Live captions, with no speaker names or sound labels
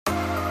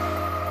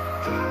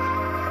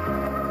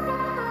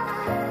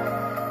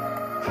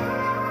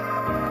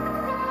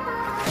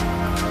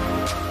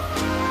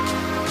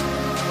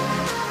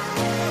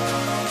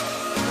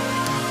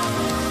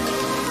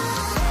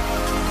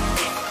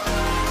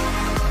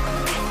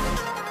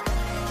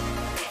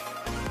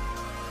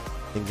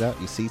things out?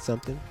 You see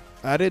something?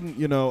 I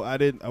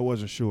didn't. I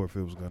wasn't sure if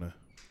it was gonna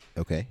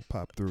Okay.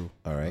 pop through.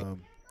 All right.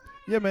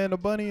 Yeah, man. The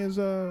bunny is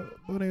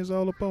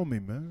all up on me,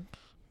 man.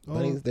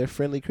 Bunnies, they're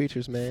friendly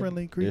creatures, man.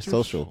 Friendly creatures. They're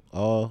social.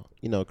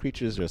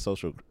 Creatures are a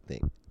social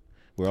thing.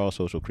 We're all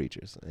social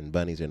creatures, and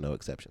bunnies are no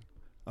exception.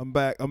 I'm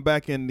back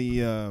in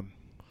the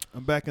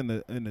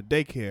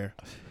daycare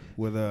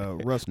with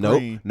Russ Nope,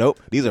 Green. nope.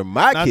 These are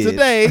my Not kids.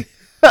 today.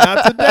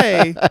 Not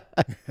today.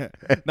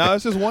 No,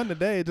 it's just one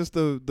today. Just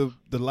the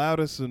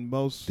loudest and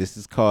most. This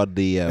is called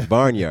the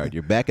barnyard.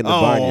 You're back in the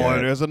Oh,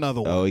 barnyard. there's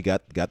another one. Oh, we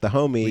got the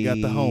homie. We got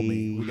the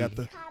homie.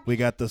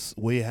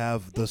 We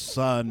have the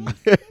son.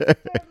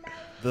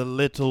 The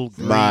little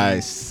green. My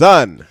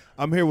son.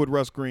 I'm here with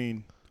Russ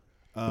Green.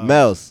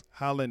 Mels,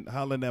 Hollering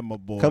at my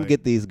boy. come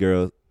get this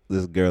girl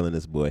and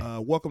this boy.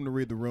 Welcome to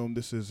Read the Room.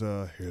 This is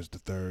here's the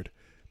third.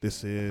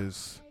 This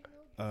is.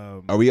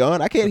 Are we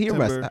on? I can't hear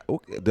September.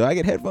 myself. Do I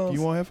get headphones?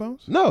 You want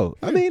headphones? No.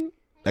 I mean,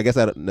 I guess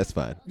I don't. That's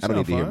fine. I don't sound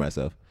need to hear fine.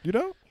 myself. You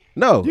don't?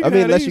 No. You I can mean,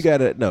 have unless these. you got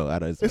to. No, I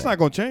don't. It's not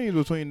gonna change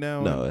between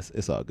now. No, and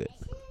it's all good.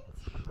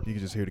 you can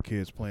just hear the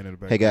kids playing in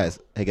the Hey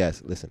background.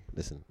 guys,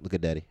 listen. Look at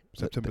Daddy.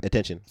 September-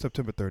 Attention,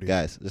 September 30th.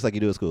 guys. Just like you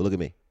do at school. Look at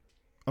me.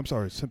 I'm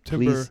sorry.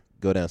 September. Please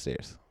go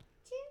downstairs.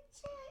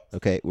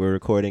 Okay, we're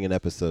recording an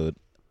episode.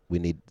 We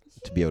need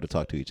to be able to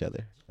talk to each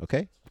other.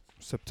 Okay.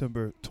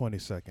 September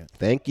 22nd.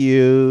 Thank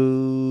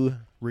you.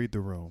 Read the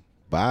Room.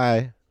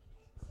 Bye.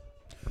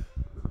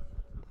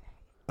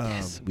 Um,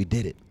 Yes, we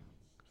did it.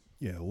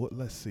 Yeah.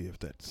 Let's see if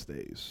that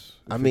stays.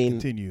 I If it mean,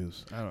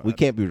 continues. We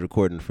can't be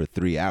recording for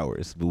 3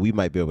 hours, but we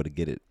might be able to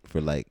get it for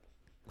like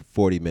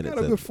 40 minutes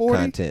Got a good of 40.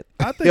 content.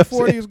 I think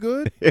 40 is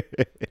good.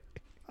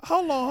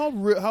 How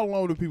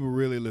long do people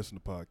really listen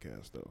to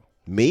podcasts though?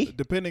 Me?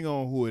 Depending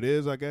on who it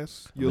is, I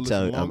guess I'm you'll gonna tell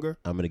listen you, longer.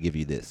 I'm going to give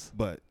you this.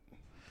 But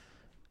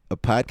A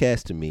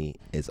podcast to me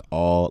is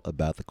all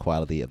about the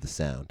quality of the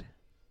sound.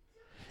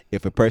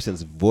 If a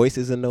person's voice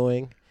is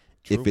annoying,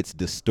 True. if it's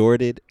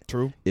distorted,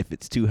 True. if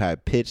it's too high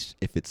pitched,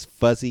 if it's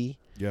fuzzy,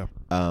 Yeah.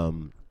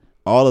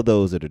 all of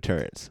those are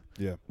deterrents.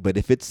 Yeah. But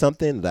if it's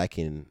something that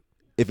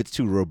if it's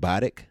too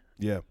robotic,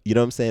 Yeah. you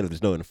know what I'm saying? If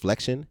there's no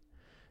inflection,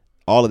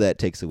 all of that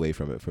takes away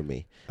from it for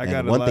me. I And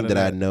got a one lot thing of that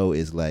I that. know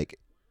is like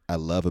I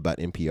love about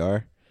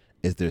NPR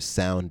is their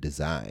sound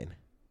design.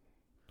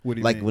 What do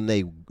you Like mean? when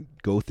they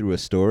go through a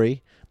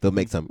story, they'll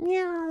make some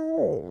meow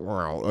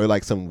or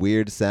like some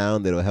weird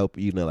sound that'll help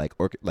like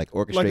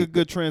orchestrate. Like a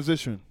good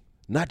transition.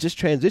 Not just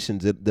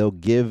transitions. They'll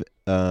give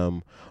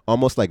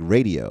almost like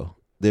radio.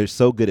 They're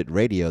so good at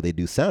radio, they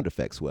do sound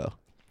effects well.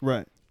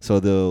 Right.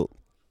 So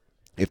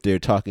if they're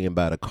talking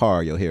about a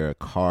car, you'll hear a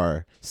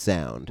car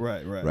sound.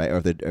 Right. Right.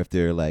 Or if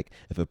they're like,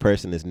 if a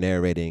person is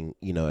narrating,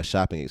 a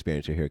shopping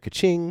experience, you hear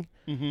ka-ching.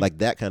 Mhm. Like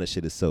that kind of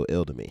shit is so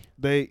ill to me.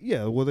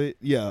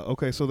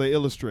 Okay, so they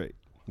illustrate.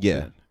 Yeah.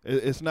 then.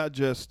 It's not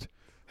just, Is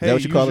hey, that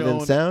what you use call it your in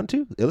own- sound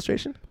too?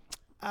 Illustration?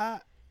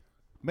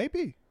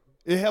 Maybe.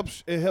 It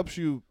helps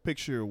you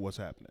picture what's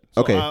happening.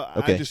 So Okay, I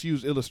okay. just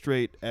use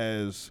illustrate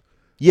as,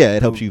 Yeah,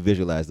 it helps you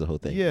visualize the whole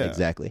thing. Yeah.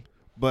 Exactly.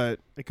 but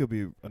it could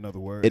be another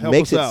word. It Help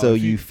makes us it out so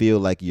if you feel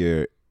like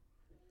you're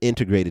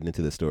integrated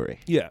into the story.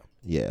 Yeah.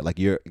 Yeah, like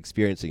you're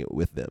experiencing it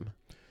with them.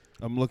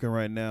 I'm looking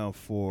right now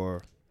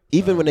for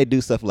Even when they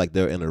do stuff like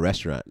they're in a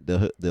restaurant,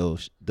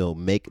 they'll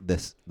make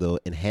this, they'll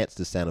enhance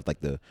the sound of like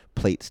the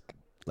plates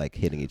like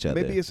hitting each other.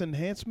 maybe it's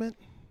enhancement.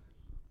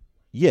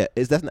 Yeah,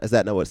 is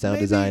that not what sound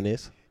Maybe. design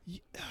is?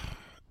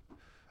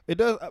 It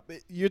does.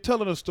 You're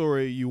telling a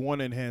story. You want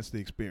to enhance the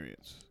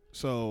experience.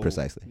 So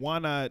Precisely. Why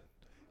not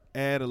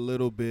add a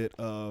little bit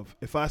of?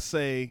 If I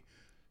say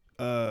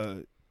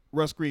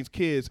Russ Green's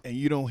kids and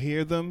you don't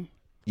hear them,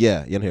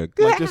 Yeah, you don't hear.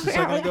 like just a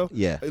second ago,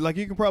 Yeah. like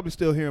you can probably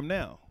still hear them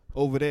now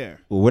over there.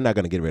 Well, we're not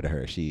gonna get rid of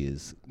her. She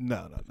is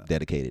No.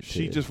 dedicated.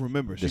 She to just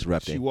remembered. She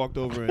disrupting. walked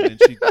over and then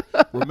she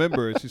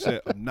remembered. She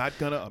said, "I'm not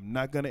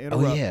gonna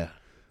interrupt." Oh yeah,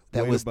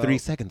 that Wait was about- 3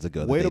 seconds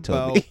ago. That Wait they told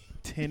about me.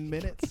 10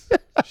 minutes.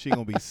 She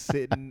gonna be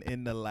sitting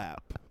in the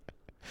lap,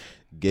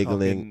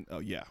 Giggling talking, oh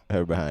yeah,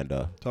 her behind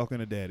off. talking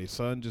to daddy.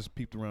 Son just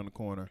peeped around the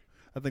corner.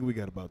 I think we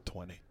got about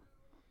 20.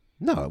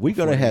 No, we're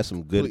before gonna he have some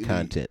good completely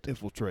content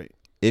Infiltrate.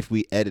 if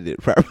we edit it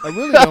properly. I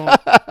really don't.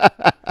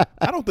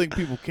 I don't think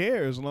people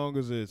care as long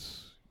as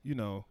it's,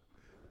 the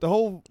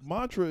whole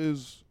mantra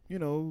is,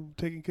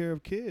 taking care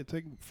of kids,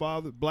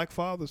 black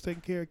fathers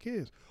taking care of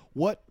kids.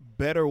 What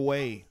better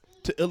way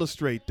to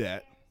illustrate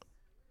that?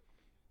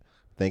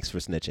 Thanks for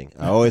snitching.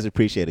 I always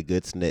appreciate a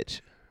good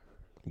snitch.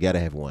 You gotta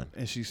have one.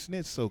 And she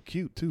snitched so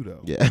cute too,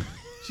 though. Yeah.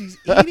 She's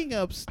eating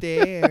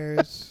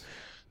upstairs.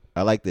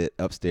 I like that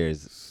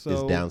upstairs is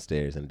So-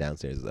 downstairs and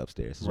downstairs is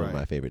upstairs. It's one of Right.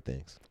 my favorite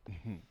things.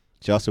 Mhm.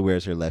 She also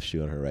wears her left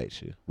shoe on her right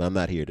shoe. But I'm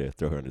not here to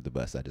throw her under the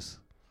bus. I just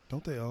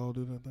Don't they all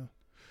do that though?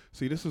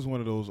 See, this is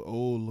one of those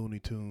old Looney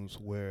Tunes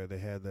where they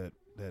had that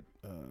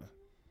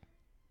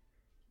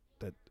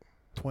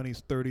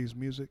 20s, 30s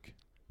music.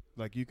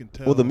 Like you can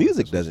tell. well, the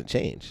music this was- doesn't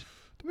change.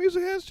 The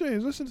music has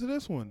changed. Listen to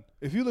this one.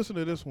 If you listen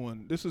to this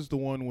one, this is the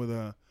one with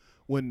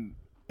when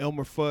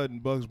Elmer Fudd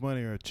and Bugs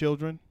Bunny are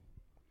children.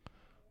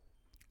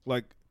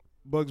 Like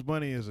Bugs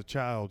Bunny is a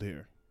child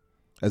here.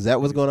 Is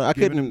that what's going on? I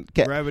Giving couldn't.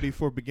 him Gravity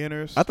for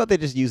beginners. I thought they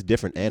just used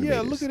different animators.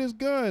 Yeah, look at his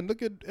gun.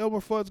 Look at Elmer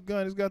Fudd's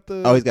gun. He's got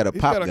the. Oh, he's got a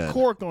pop He's got gun. a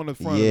cork on the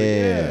front Yeah. of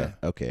it.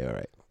 Yeah. Okay. All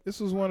right. This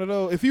is one of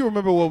those. If you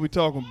remember what we're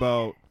talking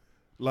about,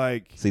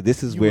 like. See,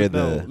 this is you where would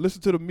know. the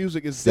Listen to the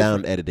music. It's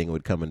sound different. editing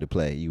would come into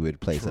play. You would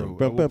play True. some.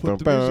 I will put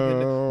the music in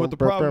there. But the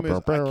problem is,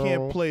 I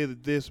can't play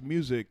this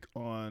music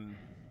on,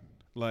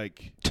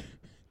 like.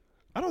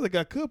 I don't think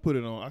I could put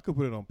it on. I could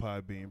put it on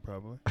Podbean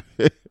probably.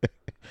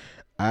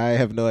 I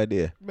have no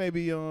idea.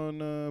 Maybe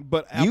on.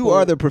 But Apple You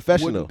are the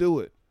professional. wouldn't do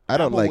it. I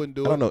don't Apple like. wouldn't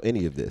do I don't it. know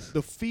any of this.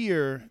 The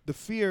fear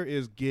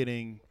is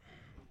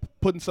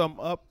putting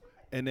something up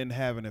and then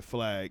having it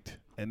flagged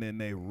and then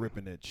they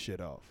ripping that shit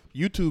off.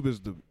 YouTube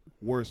is the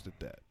worst at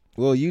that.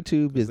 Well,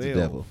 YouTube is the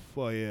devil.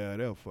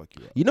 They'll fuck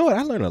you up. You know what?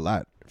 I learned a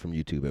lot from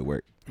YouTube at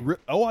work.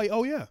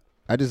 Oh yeah.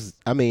 I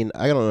don't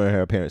know how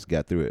our parents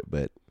got through it,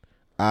 but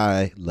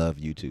I love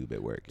YouTube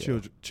at work. Yeah.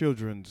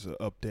 Children's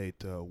update.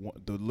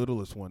 The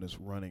littlest one is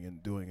running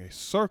and doing a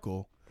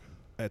circle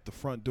at the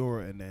front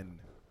door and then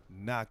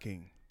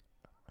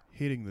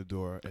hitting the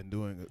door and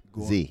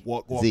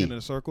walking in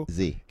a circle.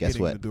 Z, guess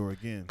hitting what? The door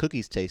again.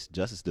 Cookies taste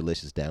just as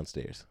delicious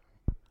downstairs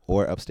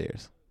or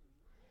upstairs.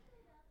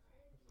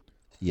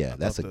 Yeah,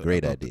 that's a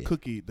great idea.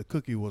 The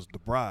cookie was the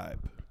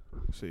bribe.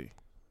 See.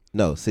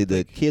 No, see,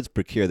 the kids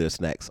procure their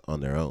snacks on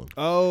their own.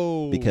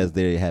 Oh. Because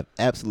they have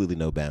absolutely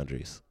no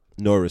boundaries,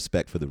 nor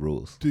respect for the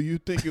rules. Do you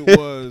think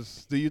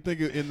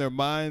in their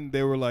mind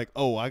they were like,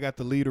 oh, I got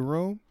to leave the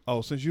room?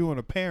 Oh, since you want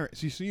a parent,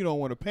 since you don't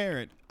want a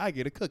parent, I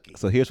get a cookie.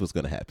 So here's what's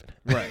going to happen.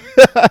 Right.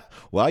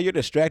 While you're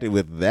distracted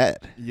with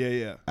that,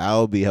 yeah,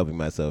 I'll be helping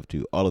myself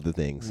to all of the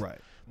things right.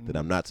 that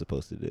I'm not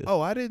supposed to do.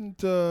 Oh, I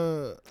didn't.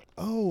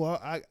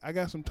 I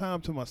got some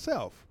time to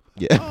myself.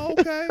 Yeah. Oh,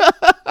 okay.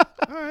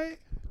 All right.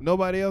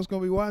 Nobody else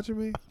gonna be watching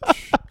me.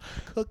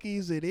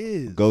 Cookies, it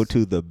is. Go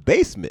to the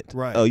basement.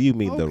 Right. Oh, you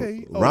mean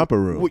the romper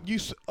room?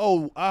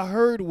 I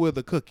heard with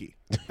a cookie.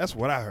 That's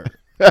what I heard.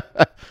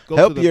 Go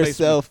Help to the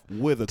yourself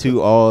basement with a to cookie.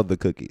 all the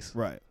cookies.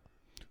 Right.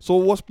 So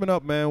what's been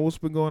up, man? What's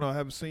been going on? I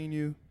haven't seen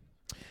you.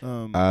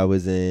 I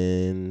was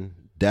in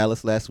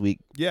Dallas last week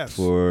Yes.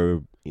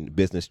 for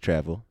business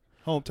travel.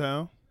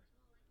 Hometown.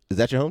 Is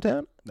that your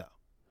hometown? No.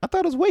 I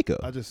thought it was Waco.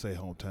 I just say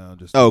hometown.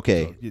 Just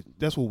Okay. so,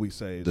 that's what we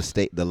say. The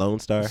state, the Lone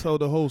Star? So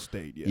the whole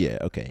state, yeah. Yeah,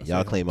 okay. I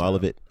Y'all say claim all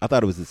of hometown. it? I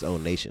thought it was its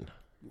own nation.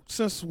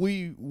 Since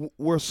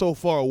we're so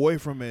far away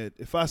from it,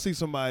 if I see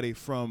somebody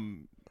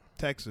from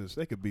Texas,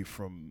 they could be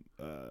from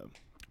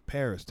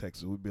Paris,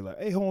 Texas. We'd be like,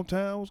 "Hey,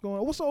 hometown, what's going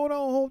on? What's going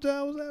on,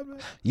 hometown? What's happening?"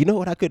 You know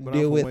what I couldn't But I'm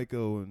deal from with?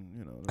 Waco,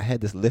 and I had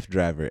this Lyft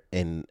driver,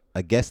 and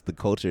I guess the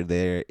culture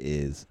there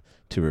is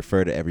to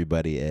refer to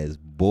everybody as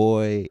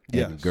boy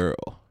and Yes.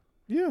 girl.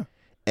 yeah,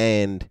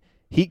 And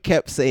he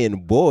kept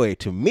saying boy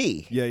to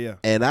me. yeah.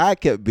 And I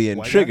kept being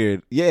White guy?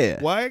 triggered. Yeah.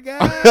 Why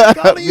guy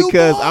calling you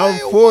Because boy? I'm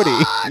 40.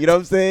 What? You know what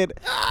I'm saying?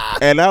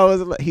 And I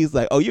was like, he's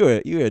like, oh, you're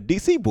a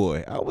DC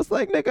boy. I was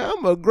like, nigga,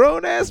 I'm a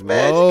grown ass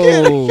man. Whoa. You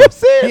can't, you know what I'm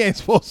saying? He ain't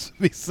supposed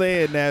to be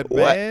saying that,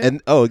 What? man.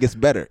 And it gets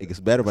better. It gets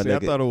better, my See,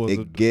 nigga. I thought it was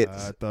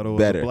gets a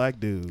better. black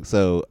dude.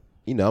 So,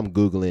 I'm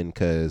Googling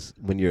because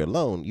when you're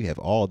alone, you have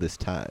all this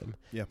time.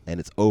 Yeah. And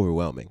it's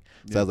overwhelming.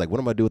 So Yeah. I was like, what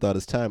am I do with all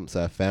this time?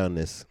 So I found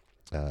this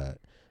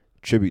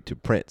tribute to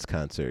Prince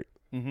concert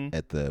Mm-hmm.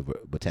 at the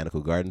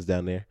Botanical Gardens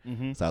down there.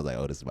 Mm-hmm. So I was like,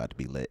 oh, this is about to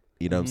be lit.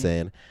 You know what I'm Mhm.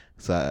 saying?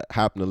 So I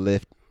hop in the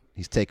lift.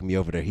 He's taking me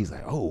over there. He's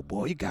like, oh,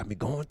 boy, you got me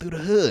going through the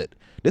hood.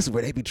 This is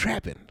where they be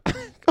trapping. I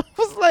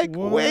was like,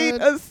 wait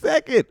What? a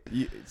second.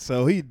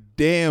 So he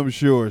damn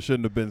sure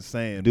shouldn't have been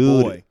saying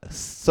Dude, boy.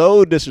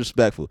 so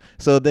disrespectful.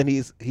 So then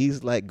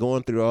he's like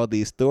going through all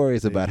these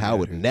stories about Yeah, how I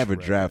would he's never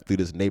right. drive through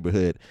this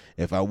neighborhood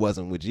if I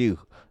wasn't with you.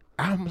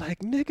 I'm like,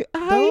 nigga,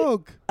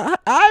 Dog,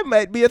 I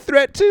might be a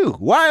threat too.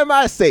 Why am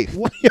I safe?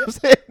 What? You know what I'm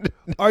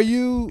saying? are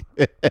you?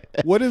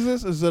 What is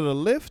this? Is it a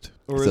lift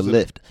or It's a is it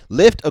Lyft.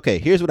 Lyft, okay,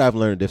 here's what I've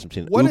learned the difference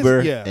between What is-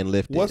 Uber yeah, and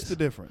Lyft What's is. the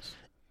difference?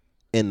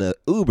 In the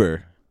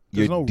Uber,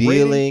 There's you're no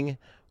dealing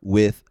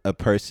with a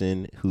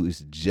person who's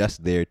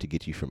just there to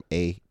get you from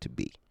A to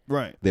B.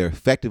 Right, They're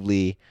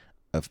effectively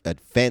a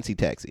fancy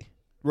taxi,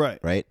 right.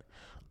 right?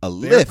 A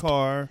Their Lyft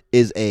car.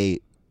 is a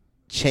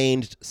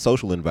changed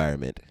social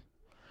environment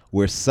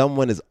where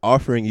someone is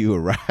offering you a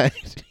ride.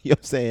 You know what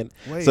I'm saying?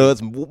 Wait. So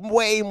it's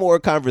way more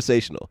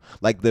conversational.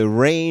 Like the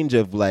range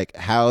of like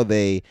how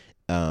they,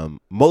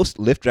 most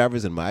Lyft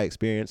drivers in my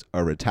experience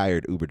are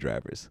retired Uber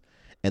drivers.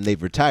 And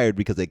they've retired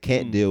because they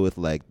can't deal with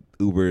like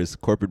Uber's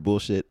corporate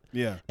bullshit.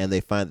 Yeah. And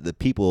they find that the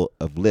people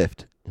of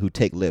Lyft who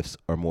take Lyfts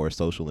are more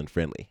social and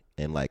friendly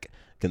and like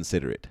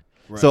considerate.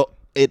 Right. So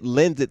it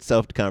lends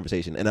itself to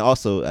conversation. And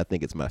also I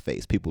think it's my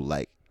face. People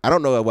like, I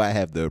don't know why I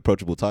have the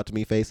approachable talk to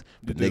me face,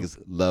 but You do.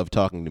 niggas love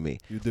talking to me.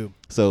 You do.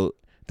 So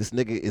this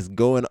nigga is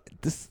going,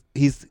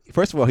 he's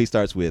first of all, he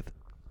starts with,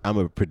 I'm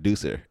a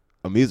producer,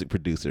 a music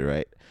producer,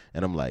 right?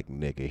 And I'm like,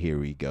 nigga, here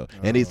we go.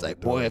 And he's Oh, like,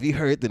 boy, dog. have you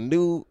heard the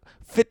new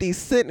 50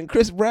 Cent and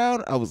Chris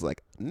Brown? I was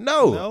like,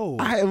 no, No.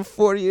 I am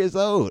 40 years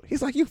old.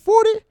 He's like, you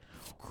 40?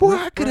 Boy,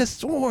 I could have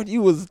sworn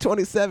you was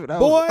 27.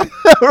 Boy.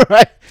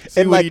 Right.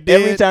 See And what like he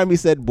did? every time he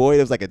said boy,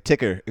 there was like a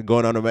ticker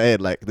going on in my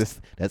head. Like that's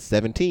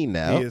 17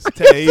 now. He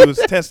was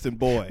testing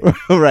boy.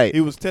 Right.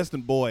 He was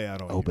testing boy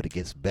out on you. Oh, but it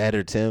gets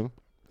better, Tim.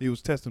 He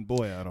was testing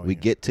boy out on We you.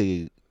 get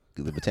to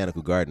the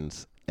botanical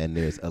gardens and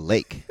there's a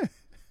lake.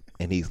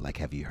 And he's like,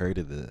 have you heard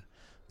of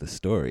the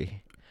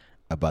story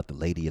about the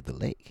Lady of the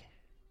Lake?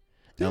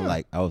 And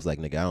Yeah. I was like,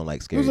 nigga, I don't like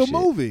It scary was a shit.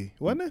 movie,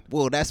 wasn't it?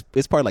 Well,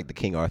 it's part of like the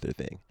King Arthur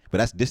thing.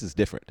 But this is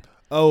different.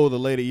 Oh, the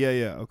lady.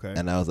 Yeah. Okay.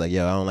 And I was like,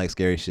 yo, I don't like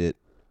scary shit.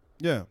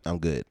 Yeah. I'm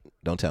good.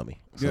 Don't tell me.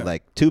 So Yeah.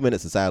 like 2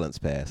 minutes of silence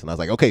passed. And I was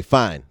like, okay,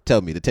 fine.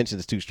 Tell me. The tension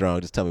is too strong.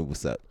 Just tell me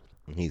what's up.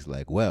 And he's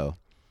like, well,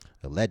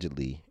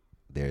 allegedly,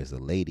 there's a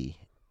lady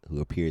who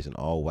appears in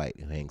all white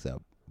who hangs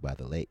out by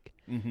the lake.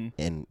 Mm-hmm.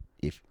 And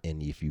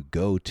if you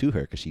go to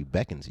her, because she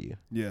beckons you,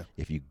 Yeah.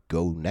 if you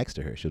go next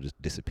to her, she'll just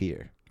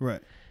disappear.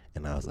 Right.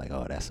 And I was like,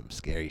 oh, that's some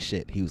scary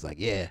shit. He was like,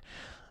 yeah,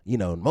 you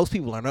know, most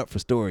people aren't up for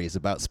stories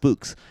about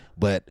spooks.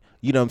 But,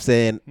 you know what I'm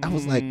saying? I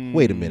was like,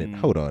 wait a minute.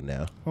 Hold on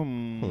now.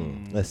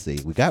 Let's see.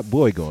 We got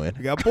boy going.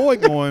 We got boy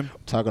going.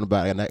 Talking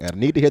about, I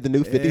need to hear the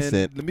new 50 And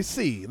Cent. Let me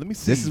see.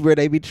 This is where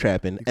they be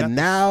trapping. got And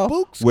the now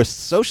spooks. we're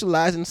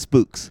socializing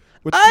spooks.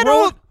 We're I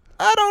throwing-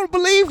 don't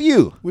believe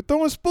you. We're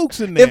throwing spooks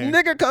in there. If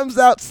nigga comes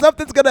out,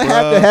 something's going to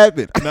have to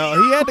happen. No,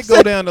 he had to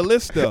go down the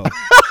list though.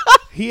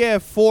 He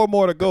had 4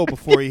 more to go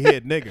before he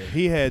hit nigger.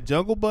 He had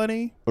Jungle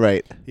Bunny.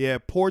 Right. He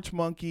had Porch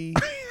Monkey.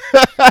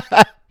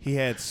 He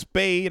had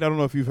Spade. I don't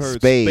know if you've heard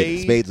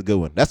Spade. Spade's a good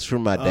one. That's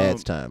from my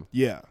dad's time.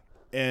 Yeah.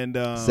 And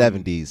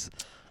 70s.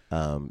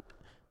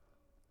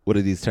 What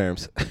are these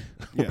terms?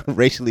 Yeah.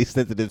 Racially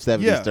sensitive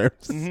 70s Yeah.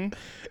 terms. Mhm.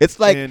 It's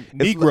like and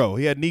it's Negro.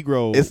 He had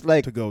Negro It's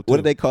like to go to. what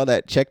do they call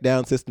that check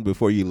down system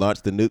before you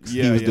launch the nukes?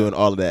 Yeah, he was yeah. doing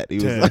all of that. He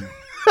was 10,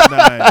 like,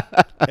 9,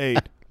 8.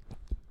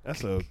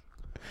 That's a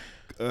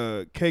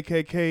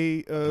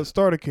KKK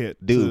starter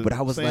kit. Dude, to but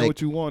I was saying like-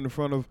 what you want in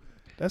front of.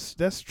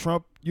 That's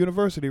Trump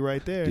University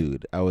right there.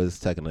 dude, I was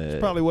talking It's to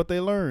probably what they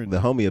learned. the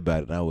homie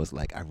about it, and I was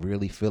like, I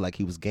really feel like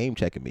he was game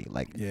checking me.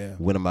 Like, Yeah.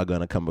 when am I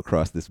gonna come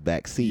across this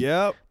back seat?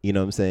 Yep. You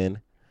know what I'm saying?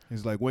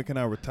 He's like, when can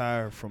I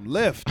retire from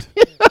Lyft?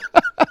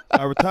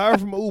 I retire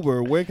from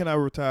Uber. When can I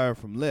retire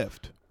from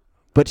Lyft?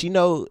 But you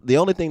know, the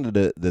only thing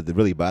that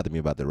really bothered me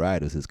about the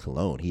ride was his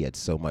cologne. He had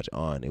so much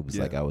on. It was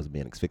Yeah. like I was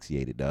being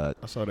asphyxiated, dog.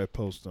 I saw that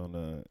post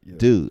on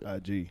Dude.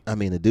 IG. I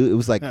mean, the dude, it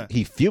was like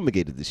he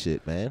fumigated the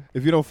shit, man.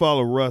 If you don't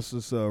follow Russ,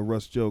 it's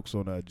Russ Jokes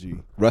on IG.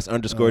 Russ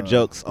 _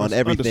 jokes on Russ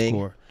everything.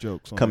 _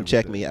 Jokes on Come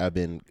check everything. me. I've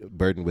been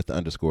burdened with the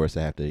underscore, so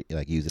I have to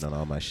like use it on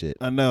all my shit.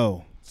 I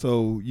know.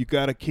 So you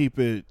got to keep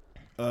it.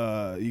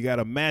 You got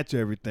to match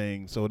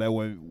everything so that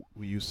when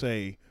you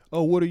say,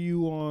 "Oh, what are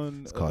you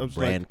on?" It's called it's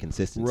brand like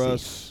consistency.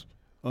 Russ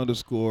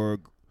 _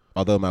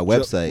 Although my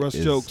website Russ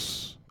is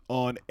Jokes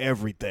on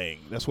everything.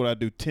 That's what I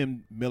do.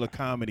 Tim Miller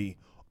Comedy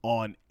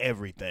on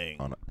everything.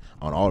 on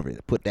all of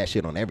it. Put that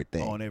shit on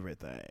everything. On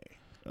everything.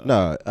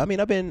 No, I mean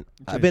I've been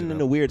Change it in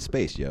up. a weird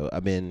space, yo.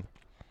 I've been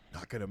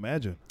I can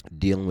imagine.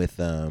 dealing with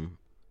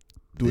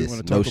we this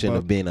wanna talk notion about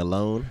of being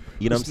alone.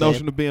 You know This what I'm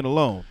notion of being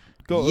alone.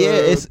 Go. saying?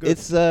 Yeah, go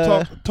it's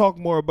talk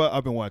more about.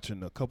 I've been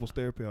watching Couples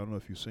Therapy. I don't know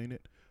if you've seen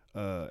it.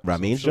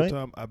 Ramin's joint?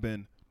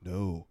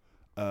 Showtime.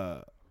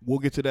 We'll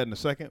get to that in a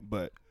second.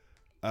 But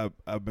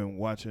I've been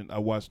watching. I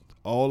watched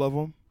all of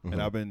them, Mhm.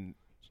 and I've been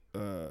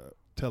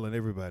telling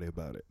everybody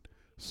about it.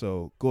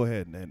 So go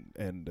ahead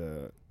and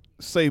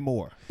say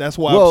more. That's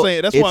why Well, I'm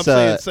saying. That's why I'm it's,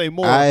 saying say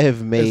more. I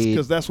have made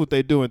because that's what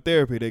they do in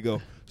therapy. They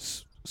go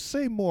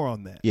say more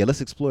on that. yeah. Let's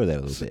explore that a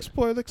little Let's bit.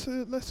 explore. Let's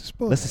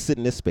explore. Let's that. just sit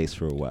in this space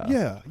for a while.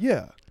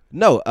 Yeah.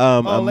 No,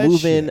 I'm All that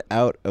moving shit.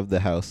 out of the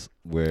house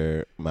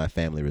where my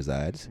family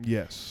resides,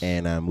 Yes.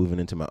 and I'm moving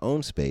into my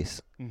own space.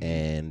 Mhm.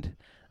 And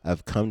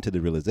I've come to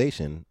the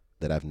realization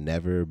that I've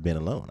never been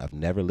alone. I've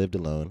never lived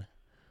alone.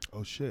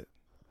 Oh shit.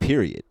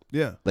 Period.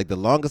 Yeah. Like the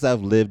longest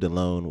I've lived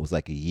alone was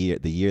like a year.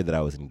 The year that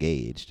I was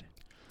engaged.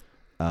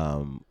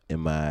 In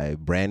my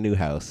brand new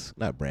house,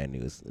 not brand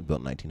new, it's built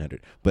in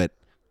 1900, but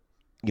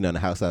you know, in the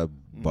house I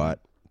bought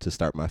to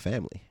start my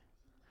family.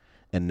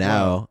 And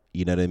now, Wow.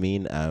 you know what I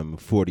mean? I'm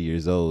 40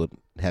 years old,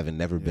 having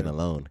never been Yeah.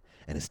 alone,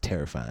 and it's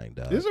terrifying,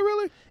 dog. Is it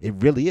really? It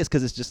really is,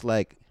 because it's just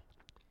like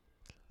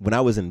when I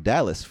was in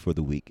Dallas for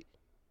the week,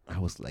 I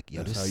was like,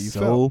 yo, That's how there's you so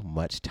felt.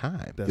 much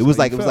time. That's It was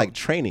how you like felt.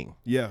 training.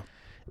 Yeah.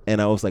 And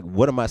I was like,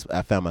 what am I?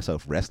 I found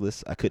myself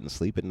restless. I couldn't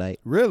sleep at night.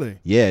 Really?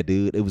 Yeah,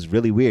 dude, it was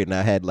really weird. And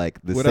I had like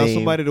the Without same.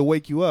 somebody to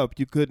wake you up,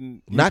 you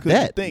couldn't. You Not couldn't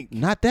that. Think.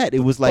 Not that. It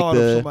was like Thought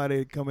of the.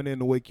 somebody coming in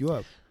to wake you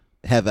up.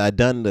 Have I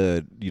done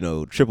the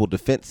triple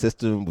defense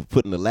system with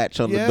putting the latch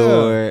on Yeah. the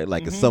door?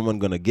 Like, is Mhm. someone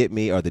gonna get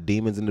me? Are the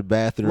demons in the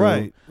bathroom?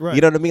 Right.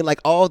 You know what I mean? Like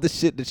all the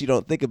shit that you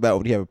don't think about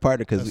when you have a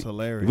partner, That's because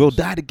hilarious. we'll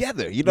die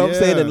together. You know what I'm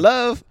saying? Yeah. In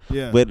love.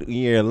 Yeah. But when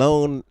you're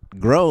alone,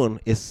 grown,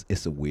 it's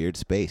a weird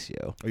space,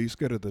 yo. Are you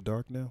scared of the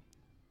dark now?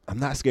 I'm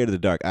not scared of the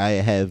dark. I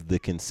have the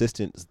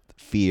consistent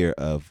fear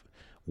of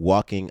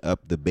walking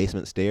up the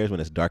basement stairs when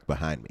it's dark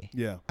behind me.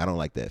 Yeah. I don't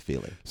like that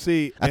feeling.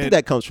 See, I think and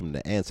that comes from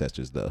the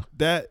ancestors, though.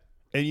 that,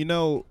 and you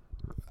know,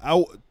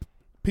 I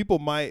people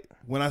might,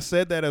 when I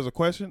said that as a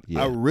question,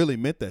 Yeah. I really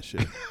meant that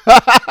shit.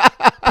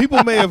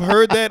 People may have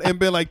heard that and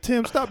been like,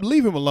 Tim, stop,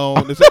 leave him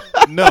alone. It's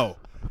like, no.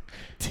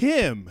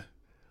 Tim,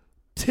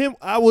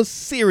 I was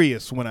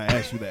serious when I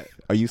asked you that.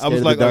 Are you I scared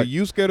was of like, the dark? are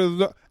you scared of the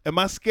dark? Am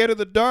I scared of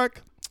the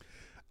dark?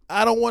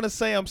 I don't want to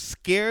say I'm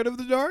scared of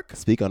the dark,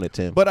 Speak on it,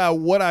 Tim. but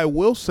what I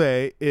will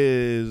say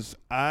is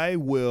I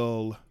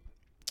will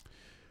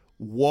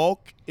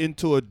walk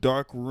into a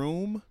dark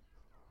room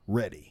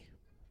ready.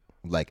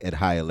 Like at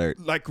high alert.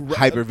 Like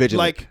Hyper vigilant.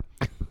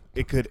 Like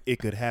it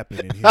could happen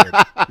in here.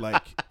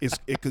 Like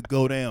it could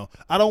go down.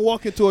 I don't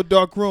walk into a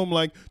dark room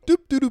like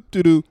doop doop doop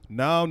doop doop.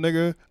 Now,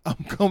 nigga,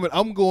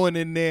 I'm going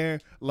in there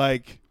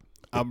like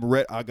I'm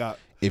ready.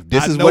 If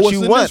this I is know what what's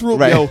you in want, this room,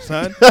 right? yo,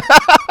 son.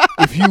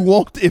 If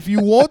you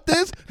want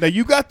this, now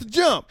you got to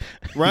jump,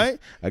 right?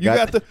 You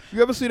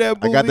ever see that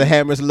movie? I got the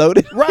hammers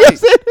loaded.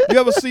 Right. You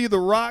ever see The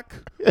Rock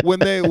when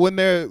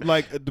they're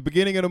like at the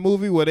beginning of the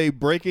movie where they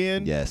break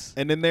in? Yes.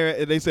 And then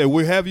they say,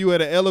 we have you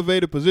at an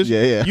elevated position.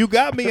 Yeah, yeah. You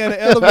got me at an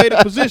elevated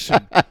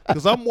position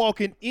because I'm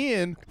walking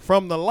in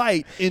from the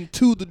light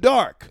into the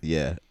dark.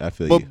 Yeah, I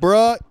feel But you.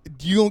 bruh,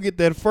 you gonna get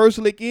that first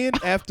lick in.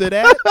 After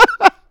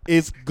that,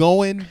 it's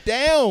going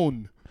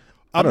down.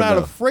 I'm don't not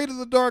know. afraid of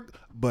the dark,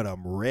 but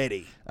I'm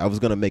ready. I was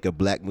gonna make a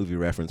black movie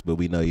reference, but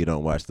we know you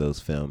don't watch those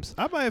films.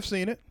 I might have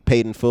seen it.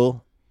 Paid in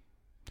Full.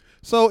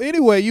 So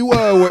anyway, you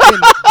were in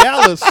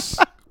Dallas.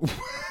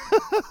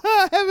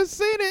 I haven't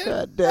seen it.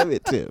 God damn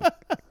it, Tim.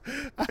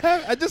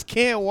 I just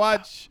can't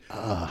watch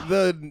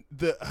the.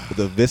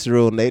 The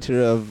visceral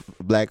nature of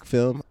black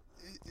film.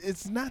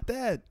 It's not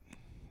that.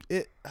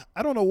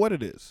 I don't know what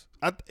it is.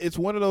 It's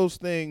one of those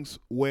things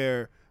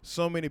where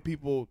so many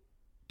people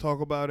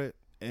talk about it,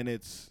 and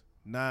it's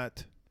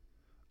not.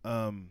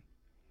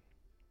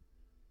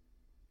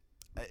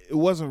 It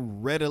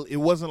wasn't readily. It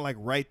wasn't like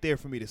right there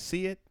for me to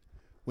see it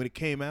when it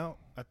came out.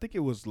 I think it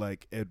was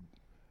like it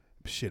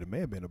may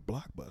have been a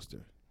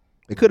blockbuster.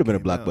 It could have been a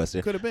Came out.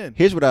 blockbuster. Could have been.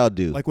 Here's what I'll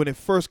do. Like when it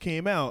first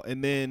came out,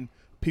 and then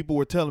people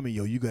were telling me,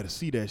 "Yo, you got to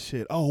see that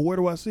shit." Oh, where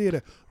do I see it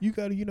at? You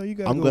got to, you got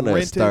to. I'm go gonna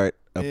rent start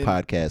it, a and-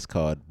 podcast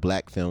called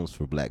Black Films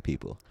for Black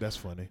People. That's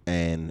funny.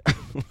 And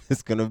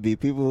it's gonna be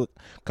people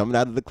coming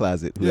out of the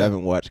closet who Yeah.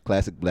 haven't watched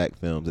classic black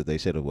films that they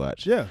should have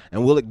watched. Yeah.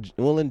 And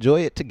we'll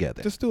enjoy it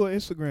together. Just do an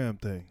Instagram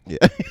thing. Yeah.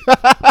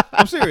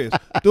 I'm serious.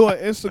 Do an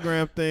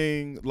Instagram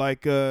thing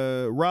like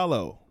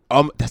Rollo.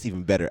 That's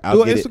even better. Do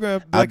I'll an get it.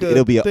 Instagram like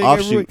It'll be an thing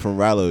every offshoot week. from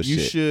Rollo's You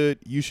shit.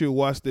 should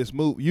watch this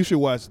movie. You should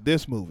watch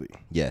this movie,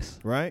 Yes.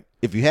 right?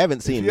 If you haven't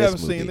If seen you this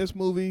haven't movie, seen this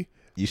movie,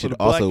 you for should the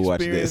black also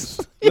watch experience,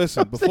 this.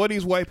 Listen, before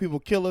these white people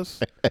kill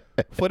us,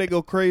 before they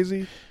go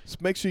crazy,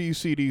 make sure you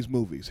see these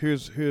movies.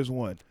 Here's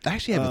one. I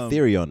actually have a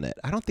theory on that.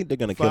 I don't think they're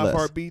gonna kill 5 us.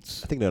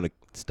 Heartbeats. I think they're gonna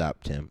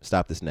stop Tim.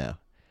 Stop this now.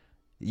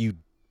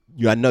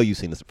 I know you've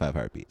seen this 5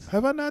 Heartbeats.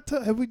 Have I not?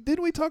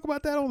 Didn't we talk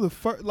about that on the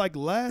first, like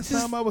last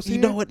time I was here?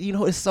 You know what?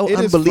 It's so It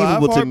is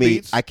unbelievable 5 to me.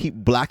 Heartbeats. I keep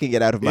blocking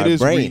it out of my It is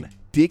brain.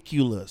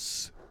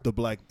 ridiculous. The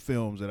black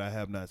films that I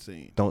have not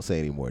seen. Don't say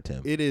anymore,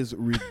 Tim. It is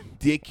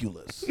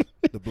ridiculous.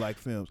 The black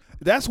films.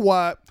 That's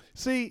why.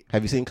 See,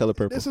 Have you seen Color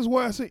Purple? this is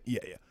where I see. Yeah.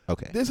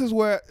 Okay. This is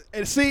where.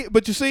 And see,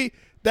 but you see,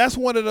 that's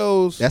one of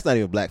those. That's not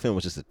even a black film.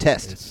 It's just a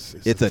test.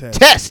 It's a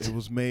test. It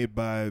was made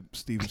by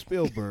Steven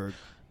Spielberg.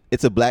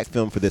 It's a black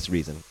film for this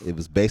reason. It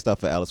was based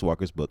off of Alice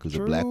Walker's book, who's a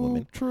black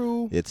woman.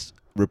 True. It's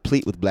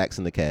replete with blacks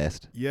in the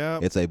cast. Yeah.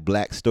 It's a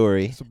black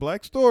story. It's a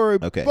black story.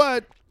 Okay.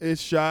 But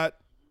it's shot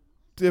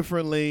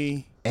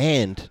differently.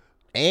 And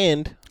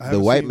I the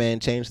haven't white seen- man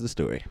changed the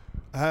story.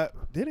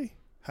 Did he?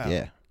 How?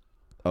 Yeah.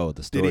 Oh,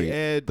 the Did story. he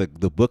add? the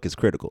book is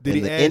critical. Did he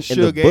in the, add in Suge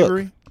the book,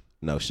 Avery?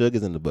 No, Suge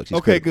is in the book. She's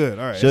Okay, critical. good.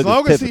 All right. Suge As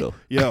long is as pivotal.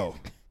 yo,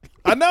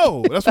 I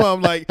know. That's why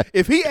I'm like,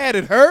 if he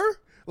added her,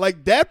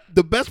 like that,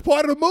 the best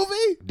part of the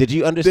movie. Did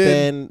you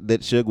understand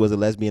that Suge was a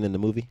lesbian in the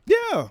movie?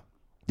 Yeah.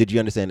 Did you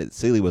understand that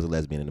Celie was a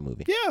lesbian in the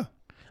movie? Yeah.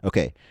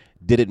 Okay.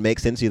 Did it make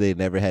sense to you they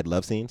never had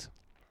love scenes?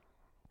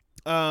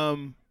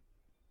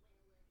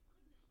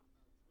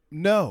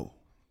 No.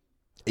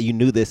 You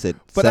knew this at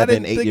But I 7,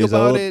 didn't 8 think years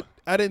about old? it.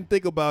 I didn't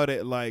think about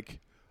it like,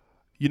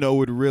 it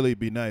would really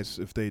be nice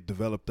if they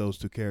developed those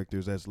two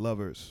characters as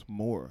lovers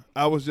more.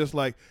 I was just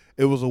like,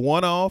 it was a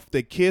one-off.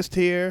 They kissed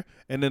here,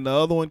 and then the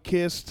other one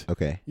kissed,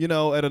 Okay.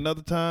 at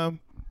another time.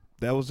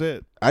 That was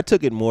it. I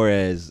took it more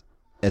as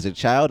a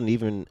child and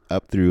even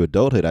up through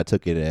adulthood, I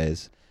took it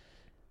as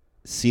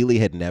Celie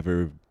had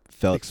never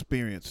felt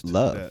Experienced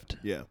loved. that.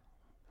 Yeah.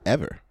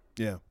 ever.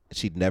 Yeah.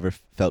 She'd never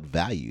felt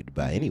valued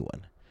by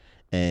anyone.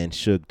 And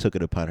Suge took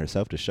it upon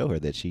herself to show her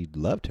that she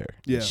loved her.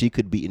 Yeah. She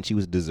could be, and she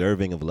was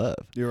deserving of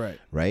love. You're right.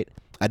 Right?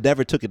 I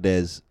never took it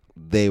as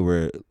they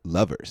were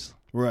lovers.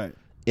 Right.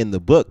 In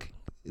the book,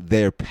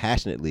 they're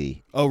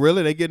passionately Oh,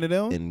 really? They getting it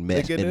on?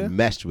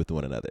 enmeshed with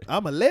one another.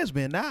 I'm a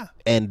lesbian now.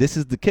 And this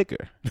is the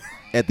kicker.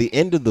 At the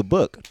end of the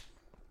book,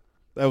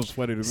 That was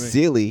funny to me.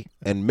 Celie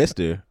and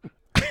Mr.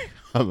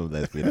 I'm a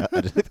lesbian.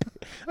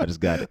 I just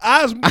got it.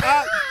 I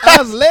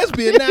was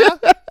lesbian now.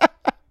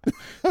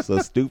 So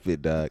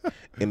stupid, dog.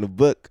 In the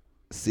book,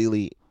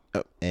 Celie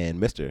and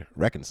Mr.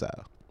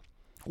 reconcile.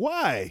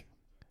 Why?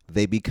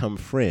 they become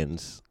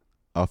friends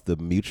off the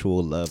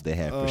mutual love they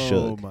have for Suge.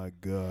 Oh my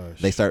gosh.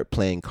 They start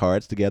playing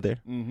cards together.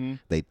 Mm-hmm.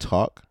 They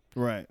talk.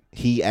 Right.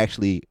 He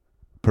actually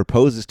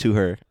proposes to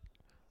her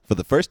for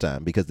the first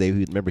time because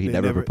he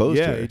never proposed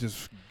to her. He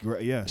just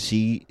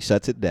She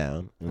shuts it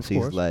down and Of she's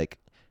course. like,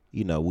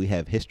 we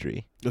have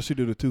history. Does she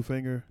do the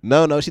 2-finger?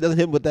 No, she doesn't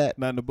hit him with that.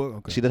 Not in the book.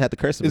 Okay. She doesn't have to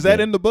curse him. Is that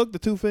in the book? The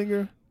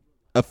 2-finger?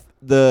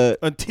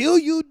 Until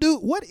you do,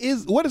 what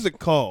is it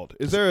called?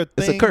 Is there a thing?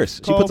 It's a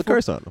curse. She puts a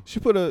curse on him. She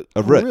put a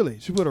root. Really?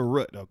 She put a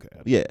root. Okay.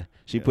 Yeah,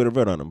 she put a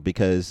root on him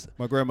because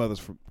my grandmother's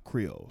from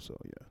Creole, so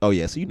yeah. Oh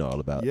yeah, so you know all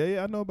about.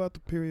 Yeah, I know about the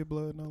period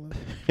blood and all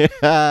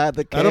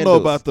that. I don't know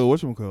about the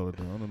whatchamacallit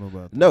though. I don't know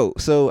about. No,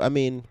 so I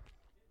mean,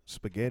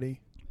 spaghetti.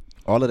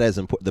 All of that is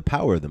important. The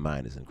power of the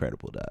mind is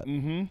incredible, dog.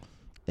 Mm-hmm.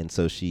 And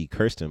so she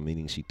cursed him,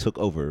 meaning she took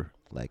over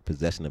like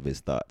possession of his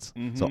thoughts.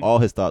 Mm-hmm. So all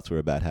his thoughts were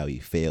about how he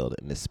failed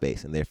in this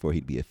space, and therefore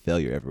he'd be a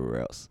failure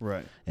everywhere else.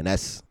 Right. And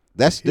there's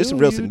some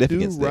real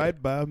significance there.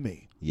 Right by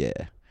me. Yeah,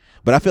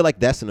 but I feel like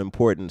that's an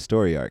important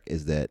story arc.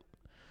 Is that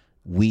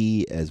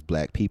we as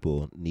Black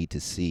people need to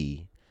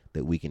see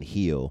that we can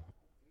heal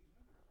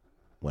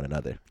one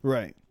another.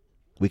 Right.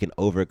 We can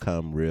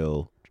overcome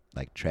real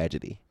like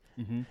tragedy.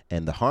 Mm-hmm.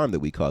 And the harm that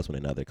we cause one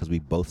another because we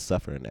both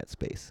suffer in that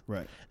space.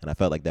 Right. And I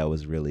felt like that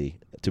was really,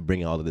 to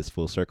bring all of this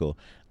full circle,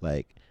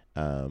 like,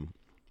 20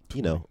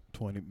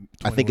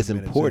 I think it's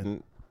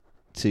important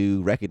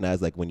to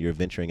recognize, like, when you're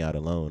venturing out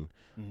alone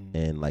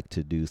and, like,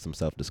 to do some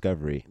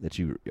self-discovery, that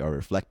you are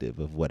reflective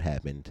of what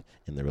happened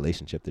in the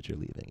relationship that you're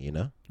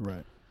leaving,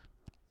 Right.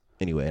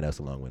 Anyway, that's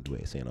a long-winded way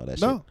of saying all that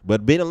shit.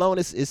 But being alone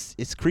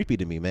is creepy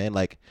to me, man.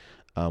 Like,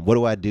 what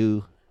do I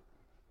do?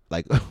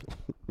 Like,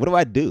 what do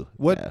I do?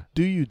 What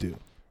do you do?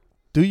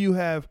 Do you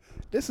have?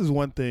 This is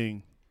one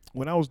thing.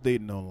 When I was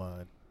dating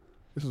online,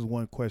 this is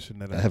one question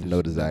that I have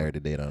no desire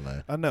to date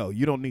online. I know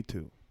you don't need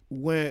to.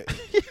 When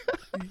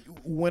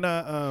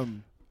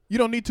you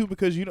don't need to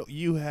because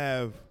you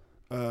have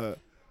the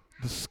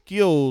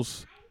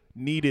skills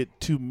needed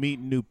to meet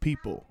new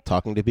people.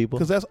 Talking to people.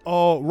 Because that's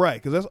all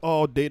right. Because that's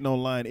all dating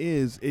online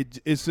is.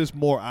 It's just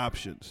more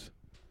options.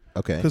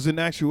 Okay. Because in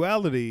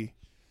actuality,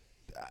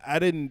 I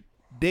didn't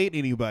date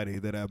anybody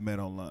that I've met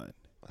online.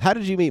 How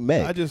did you meet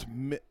Meg? I just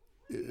met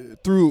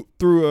through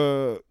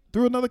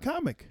another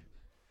comic.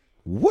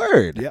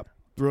 Word. Yep,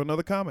 through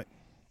another comic.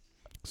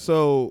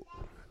 So,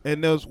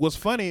 and what's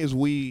funny is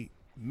we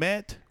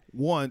met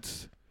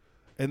once,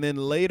 and then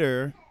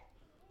later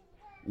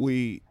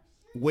we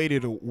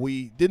waited.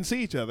 We didn't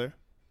see each other,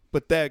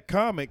 but that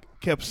comic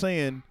kept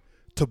saying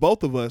to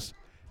both of us,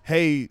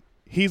 "Hey,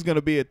 he's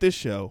gonna be at this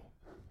show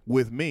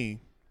with me."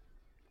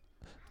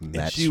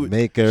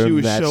 Matchmaker, she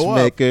would show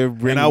up,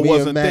 and I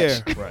wasn't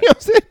there. Right.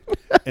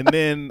 And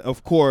then,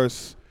 of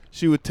course,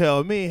 she would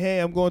tell me, "Hey,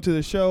 I'm going to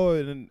the show,"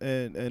 and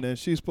then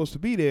she's supposed to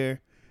be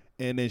there,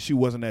 and then she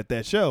wasn't at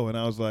that show, and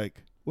I was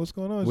like, "What's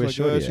going on?" She's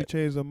like, she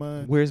changed her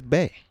mind. Where's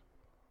Bay?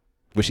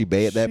 Was she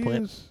Bay at that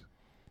point?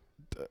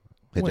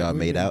 Had y'all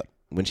made out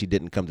when she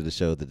didn't come to the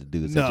show that the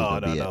dude said she was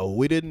gonna be at?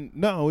 We didn't.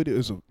 No, it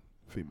was a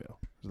female.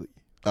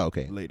 Oh,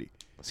 okay, lady.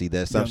 See,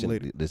 the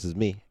assumption. This is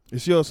me.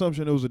 It's your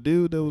assumption it was a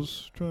dude that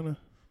was trying to.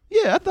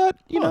 Yeah, I thought,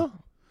 know.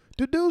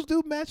 Do dudes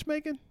do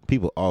matchmaking?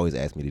 People always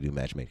ask me to do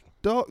matchmaking.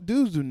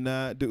 Dudes do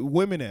not.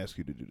 Women ask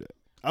you to do that.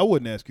 I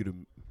wouldn't ask you to.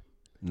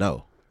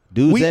 No.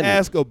 Dudes we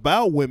ask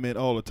about women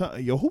all the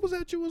time. Yo, who was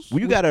that you was?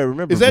 Well, you got to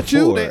remember. Is that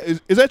you? Is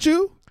that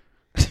you?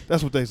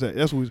 That's what they say.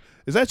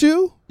 Is that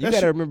you? You got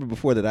to remember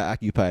before that I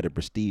occupied a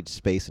prestige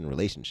space in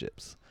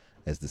relationships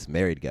as this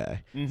married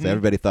guy. Mm-hmm. So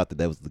everybody thought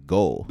that was the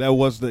goal. That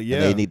was the,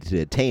 And they needed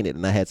to attain it.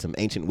 And I had some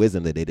ancient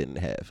wisdom that they didn't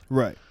have.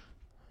 Right.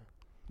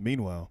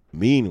 Meanwhile,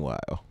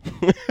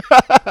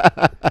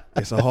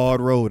 it's a hard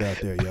road out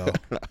there, y'all.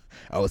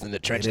 I was in the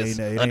trenches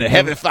under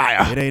heavy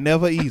fire. It ain't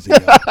never easy,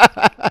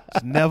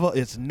 y'all.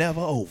 It's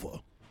never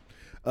over.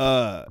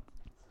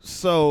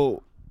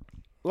 So,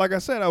 like I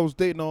said, I was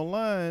dating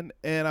online,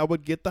 and I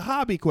would get the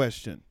hobby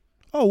question.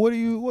 Oh, what do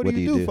you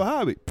do for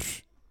hobby?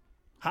 Psh,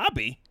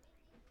 hobby?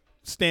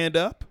 Stand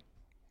up.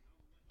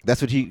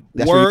 That's what you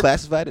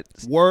classified it?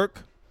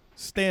 Work,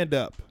 stand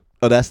up.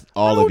 Oh, that's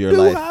all of your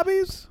life.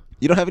 Hobbies.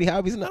 You don't have any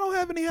hobbies? I don't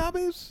have any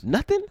hobbies.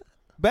 Nothing?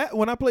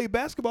 When I play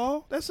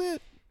basketball, that's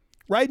it.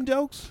 Writing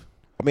jokes.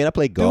 I mean, I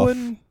play golf,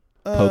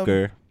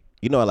 poker.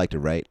 I like to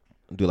write,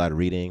 do a lot of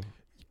reading.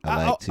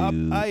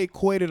 I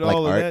equated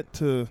all of that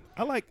to.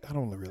 I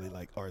don't really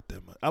like art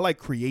that much. I like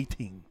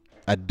creating.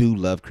 I do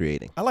love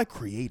creating. I like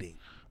creating.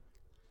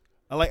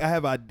 I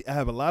have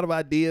a lot of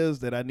ideas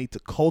that I need to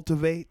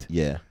cultivate.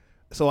 Yeah.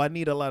 So I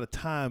need a lot of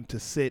time to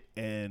sit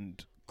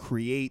and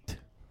create,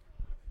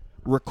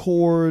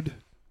 record,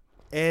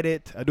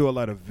 edit. I do a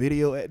lot of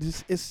video.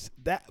 It's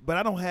that, but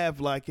I don't have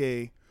like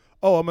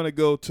I'm gonna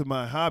go to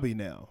my hobby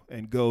now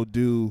and go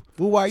do.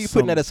 Well, why are you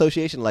putting that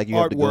association like you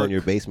have to go in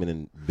your basement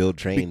and build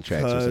train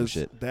tracks or some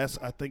shit?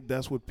 I think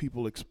that's what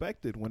people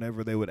expected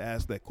whenever they would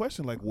ask that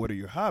question, like, "What are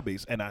your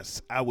hobbies?" And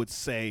I would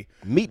say,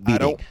 meat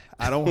beating.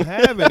 I don't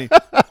have any.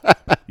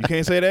 You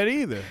can't say that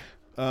either.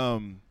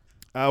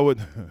 I would.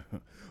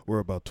 We're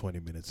about 20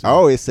 minutes in. I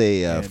always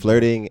say And,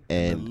 flirting the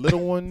and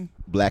little one,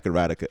 black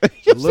erotica.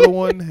 the little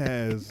one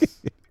has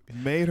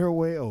made her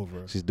way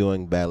over She's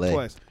doing ballet.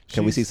 twice.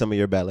 Can we see some of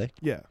your ballet?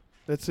 Yeah.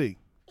 Let's see.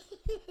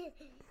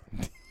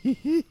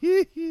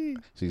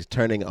 She's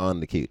turning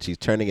on the cute. She's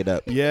turning it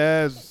up.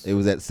 Yes. It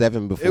was at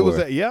 7 before. It was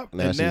at, yep.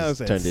 Now and now she's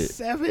it's at turned it.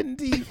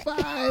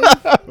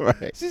 75.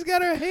 Right. She's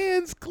got her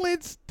hands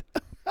clenched.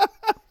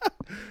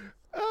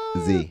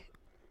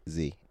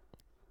 Z,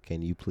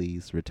 can you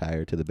please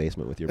retire to the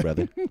basement with your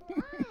brother?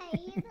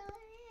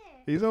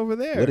 He's over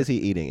there. What is he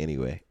eating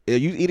anyway? Are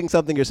you eating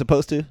something you're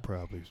supposed to?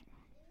 Probably.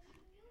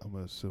 I'm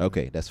gonna assume.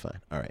 Okay, that's fine.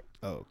 All right.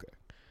 Oh, okay.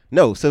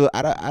 No, so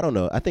I don't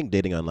know. I think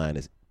dating online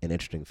is an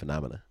interesting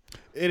phenomenon.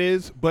 It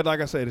is, but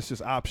like I said, it's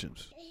just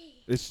options.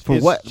 It's For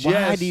it's what? Just,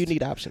 Why do you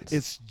need options?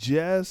 It's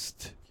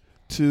just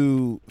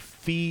to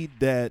feed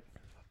that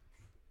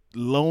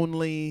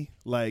lonely,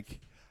 like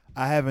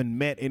I haven't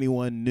met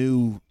anyone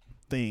new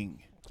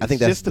thing. I think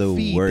It's that's just to the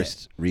feed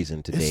worst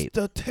reason to that. date. It's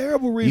the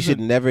terrible reason. You should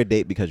never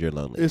date because you're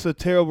lonely. It's a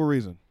terrible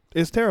reason.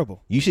 It's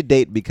terrible. You should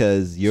date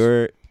because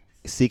you're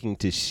seeking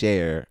to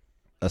share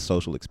a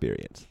social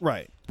experience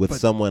Right. with But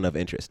someone of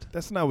interest.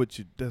 That's not what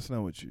you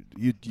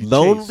you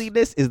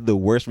Loneliness is the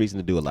worst reason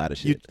to do a lot of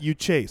chase. shit. You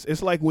chase.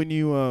 It's like when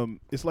you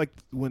it's like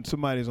when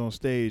somebody's on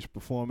stage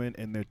performing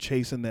and they're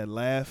chasing that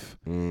laugh.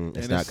 It's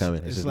and not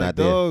coming. It's just like,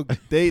 not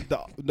there.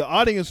 dog, the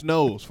audience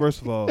knows,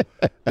 first of all,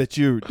 that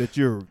you're You're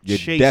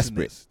chasing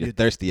desperate. this. You're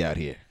thirsty out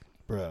here.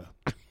 Bruh.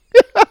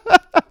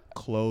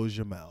 Close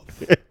your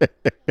mouth.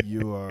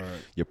 You are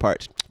You're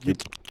parched. come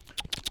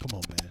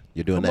on, man.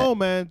 You're doing Come that. on,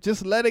 man.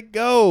 Just let it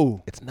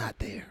go. It's not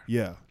there.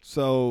 Yeah.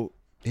 So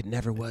It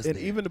never was and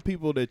there. even the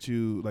people that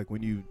you like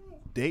when you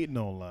dating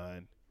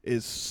online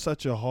is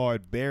such a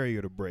hard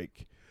barrier to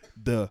break.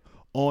 The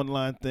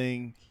online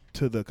thing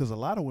to the because a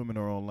lot of women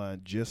are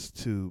online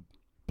just to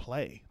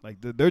play. Like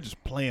they're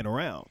just playing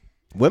around.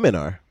 Women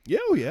are. Yeah,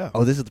 oh yeah.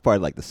 Oh, this is the part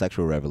of like the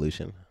sexual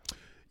revolution.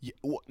 Yeah,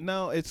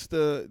 no, it's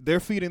they're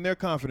feeding their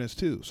confidence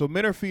too. So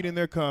men are feeding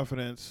their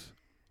confidence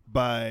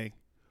by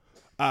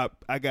I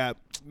got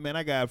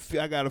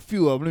a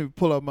few of them. Let me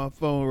pull up my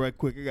phone right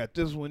quick. I got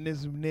this one,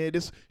 this one there.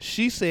 This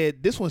she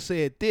said this one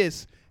said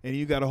this, and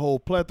you got a whole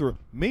plethora.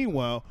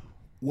 Meanwhile,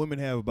 women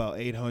have about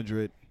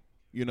 800.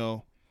 You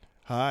know,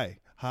 hi,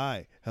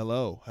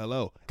 hello.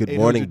 Good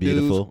morning, 800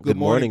 beautiful. dudes, Good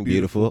morning,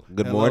 beautiful.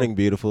 Good Hello. morning,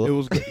 beautiful. It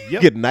was good.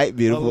 Yep. Good night,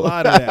 beautiful. A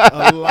lot of that.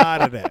 A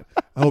lot of that.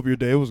 I hope your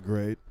day was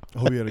great. I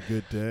hope you had a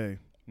good day.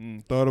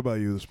 Thought about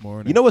you this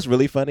morning. You know what's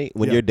really funny?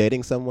 When Yeah. you're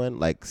dating someone,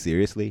 like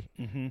seriously,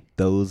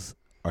 those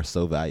are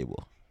so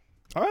valuable.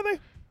 Are they?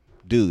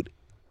 Dude,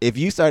 if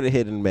you started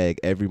hitting Meg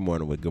every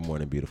morning with good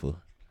morning, beautiful.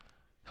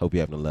 Hope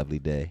you're having a lovely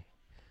day.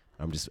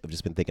 I've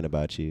just been thinking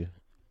about you.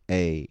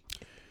 Hey,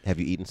 have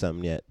you eaten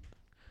something yet?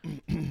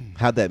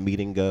 How'd that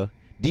meeting go?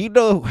 Do you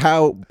know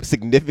how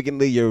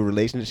significantly your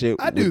relationship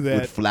I do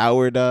that. would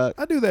flower, dog?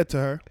 I do that to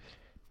her.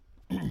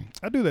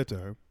 I do that to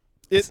her.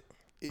 It's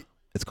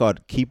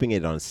called keeping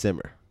it on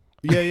simmer.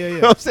 Yeah. You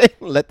know what I'm saying?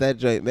 Let that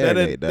joint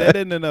marinate, dog. That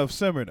isn't enough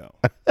simmer though.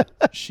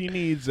 She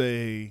needs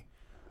a,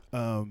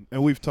 and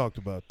we've talked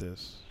about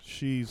this.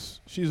 She's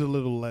a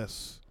little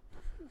less.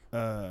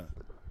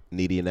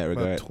 Needy in that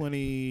About regard.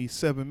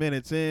 27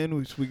 minutes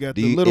in, we got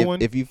Do the you, little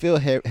one if you feel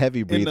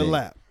heavy breathing, in the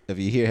lap. if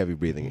you hear heavy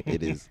breathing,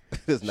 it is.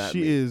 It's not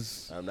She me.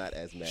 is. I'm not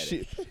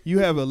asthmatic. You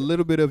have a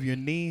little bit of your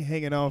knee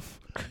hanging off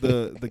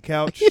the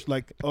couch,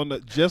 like on the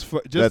just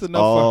That's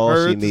enough all for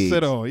her she to needs.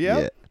 sit on. Yeah.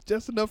 Yeah,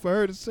 just enough for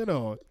her to sit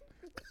on.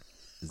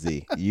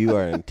 Z, you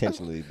are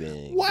intentionally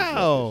being.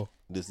 Wow.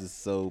 This is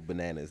so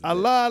bananas. I that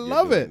you're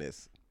love doing it.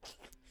 This.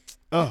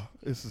 Oh,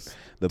 this is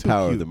The too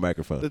power cute. of the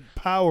microphone. The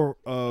power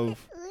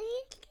of.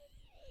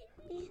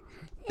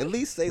 At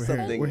least say We're hearing-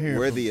 something we're hearing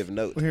worthy from- of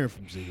note, We're hearing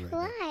from Z right now.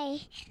 Why?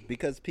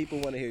 because people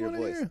want to hear your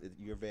Wanna voice. hear.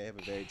 You have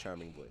a very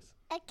charming voice.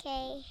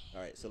 Okay. All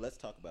right, so let's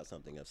talk about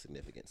something of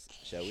significance,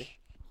 shall we?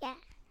 Yeah.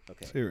 Okay.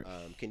 Let's hear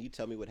it. Can you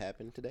tell me what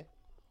happened today?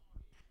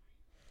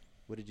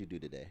 What did you do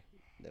today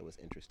that was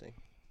interesting?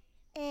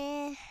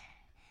 We.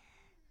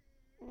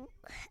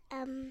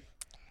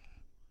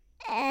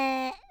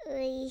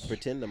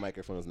 Pretend the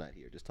microphone's not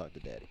here. Just talk to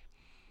Daddy.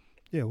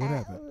 Yeah, what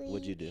happened?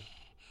 What'd you do?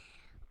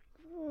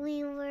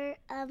 We were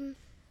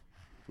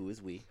Who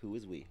is we? Who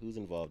is we? Who's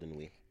involved in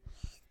we?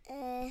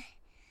 I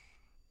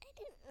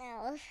don't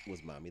know.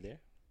 Was Mommy there?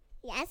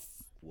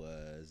 Yes.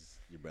 Was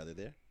your brother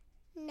there?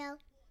 No.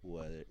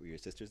 Were your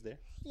sisters there?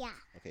 Yeah.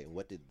 Okay,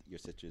 what did your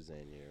sisters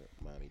and your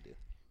mommy do?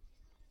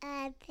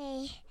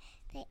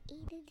 They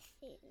eaten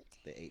food.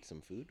 They ate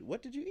some food.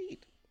 What did you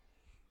eat?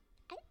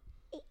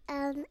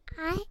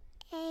 I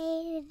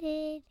ate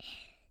it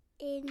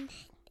in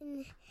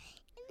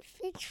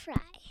French fries.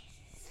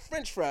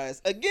 French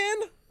fries again?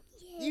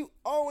 Yeah. You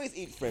always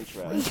eat French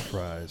fries. French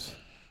fries.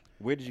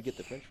 Where did you get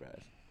the French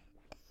fries?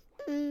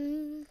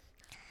 From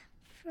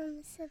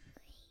Subway.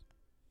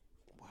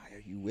 Why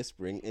are you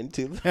whispering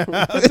into To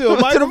the, a to the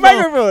microphone.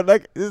 microphone?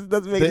 Like this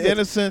doesn't make The sense.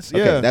 innocence.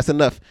 Okay, Yeah. that's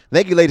enough.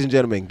 Thank you, ladies and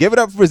gentlemen. Give it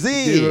up for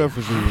Z. Give it up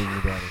for Z,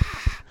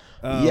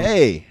 everybody.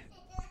 Yay.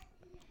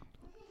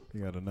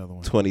 You got another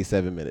one.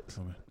 27 minutes.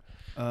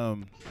 I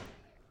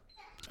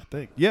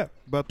think. Yeah,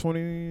 about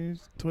 20,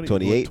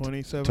 28,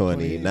 27,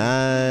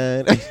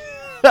 29.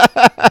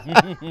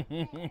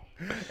 28.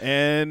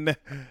 And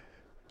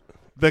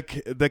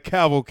the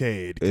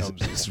cavalcade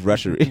comes It's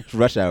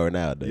rush hour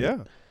now, dude. Yeah.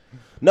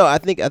 No, I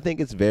think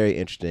it's very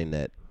interesting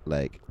that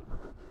like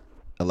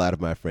a lot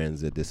of my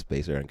friends at this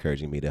space are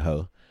encouraging me to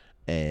hoe,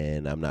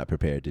 and I'm not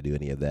prepared to do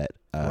any of that.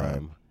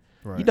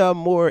 Right. You know, I'm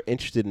more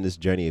interested in this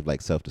journey of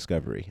like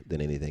self-discovery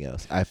than anything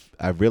else.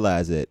 I've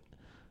realized that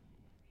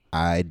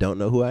I don't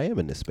know who I am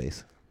in this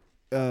space.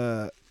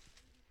 I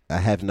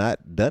have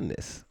not done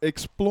this.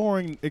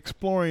 Exploring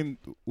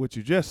what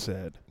you just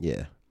said.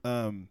 Yeah,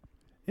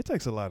 It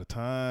takes a lot of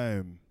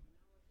time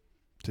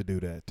to do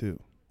that too.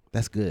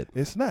 that's good.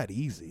 It's not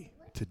easy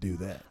to do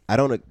that. I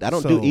don't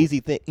So- do easy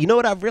things. You know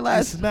what I've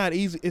realized? It's not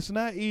easy. It's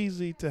not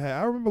easy to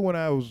have. I remember when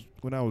I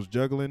was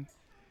juggling.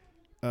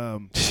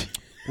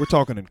 We're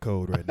talking in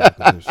code right now.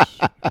 'Cause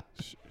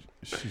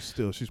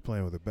she's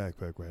playing with her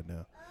backpack right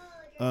now.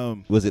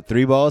 Was it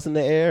 3 balls in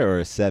the air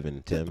or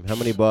 7, Tim? How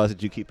many balls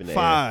did you keep in the air?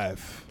 5.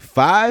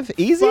 5?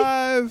 Easy?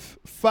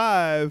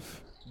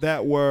 5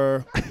 that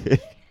were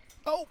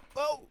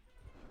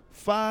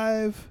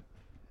 5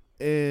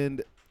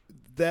 and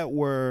that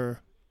were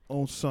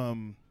on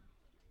some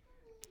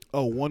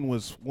one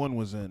was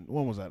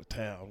out of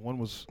town, one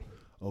was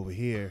over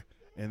here,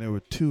 and there were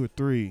 2 or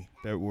 3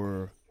 that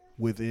were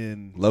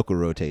within Local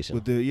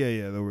rotation. they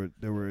were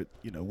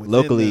within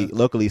locally the-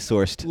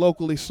 sourced.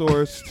 locally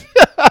sourced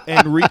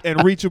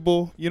and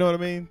reachable. You know what I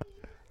mean?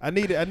 I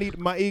need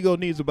my ego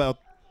needs about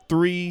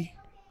 3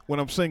 when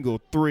I'm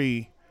single,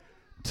 3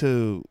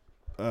 to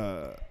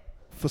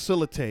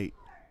facilitate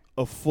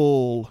a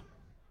full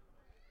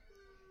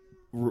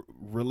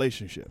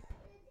relationship.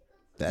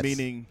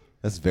 Meaning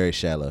That's very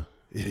shallow.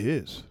 it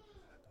is,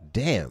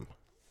 Damn.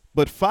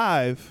 but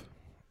 5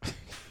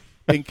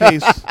 in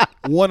case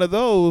one of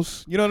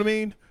those. You know what I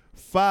mean?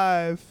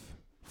 5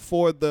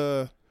 for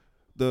the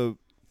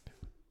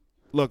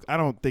look. I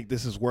don't think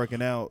this is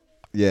working out.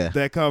 Yeah.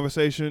 That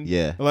conversation.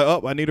 Yeah.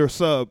 Like, I need a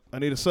sub.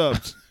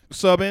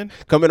 Sub in.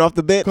 Coming off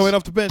the bench. Coming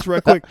off the bench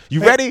right quick.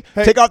 You Hey, ready?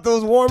 hey, Take off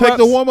those warm-ups. Take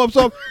the warm-ups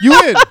off. You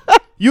in.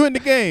 You in the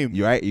game.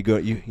 You right? You're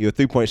a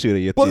 3-point shooter.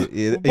 You're But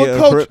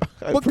coach-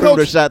 but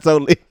perimeter coach- shots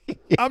only.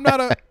 I'm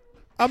not.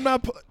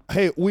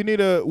 Hey,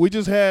 we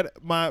just had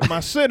my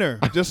center.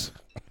 Just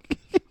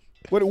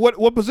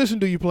what position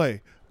do you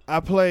play? I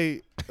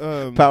play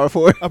Power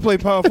forward. I play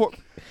power forward.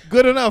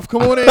 Good enough.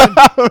 Come on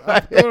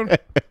in.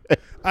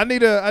 I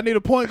need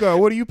a point guard.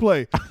 What do you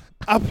play?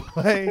 I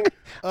play.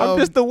 I'm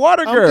just the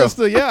water girl.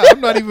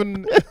 I'm not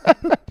even.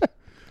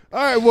 All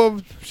right.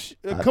 Well,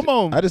 come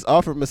on. I just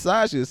offer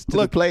massages to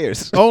the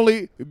players.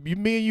 Only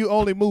me and you.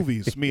 Only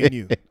movies. Me and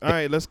you. All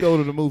right. Let's go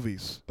to the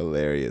movies.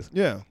 Hilarious.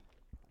 Yeah.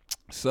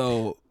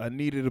 So I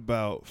needed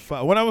about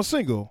 5. When I was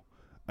single,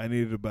 I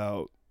needed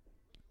about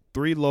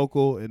 3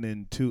 local and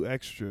then 2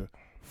 extra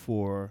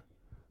for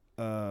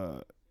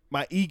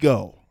my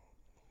ego.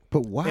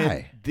 But why?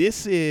 And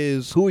this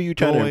is Who are you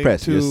trying to going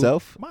impress?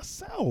 Yourself?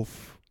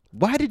 Myself.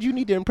 Why did you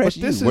need to impress But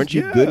you? this is- Weren't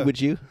you yeah. good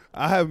with you?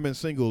 I haven't been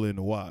single in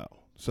a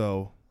while.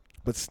 So,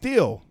 but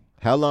still,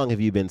 How long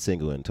have you been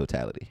single in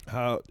totality?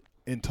 how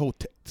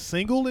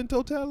single in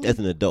totality? As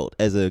an adult,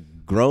 as a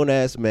grown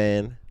ass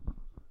man.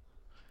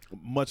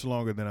 Much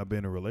longer than I've been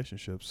in a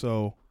relationship.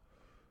 So,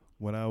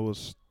 when I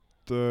was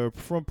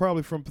from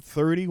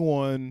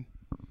 31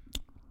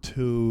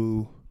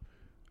 to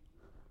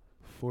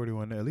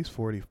 41, at least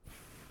 40.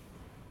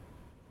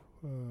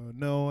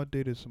 No, I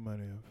dated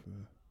somebody.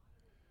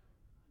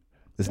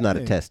 It's not a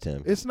Dang. test,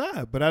 Tim. It's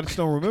not, but I just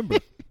don't remember.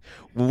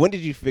 Well, when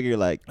did you figure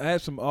like? I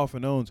had some off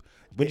and ons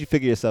When did you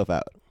figure yourself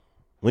out?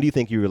 When do you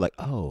think you were like,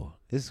 oh,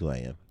 this is who I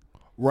am?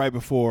 right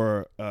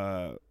before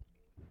I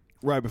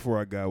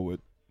got with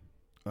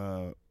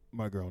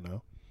my girl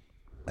now.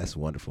 That's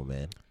wonderful,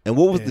 man. And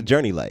what was the And-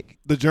 journey like?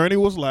 The journey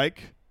was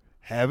like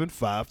having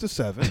 5 to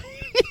 7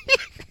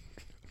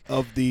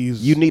 of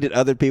these. You needed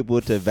other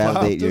people to 5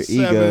 validate to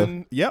your ego.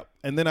 7. Yep.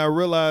 And then I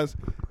realized,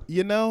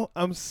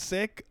 I'm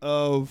sick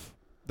of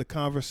the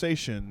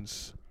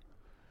conversations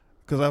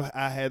because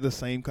I had the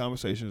same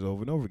conversations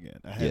over and over again.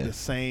 I had Yeah. the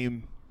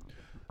same.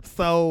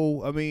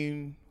 So, I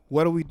mean,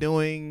 what are we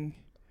doing?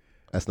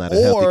 That's not a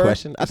healthy Or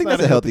question. I it's think not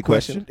that's a healthy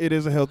question. It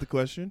is a healthy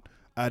question.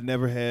 I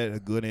never had a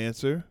good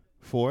answer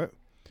for it.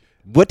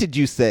 What did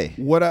you say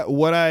What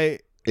I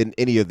in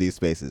any of these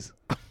spaces?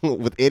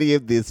 With any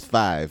of these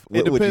 5,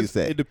 what would you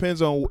say? It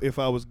depends on if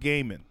I was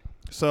gaming.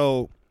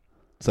 So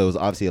So it was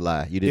obviously a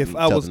lie. You didn't If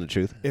I tell was- them the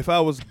truth. if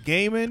I was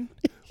gaming,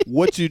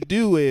 what you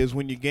do is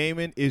when you're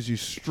gaming is you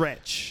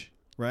stretch,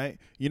 right?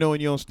 You know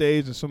when you're on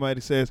stage and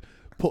somebody says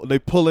they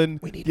pulling.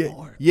 We need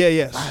more.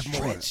 Yeah. 5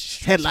 more.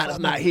 Stretch. Headliner's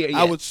not here yet.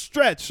 I would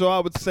stretch, so I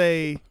would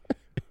say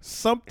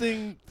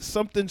something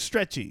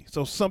stretchy.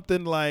 So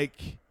something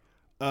like.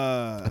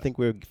 I think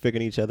we're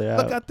figuring each other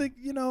out. Look, I think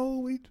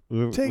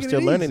we're taking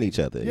still it learning easy. each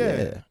other.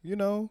 Yeah,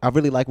 Yeah. I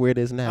really like where it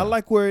is now. I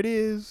like where it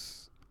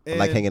is. I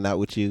like and hanging out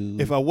with you.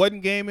 If I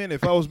wasn't gaming,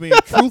 if I was being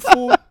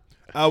truthful,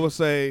 I would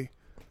say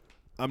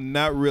I'm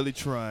not really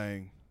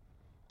trying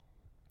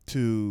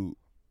to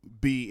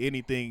be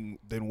anything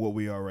than what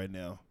we are right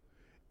now.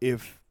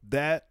 If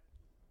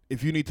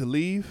you need to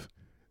leave,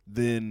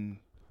 then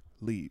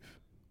leave.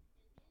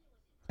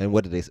 And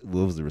what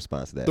was the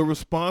response to that? The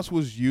response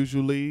was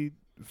usually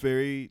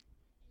very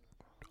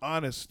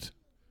honest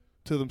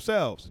to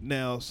themselves.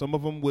 Now, some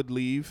of them would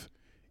leave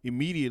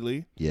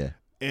immediately Yeah.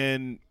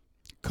 and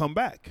come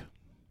back.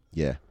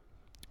 Yeah.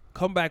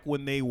 Come back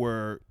when they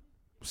were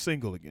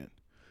single again.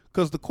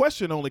 Because the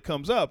question only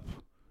comes up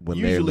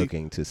When they're usually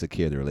looking to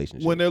secure the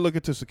relationship. when they're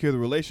looking to secure the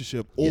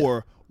relationship, Yeah.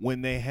 or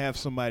when they have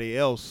somebody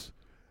else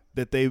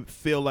that they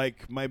feel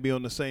like might be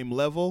on the same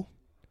level,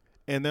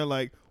 and they're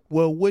like,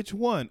 well, which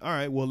one? All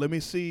right, well, let me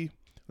see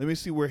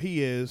where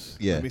he is.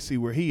 Yeah. Let me see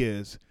where he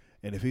is.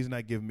 And if he's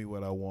not giving me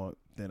what I want,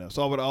 then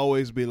so I would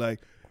always be like,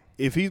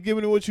 if he's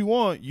giving you what you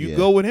want, you Yeah.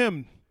 go with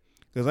him,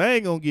 because I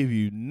ain't gonna give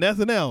you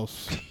nothing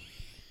else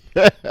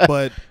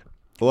but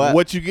Well,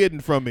 what you getting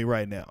from me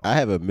right now. I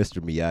have a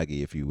Mr.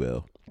 Miyagi, if you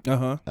will.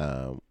 Uh-huh.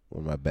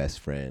 One of my best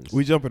friends.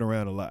 We jumping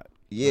around a lot.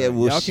 Yeah,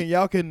 well,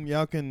 y'all can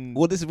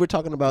well, we're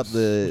talking about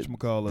this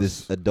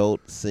whatchamacallit.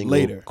 adult single,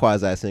 Later.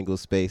 quasi single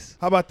space.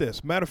 How about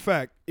this? Matter of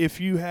fact,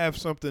 if you have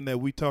something that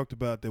we talked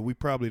about that we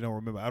probably don't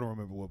remember, I don't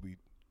remember what we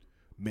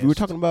missed. We were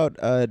talking about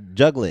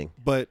juggling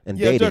but and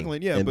yeah, dating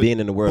juggling, yeah, and but being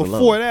in the world before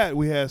alone. that,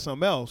 we had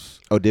something else.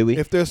 Oh, did we?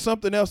 If there's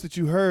something else that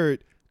you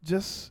heard,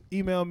 just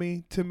email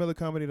me,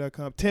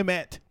 timmillercomedy.com,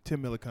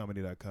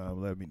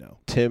 tim@timmillercomedy.com. Let me know.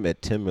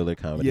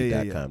 Tim@timmillercomedy.com.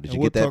 Yeah. Did And you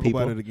we'll get that, talk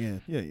people? about it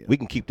again. Yeah. We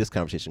can keep this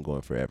conversation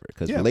going forever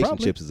because Yeah,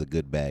 relationships is a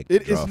good bag. To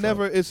draw It's from.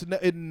 never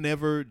it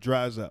never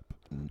dries up.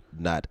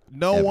 Not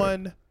No ever.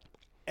 one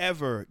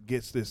ever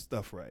gets this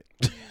stuff right.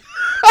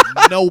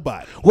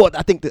 Nobody. Well,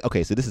 I think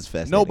okay. So this is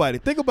fascinating. Nobody.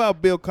 Think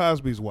about Bill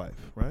Cosby's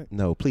wife, right?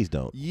 No, please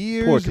don't. Poor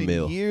Years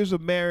Camille. and years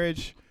of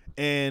marriage,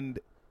 and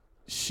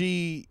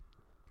she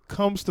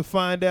comes to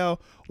find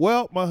out,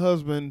 well, my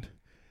husband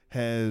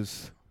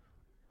has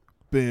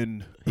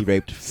been He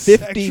raped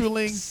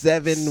sexually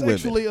 57 women.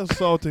 sexually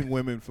assaulting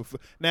women for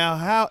now.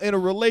 How in a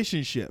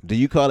relationship? Do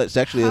you call it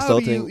sexually How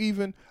assaulting? do you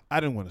even? I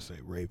didn't want to say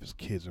rape his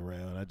kids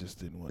around. I just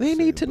didn't want. They to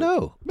say need it, to but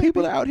know. maybe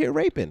People are out here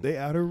raping. They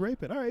out here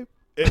raping. All right.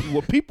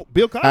 Well, people.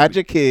 Bill Cosby. Hide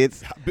your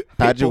kids.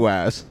 Hide your people-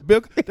 wives.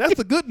 Bill. That's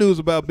the good news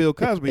about Bill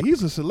Cosby.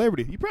 He's a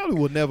celebrity. You probably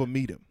will never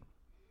meet him.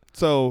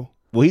 So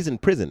Well, he's in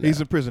prison now. he's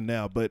in prison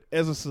now. But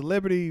as a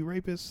celebrity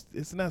rapist,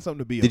 it's not something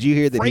to be. Did you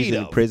hear that he's afraid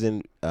in of.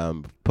 prison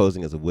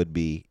posing as a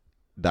would-be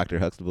Dr.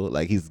 Huxtable?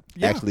 Like he's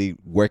Yeah. actually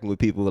working with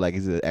people like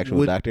he's an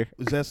actual doctor?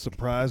 Is that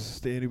surprise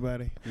to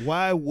anybody?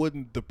 Why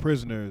wouldn't the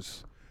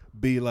prisoners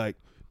be like,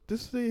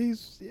 this?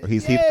 He's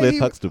Heathcliff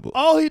Huxtable.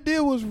 All he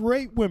did was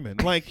rape women.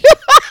 Like,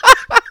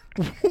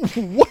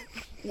 what?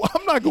 Well,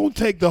 I'm not gonna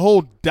take the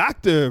whole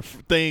doctor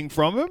thing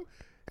from him.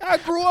 I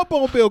grew up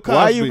on Bill Cosby.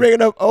 Why are you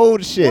bringing up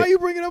old shit? Why you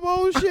bringing up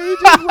old shit? He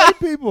just rape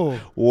people.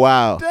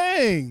 Wow.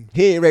 Dang.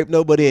 He ain't raped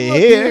nobody in Look,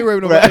 here. He ain't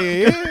raping right?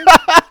 nobody in here.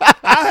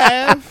 I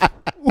have.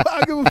 What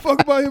I give a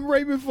fuck about him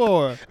raping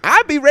for?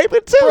 I'd be raping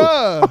too.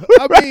 Bruh,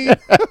 I mean,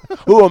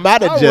 Who am I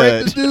to I raped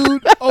judge? the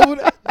dude over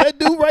there. That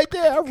dude right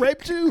there, I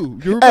raped you.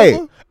 You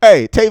remember?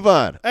 Hey,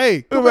 Tavon.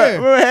 Hey, come Remember, here.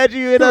 remember I had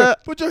you in Come here.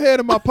 Put your hand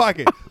in my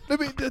pocket. Let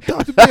me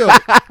talk to Bill.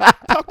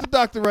 Talk to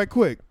Doctor right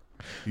quick.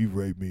 You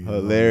raped me.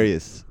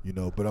 hilarious. You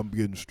know, but I'm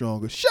getting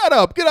stronger. Shut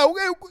up. Get out.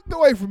 Get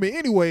away from me.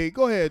 Anyway,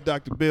 go ahead,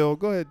 Dr. Bill.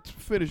 Go ahead.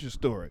 Finish your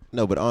story.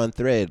 No, but on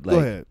thread, Go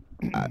like ahead.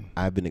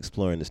 I've been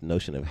exploring this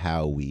notion of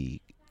how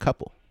we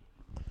couple.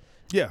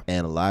 Yeah.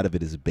 And a lot of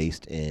it is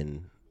based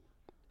in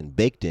and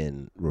baked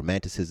in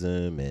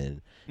romanticism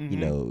and you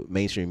know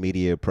mainstream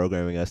media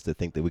programming us to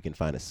think that we can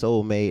find a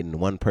soulmate and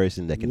one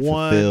person that can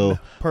fulfill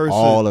person.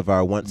 all of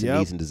our wants Yep. and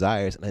needs and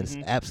desires, and it's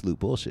absolute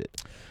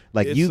bullshit.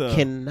 Like It's, you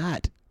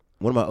cannot.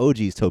 One of my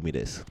OGs told me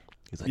this.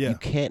 He's like, Yeah. you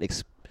can't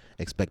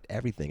expect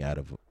everything out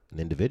of an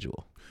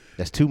individual.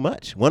 That's too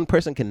much. One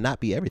person cannot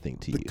be everything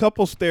to The you.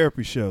 couples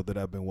therapy show that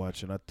I've been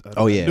watching. I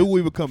Oh, yeah. knew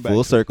we would come back.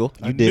 Full to circle.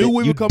 it. I You did knew it.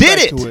 we You would come did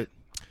back it. to it.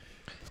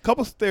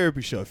 Couples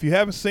therapy show. If you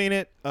haven't seen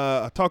it,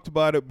 I talked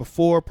about it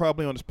before,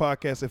 probably on this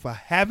podcast. If I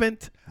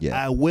haven't,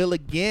 Yeah. I will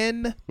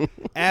again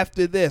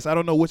after this. I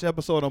don't know which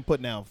episode I'm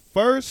putting out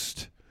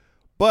first,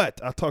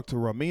 but I talked to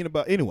Ramin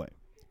about. Anyway,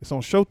 it's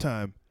on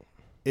Showtime.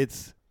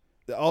 It's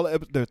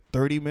they're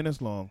 30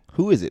 minutes long.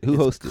 Who is it?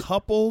 Who It's hosted?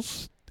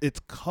 couples. It's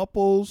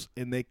couples,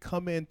 and they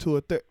come into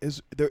it. There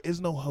is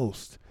no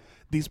host.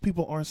 These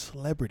people aren't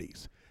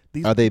celebrities.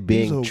 Are they these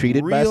being are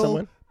treated by real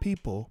someone?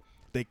 People.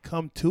 They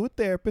come to a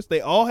therapist.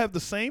 They all have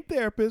the same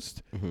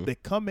therapist. Mhm. They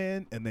come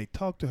in and they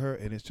talk to her,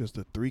 and it's just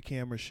a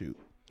 3-camera shoot.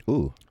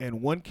 Ooh. And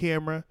one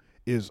camera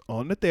is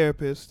on the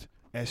therapist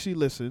as she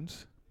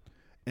listens,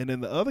 and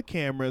then the other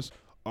cameras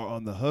are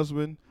on the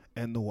husband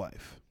and the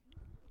wife.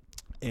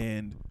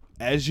 And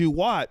as you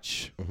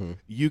watch,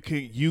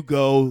 you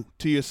go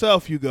to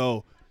yourself. You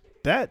go,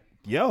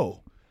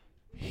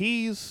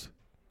 he's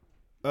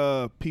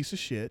a piece of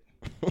shit.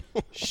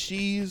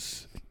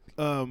 she's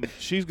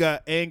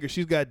got anger.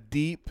 She's got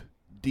deep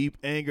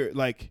anger.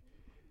 Like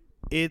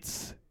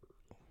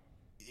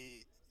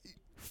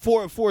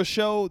for a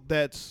show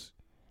that's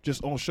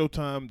just on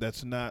Showtime,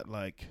 that's not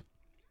like,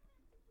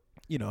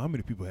 how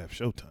many people have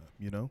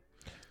Showtime?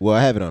 Well,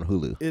 I have it on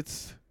Hulu.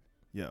 It's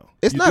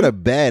It's you not do? a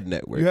bad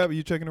network.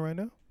 You checking it right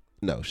now?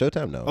 No,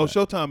 Showtime. No. Oh,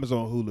 Showtime is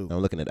on Hulu. I'm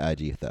looking at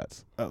IG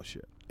thoughts. Oh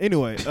shit.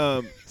 Anyway,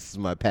 This is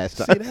my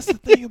pastime. see, that's the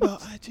thing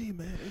about IG,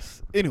 man.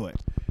 Anyway,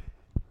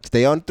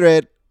 Stay on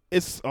thread.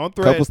 it's on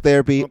Thread. Couples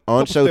therapy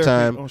on Couples Therapy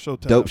Showtime. on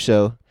Showtime. Dope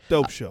show.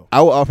 Dope show.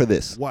 I will offer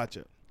this. Watch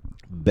it.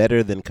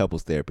 Better than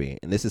couples therapy,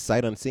 and this is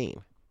sight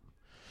unseen,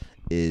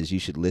 is you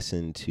should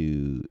listen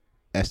to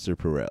Esther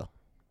Perel.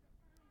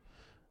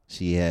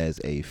 She has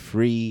a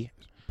free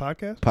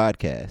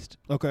podcast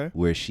Okay.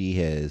 where she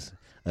has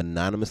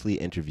anonymously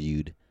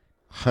interviewed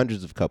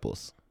hundreds of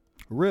couples,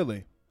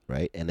 Really?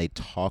 right? And they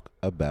talk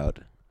about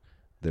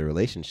their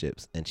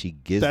relationships, and she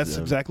gives That's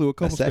them exactly what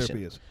couples session.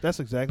 therapy is. That's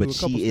exactly but what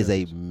couples she is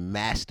therapy a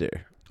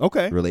master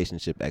Okay.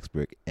 relationship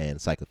expert and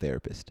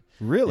psychotherapist.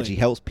 Really? And she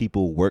helps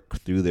people work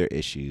through their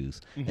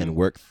issues Mhm. and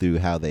work through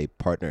how they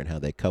partner and how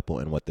they couple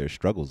and what their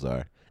struggles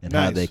are and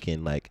how Nice. they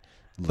can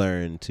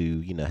learn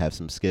to, have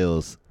some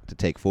skills to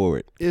take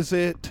forward. Is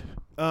it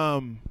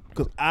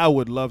because I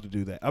would love to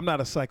do that. I'm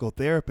not a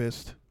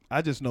psychotherapist.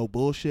 I just know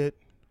bullshit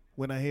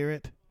when I hear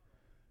it.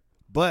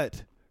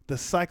 But the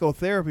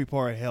psychotherapy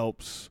part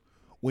helps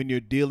when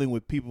you're dealing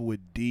with people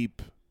with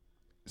deep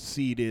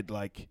seated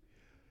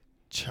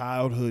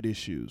childhood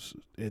issues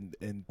and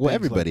Well, things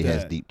everybody like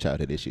has that. deep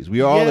childhood issues.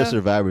 We all Yeah. are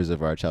survivors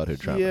of our childhood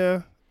trauma.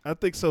 Yeah, I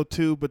think so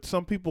too. But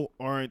some people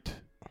aren't.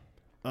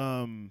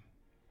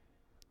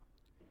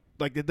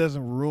 It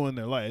doesn't ruin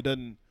their life. It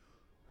doesn't.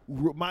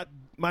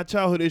 My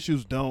childhood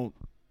issues don't.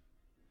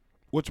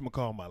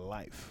 Whatchamacall my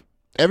life.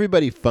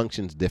 Everybody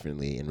functions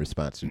differently in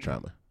response to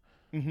trauma.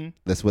 Mm-hmm.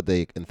 That's what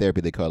in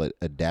therapy they call it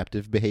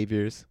adaptive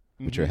behaviors,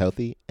 which are Mhm.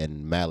 healthy,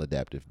 and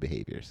maladaptive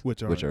behaviors,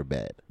 Which are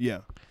bad.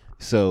 Yeah.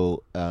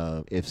 So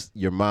if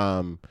your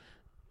mom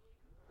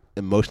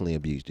emotionally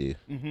abused you,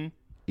 Mm-hmm.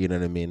 you know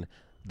what I mean?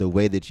 The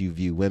way that you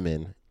view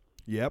women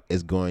Yep.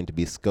 is going to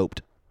be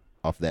scoped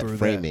off that Through that.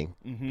 framing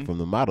Mm-hmm. from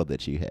the model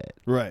that you had,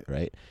 Right.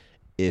 right?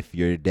 If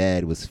your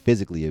dad was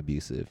physically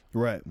abusive,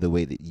 Right. the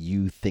way that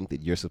you think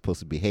that you're supposed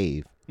to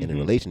behave in a Mhm.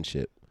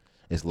 relationship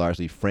is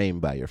largely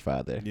framed by your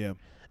father. Yeah.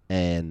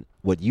 And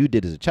what you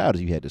did as a child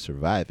is you had to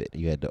survive it.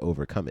 You had to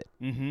overcome it,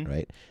 Mm-hmm.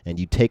 right? And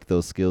you take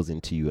those skills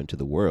into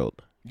the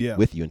world, Yeah.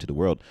 with you into the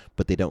world,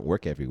 but they don't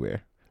work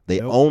everywhere. They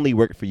Nope. only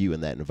work for you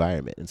in that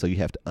environment. And so you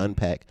have to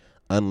unpack,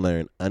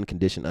 unlearn,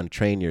 uncondition,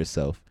 untrain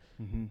yourself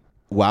Mm-hmm.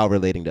 while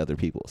relating to other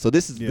people. So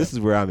this Yeah. is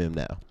where I'm in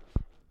now.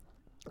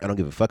 I don't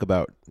give a fuck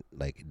about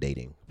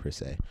dating per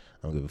se.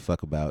 I don't give a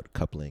fuck about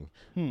coupling.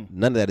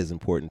 None of that is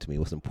important to me.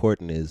 What's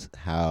important is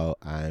how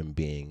I'm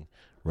being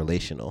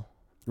relational.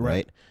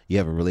 Right? You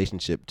have a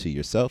relationship to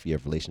yourself. You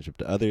have a relationship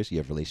to others. You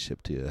have a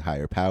relationship to a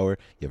higher power.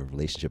 You have a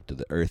relationship to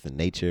the earth and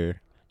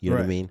nature. You know what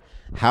I Right. mean?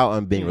 How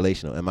I'm being Mm.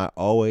 relational. Am I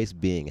always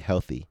being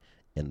healthy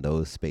in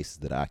those spaces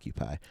that I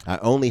occupy? I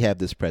only have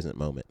this present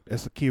moment.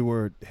 That's the key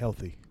word.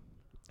 Healthy.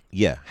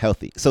 Yeah,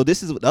 healthy. So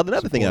this is another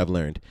thing Support. I've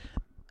learned.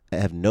 I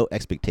have no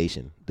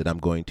expectation that I'm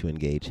going to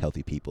engage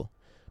healthy people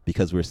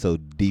because we're so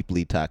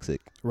deeply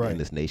toxic Right. in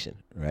this nation,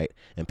 right?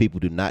 And people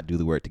do not do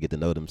the work to get to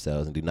know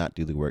themselves and do not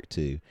do the work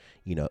to,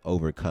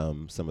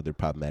 overcome some of their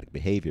problematic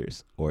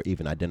behaviors or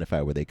even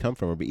identify where they come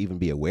from or even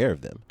be aware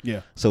of them.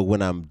 Yeah. So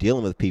when I'm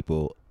dealing with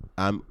people,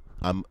 a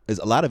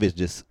lot of it's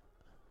just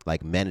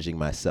managing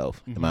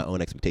myself and my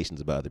own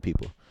expectations about other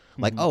people.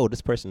 Like, oh,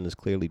 this person is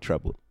clearly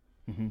troubled.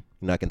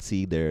 Mm-hmm. I can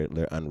see their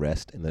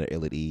unrest and their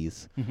ill at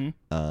ease.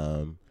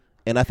 Mm-hmm.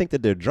 And I think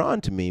that they're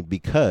drawn to me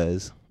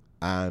because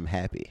I'm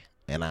happy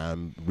and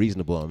I'm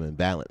reasonable, I'm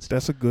balanced.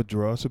 That's a good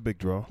draw. It's a big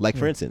draw.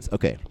 For instance,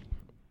 okay,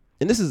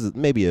 and this is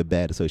maybe a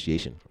bad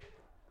association,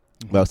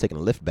 but I was taking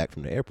a Lyft back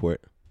from the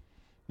airport,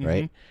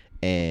 right?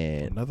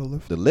 And Another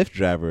lift. the Lyft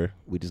driver,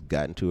 we just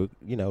got into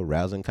a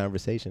rousing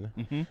conversation,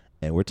 Mm-hmm.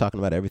 and we're talking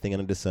about everything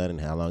under the sun and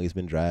how long he's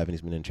been driving.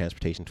 He's been in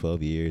transportation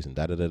 12 years and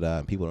da-da-da-da,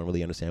 and people don't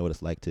really understand what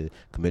it's like to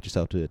commit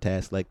yourself to a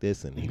task like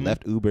this, and he Mhm.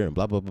 left Uber and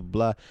blah, blah, blah,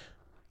 blah.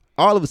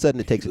 All of a sudden,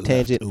 it takes a Left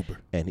tangent, Uber.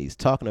 and he's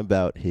talking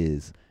about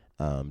his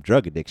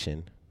drug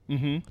addiction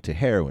Mm-hmm. to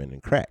heroin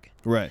and crack,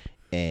 Right.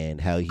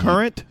 and how he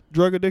Current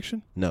drug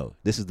addiction. No,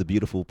 this is the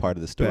beautiful part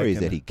of the story Back is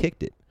in that the- he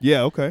kicked it,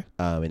 Yeah. Okay.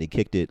 and he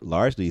kicked it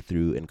largely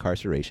through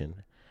incarceration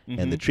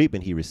and the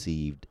treatment he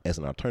received as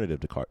an alternative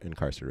to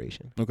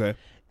incarceration. Okay.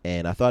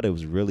 And I thought it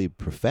was really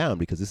profound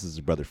because this is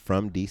a brother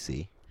from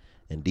D.C.,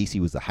 and D.C.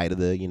 was the height of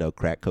the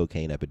crack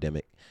cocaine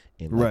epidemic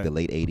in Right. the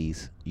late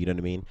 80s. You know what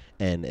I mean?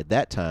 And at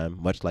that time,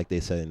 much like they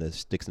said in the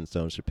Sticks and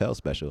Stones Chappelle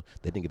special,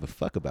 they didn't give a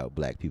fuck about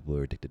black people who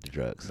are addicted to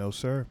drugs, No,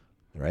 sir.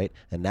 right?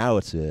 And now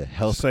it's a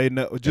health, Say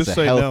no. it's Just a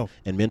say health no.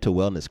 and mental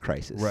wellness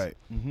crisis. Right.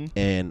 Mm-hmm.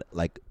 And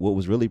what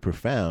was really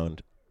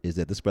profound is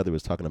that this brother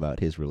was talking about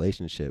his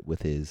relationship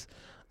with his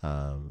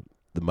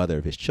the mother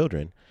of his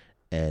children,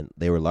 and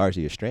they were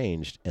largely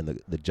estranged. And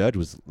the judge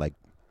was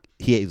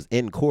he was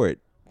in court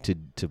to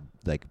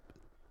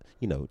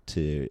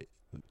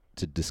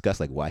discuss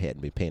why he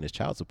hadn't been paying his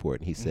child support,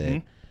 and he said,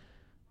 Mhm.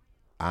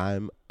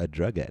 "I'm a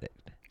drug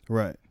addict."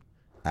 Right.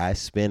 I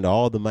spend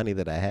all the money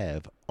that I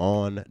have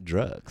on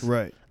drugs.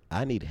 Right.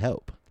 I need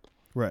help.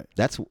 Right.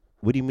 That's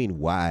what do you mean?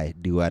 Why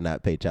do I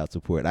not pay child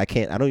support? I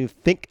don't even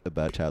think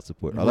about child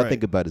support. All I Right.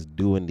 think about is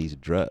doing these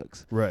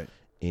drugs. Right.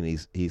 And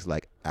he's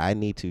like, I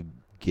need to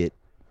get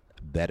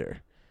better.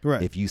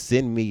 Right. If you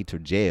send me to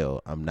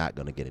jail, I'm not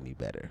gonna get any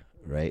better.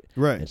 Right.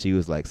 Right. And she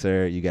was like,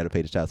 sir, you got to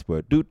pay the child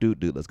support. Doot.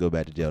 Let's go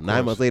back to jail. 9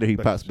 course. months later, he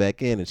Back pops to-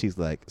 back in, and she's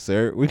like,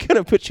 sir, we're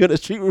gonna put you on a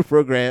treatment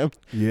program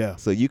Yeah.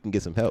 so you can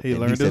get some help. He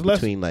And learned said his lesson.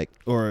 between like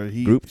Or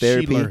he Group she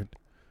therapy. learned.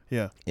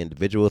 Yeah.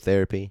 individual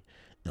therapy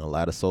and a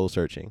lot of soul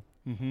searching,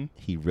 Mm-hmm.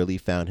 he really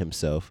found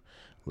himself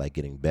like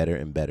getting better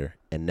and better.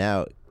 And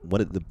now one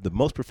of the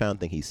most profound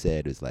thing he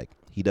said is like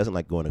he doesn't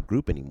like going to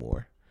group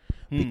anymore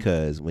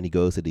because when he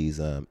goes to these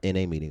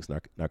NA meetings,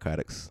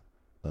 narcotics,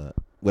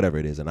 whatever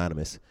it is,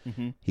 anonymous,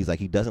 Mm-hmm. he's like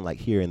he doesn't like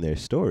hearing their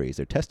stories,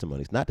 their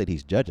testimonies. Not that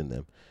he's judging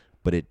them,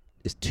 but it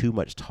is too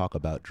much talk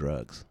about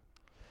drugs.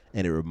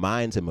 And it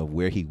reminds him of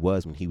where he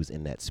was when he was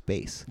in that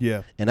space.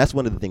 Yeah. And that's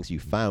one of the things you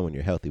find when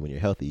you're healthy. When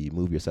you're healthy, you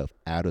move yourself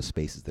out of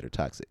spaces that are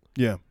toxic.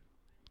 Yeah.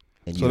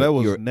 And So that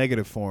was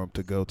negative for him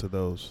to go to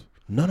those.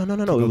 No.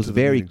 go It was to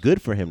the very meetings.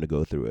 good for him to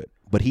go through it.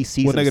 But he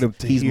sees Well, negative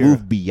to he's hear.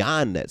 moved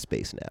beyond that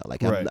space now.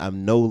 Like Right.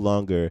 I'm no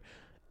longer.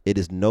 It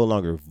is no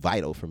longer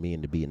vital for me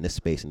to be in this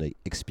space and to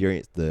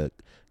experience the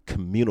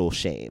communal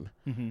shame,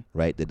 Mm-hmm.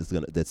 right?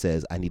 That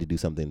says I need to do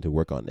something to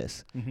work on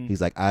this. Mm-hmm.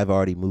 He's like, I've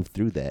already moved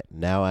through that.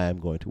 Now I am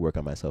going to work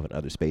on myself in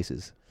other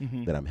spaces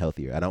Mm-hmm. that I'm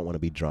healthier. I don't want to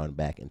be drawn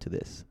back into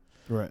this.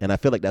 Right. And I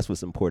feel like that's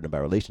what's important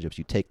about relationships.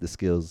 You take the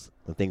skills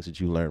and things that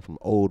you learn from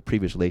old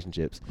previous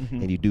relationships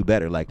Mhm. and you do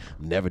better. Like,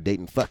 I'm never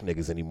dating fuck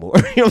niggas anymore.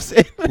 You know what I'm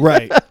saying?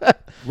 Right.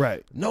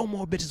 Right. No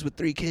more bitches with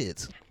 3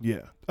 kids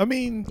Yeah. I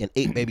mean, and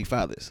 8 baby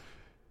fathers.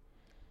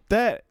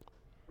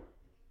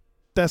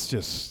 that's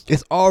just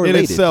It's all in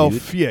related, itself.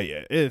 dude. Yeah.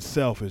 In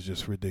itself is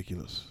just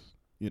ridiculous.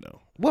 You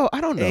know. Well,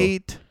 I don't know.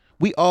 8.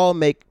 We all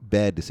make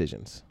bad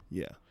decisions.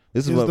 Yeah.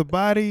 This is Is what. the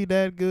body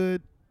that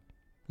good?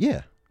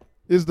 Yeah.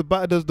 Does the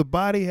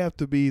body have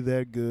to be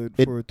that good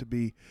It- for it to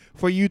be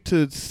for you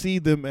to see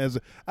them as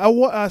I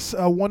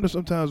wonder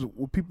sometimes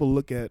when people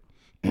look at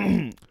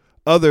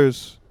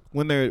others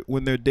when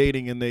they're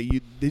dating and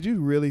did you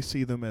really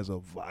see them as a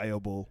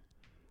viable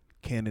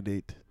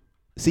candidate?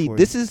 See, Or-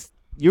 this is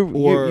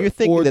you're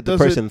thinking or that the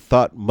does it- person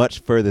thought much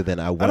further than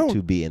I want don't-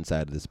 to be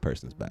inside of this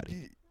person's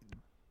body.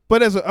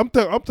 But I'm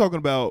talking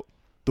about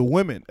the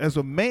women. As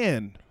a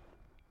man,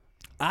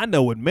 I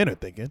know what men are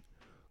thinking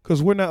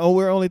because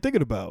we're only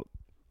thinking about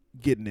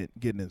getting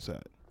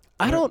inside.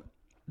 I Right. don't.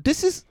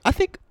 This is. I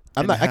think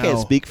I'm And not. I can't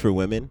how- speak for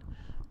women,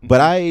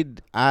 but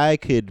I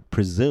could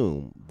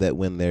presume that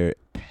when they're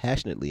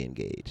passionately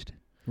engaged,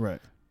 Right.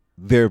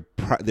 their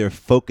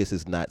focus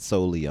is not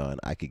solely on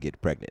I could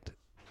get pregnant,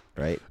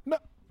 right? No,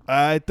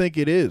 I think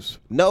it is.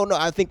 No.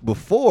 I think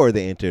before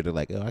they enter, they're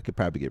like, oh, I could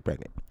probably get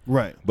pregnant.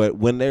 Right. But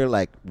when they're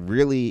like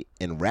really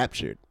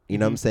enraptured, you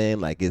know what I'm Mhm. saying?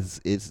 Like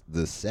it's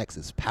the sex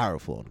is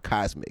powerful and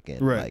cosmic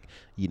and Right.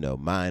 like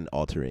mind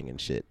altering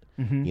and shit.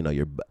 Mhm. You know,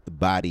 your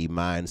body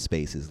mind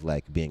space is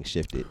like being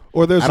shifted.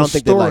 Or there's I don't a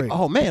think story. they're like,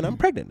 oh man, I'm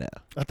pregnant now.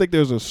 I think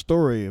there's a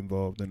story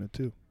involved in it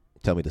too.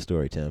 Tell me the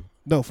story, Tim.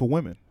 No, for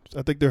women,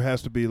 I think there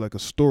has to be like a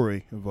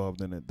story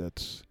involved in it.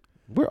 That's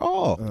We're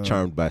all Uh,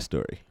 charmed by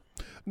story.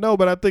 no,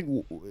 but I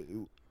think,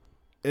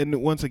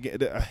 and once again,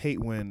 I hate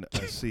when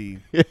I see,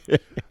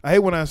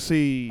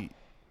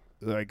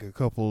 like a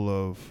couple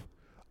of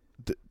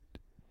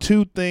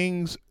two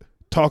things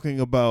talking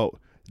about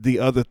the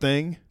other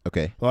thing.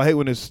 Okay. Well, I hate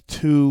when it's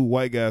two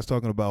white guys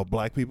talking about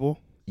black people,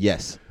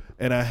 Yes.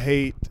 and I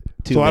hate.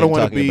 Two so I men don't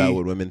want to talking be about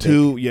what women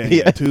two. think. Yeah,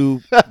 Yeah.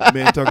 two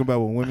men talking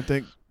about what women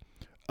think.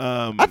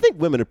 I think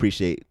women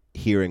appreciate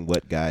hearing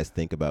what guys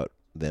think about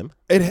them.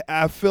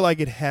 I feel like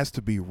it has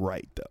to be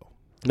right though.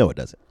 No, it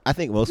doesn't. I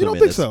think most You don't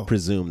women think so?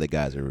 presume that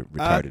guys are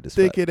retarded as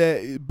I think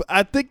fuck.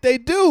 I think they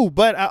do,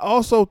 but I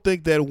also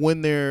think that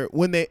when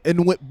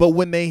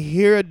they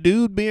hear a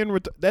dude being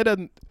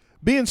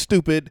being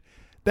stupid,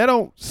 that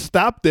don't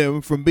stop them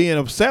from being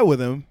upset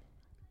with him,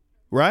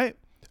 right?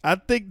 I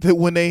think that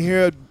when they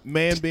hear a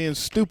man being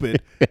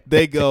stupid,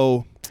 they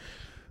go,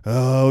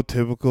 "Oh,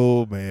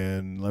 typical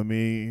man. Let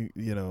me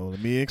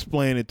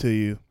explain it to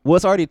you." Well,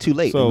 it's already too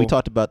late. So- And we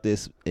talked about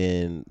this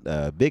in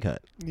Big Hunt,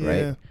 Yeah.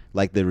 right?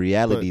 Like the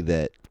reality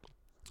that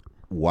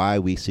why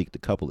we seek the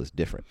couple is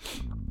different,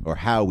 or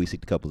how we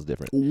seek the couple is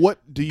different. What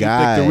do you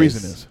think the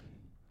reason is?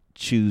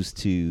 Choose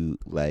to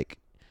like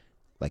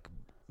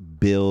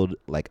build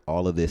like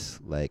all of this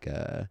like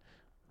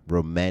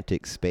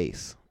romantic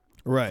space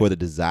Right. for the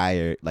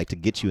desire, like to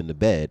get you in the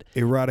bed,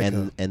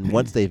 Erotica. and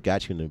once they've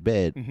got you in the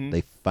bed, Mhm.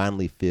 they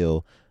finally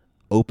feel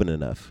open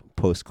enough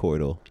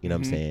post-coital, you know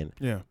what Mhm. I'm saying,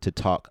 Yeah. to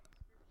talk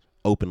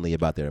openly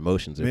about their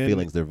emotions, their Men-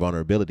 feelings, their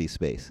vulnerability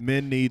space.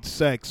 Men need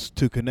sex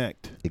to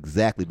connect.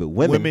 Exactly, but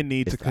women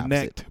need it's to the opposite.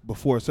 connect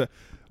before sex.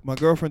 My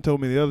girlfriend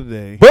told me the other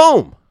day.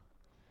 Boom!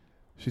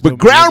 She But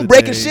told me the other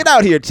groundbreaking day- shit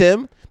out here,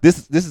 Tim.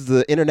 This is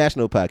the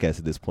international podcast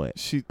at this point.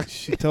 She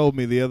told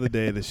me the other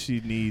day that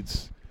she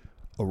needs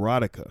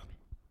erotica.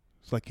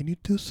 It's like, can you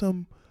do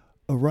some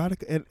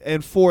erotica,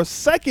 and for a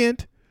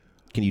second,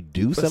 Can you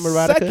do some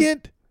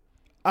erotica?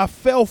 I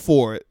fell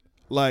for it.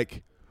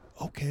 Like,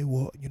 okay,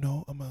 well,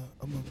 I'm a,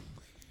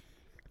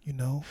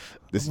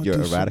 This I'm is your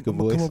gonna do erotica I'm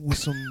gonna voice? come up with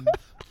some,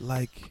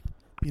 like,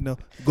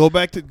 going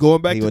back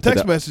He to went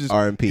text the messages.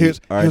 R&B, Here's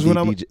what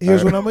I'm DJ,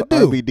 gonna do.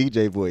 R&B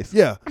DJ voice.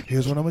 Yeah,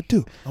 here's what I'm gonna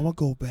do. I'm gonna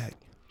go back.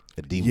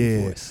 A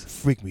demon voice.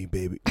 Freak me,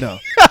 baby. No,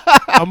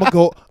 I'm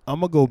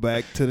gonna go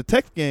back to the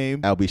text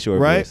game. I'll be sure.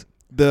 Right? Voice.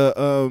 The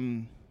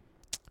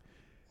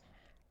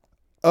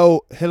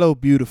oh, hello,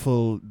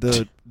 beautiful.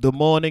 The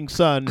morning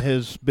sun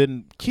has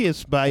been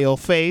kissed by your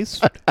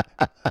face.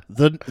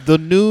 The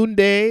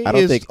noonday I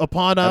don't is think-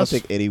 upon I don't us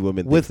think any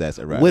woman with thinks that's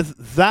erotic.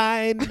 with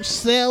thine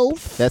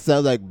self. That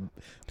sounds like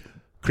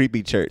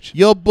creepy church.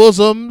 Your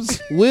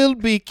bosoms will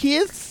be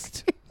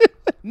kissed,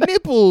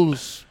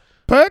 nipples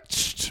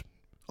perched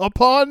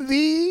upon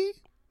thee.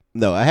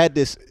 No, I had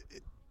this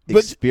But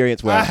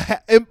experience where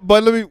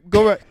but let me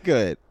go back.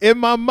 good. In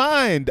my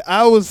mind,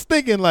 I was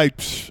thinking like,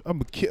 I'm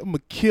gonna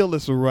kill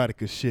this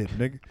erotica shit,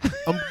 nigga.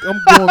 I'm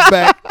going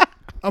back.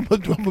 I'm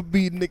gonna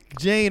be Nick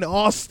Jane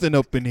Austen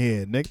up in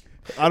here, nigga.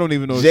 I don't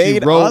even know if she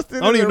Jane wrote. Austen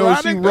I don't is even know if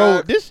she erotic, wrote.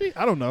 dog? Did she?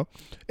 I don't know.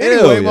 Ew,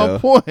 Anyway, my yo.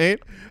 point.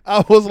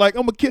 I was like,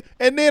 I'm gonna kill.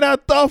 And then I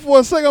thought for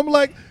a second, I'm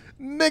like,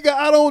 nigga,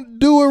 I don't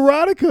do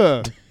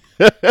erotica.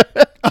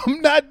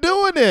 I'm not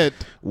doing it.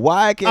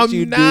 Why can't I'm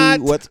you not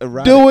do what's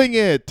erotic? doing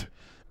it.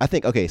 I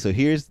think okay. So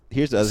here's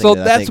the other So thing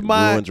that I that's think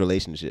my- ruins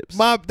relationships.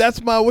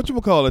 That's my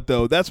whatchamacallit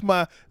though. That's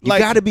my you like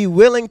got to be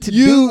willing to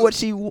you- do what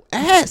she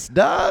asked,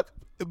 dog.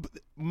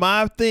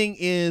 my thing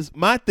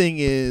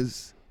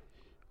is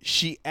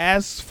she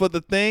asks for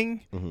the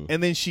thing Mhm.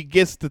 and then she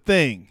gets the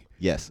thing.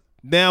 Yes,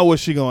 Now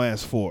what's she gonna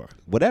ask for?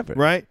 whatever.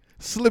 Right?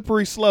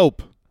 Slippery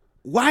slope.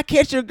 Why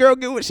can't your girl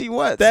get what she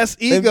wants? That's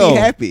And ego. be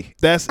happy.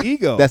 That's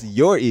ego. That's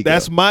your ego.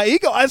 That's my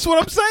ego. That's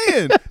what I'm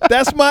saying.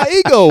 That's my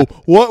ego.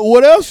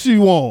 What else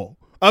you want?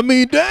 I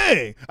mean,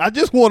 dang. I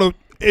just want to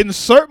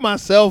insert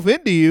myself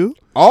into you.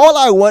 all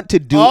I want to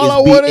do All I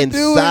is wanna be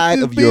do inside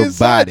is of be your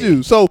inside body.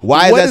 you. So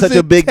why what is that does such a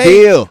it big take-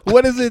 deal?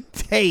 What does it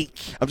take?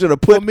 I'm trying to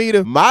put me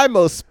to- my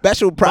most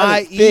special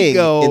private My thing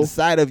ego-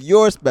 inside of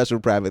your special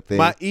private thing.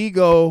 My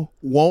ego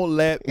won't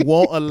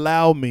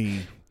allow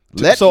me.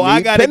 Let so me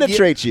I gotta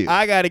penetrate you.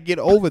 I gotta get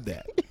over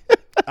that.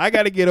 I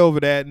gotta get over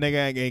that,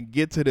 nigga, and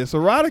get to this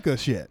erotica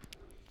shit.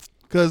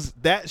 Cause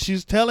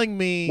she's telling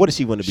me What does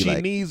she wanna be She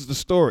like? needs the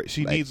story.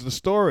 She Like- needs the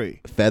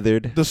story.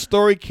 Feathered. The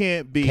story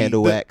can't be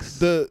Candle the, wax.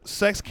 The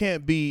sex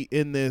can't be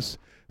in this.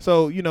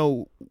 So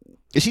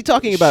Is she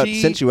talking about she-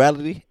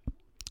 sensuality,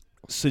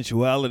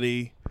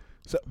 sensuality,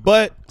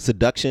 but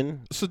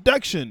seduction?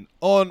 seduction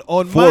on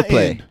my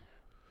Foreplay. end.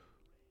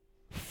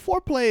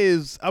 Foreplay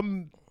is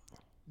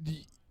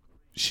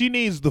she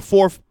needs the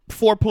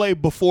foreplay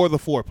before the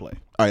foreplay.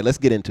 All right, let's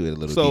get into it a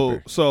little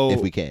deeper, So if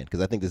we can,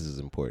 because I think this is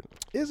important.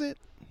 is it?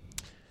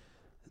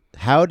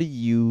 How do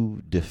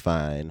you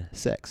define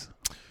sex?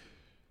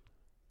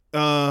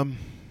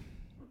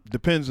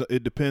 Depends.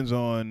 It depends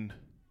on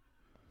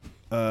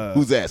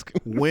Who's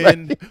asking?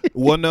 when.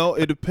 Well, no,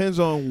 it depends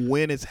on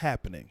when it's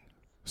happening.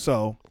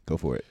 So Go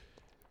for it.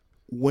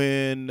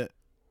 when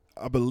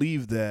I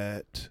believe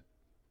that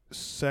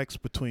sex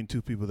between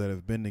two people that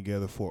have been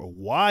together for a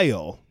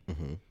while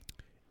Mm-hmm.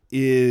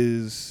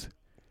 is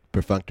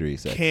Perfunctory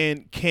sex.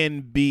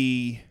 can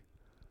be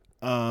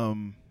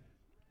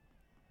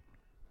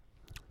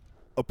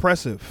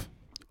oppressive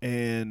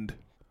and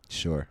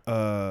Sure.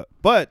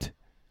 but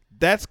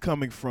that's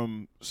coming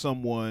from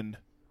someone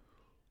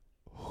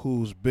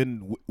who's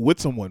been with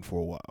someone for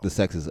a while. The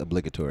sex is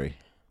obligatory.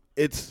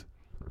 It's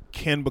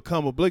can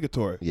become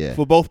obligatory Yeah.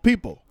 for both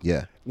people.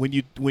 Yeah. When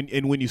you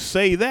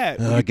say that,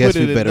 when I you guess put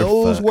we it in better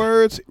those fuck.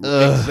 words,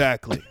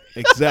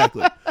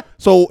 exactly.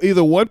 So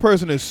either one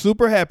person is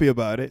super happy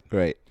about it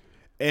Right.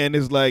 and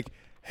is like,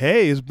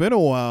 "Hey, it's been a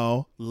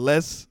while.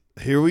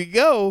 Here we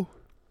go,"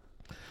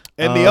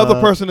 and the other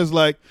person is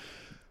like,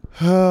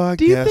 "I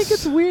Do you guess." think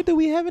it's weird that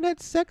we haven't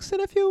had sex in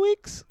a few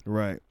weeks?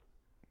 right?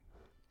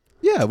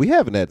 Yeah, we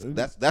haven't had.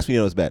 That's when you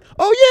know it's bad.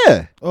 Oh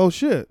yeah, Oh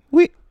shit!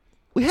 we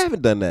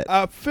haven't done that.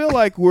 I feel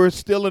like we're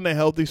still in a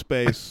healthy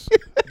space.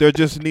 There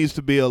just needs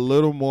to be a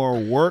little more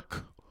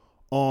work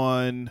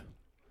on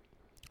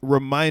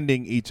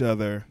reminding each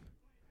other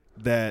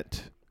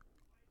that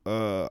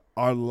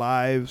our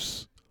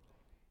lives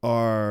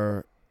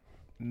are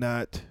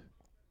not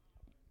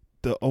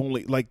the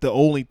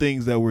only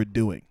things that we're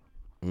doing.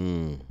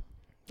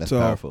 That's So,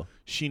 powerful.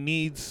 She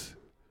needs,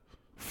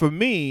 for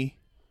me,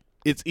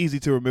 it's easy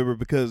to remember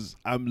because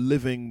I'm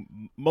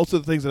living most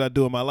of the things that I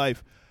do in my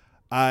life.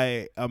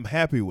 I'm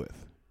happy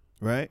with,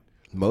 right?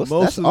 Most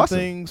of that's the awesome.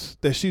 things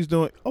that she's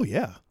doing. Oh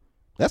yeah,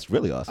 That's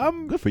really awesome.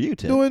 I'm Good for you,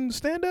 Tim. doing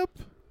stand up,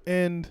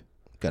 and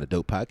Got a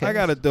dope podcast. I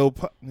got a dope.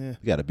 Yeah.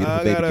 You got a beautiful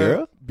I baby got a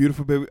girl.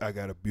 Beautiful baby. I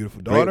got a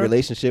beautiful Great daughter.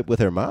 relationship with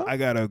her mom. I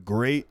got a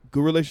good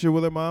relationship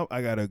with her mom.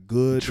 I got a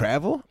good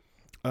Travel.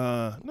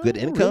 no, Good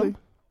not income? really.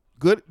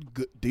 Good,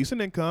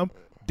 decent income.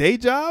 Day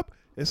job.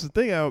 It's the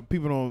thing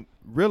people don't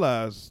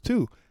realize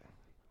too.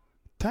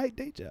 Tight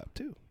day job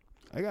too.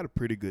 I got a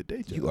pretty good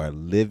day job. You are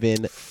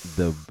living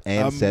the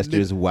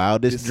ancestors'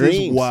 wildest This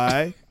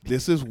dreams.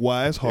 This is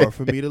why it's hard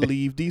for me to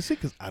leave DC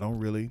because I don't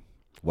really.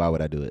 Why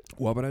would I do it?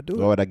 Why would I do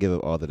Why it? would I give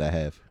up all that I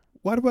have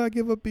Why do I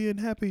give up being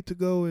happy to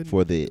go and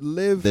for the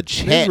live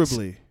chance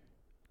miserably,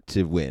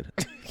 to win?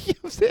 You know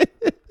what I'm saying?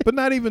 but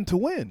not even to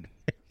win?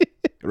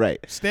 Right.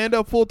 Stand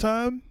up full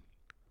time.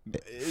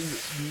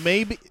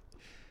 Maybe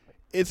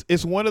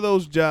it's one of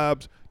those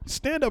jobs.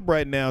 Stand up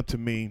right now to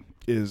me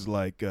is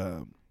like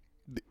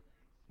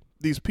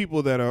these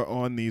people that are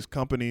on these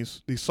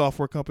companies, these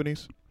software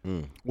companies,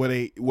 where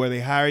they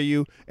hire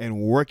you and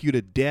work you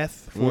to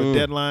death for a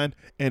deadline,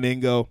 and then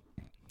go,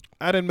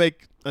 I didn't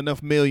make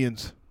enough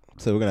millions.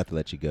 So we're gonna have to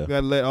let you go.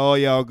 Gotta let all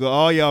y'all go.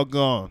 All y'all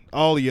gone.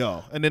 All of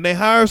y'all. And then they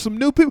hire some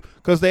new people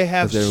because they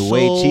have 'Cause they're so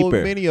way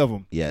cheaper. many of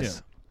them.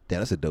 Yes. Damn,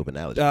 that's a dope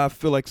analogy. I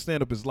feel like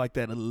stand-up is like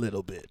that a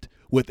little bit.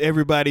 With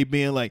everybody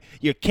being like,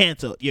 you're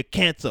canceled. You're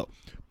canceled.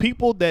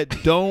 People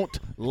that don't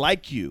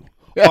like you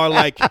are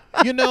like,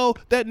 you know,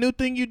 that new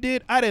thing you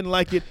did, I didn't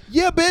like it.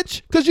 Yeah,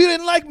 bitch, because you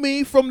didn't like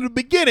me from the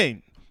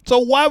beginning. So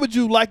why would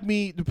you like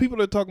me? The people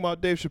that are talking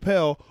about Dave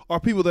Chappelle are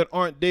people that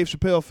aren't Dave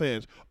Chappelle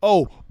fans.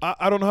 Oh,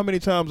 I don't know how many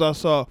times I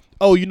saw,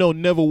 oh, you know,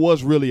 never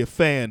was really a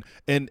fan,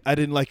 and I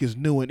didn't like his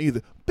new one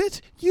either. Bitch,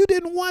 you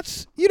didn't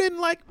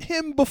like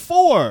him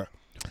before.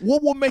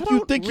 What will make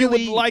you think you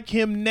would like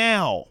him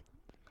now?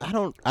 I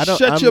don't.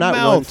 Shut I'm your not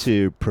mouth. one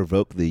to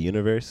provoke the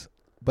universe,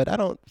 but I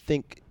don't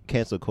think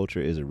cancel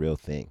culture is a real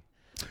thing.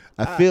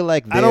 I feel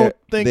like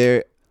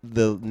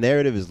the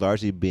narrative is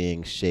largely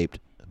being shaped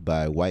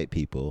by white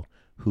people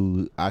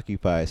who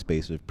occupy a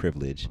space of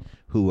privilege,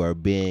 who are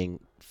being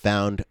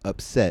found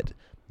upset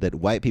that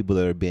white people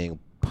that are being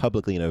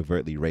publicly and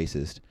overtly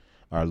racist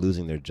are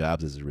losing their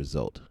jobs as a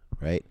result,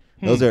 right?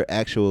 Those are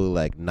actual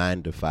like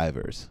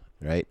 9-to-5ers,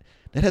 right?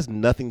 That has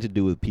nothing to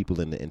do with people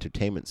in the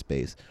entertainment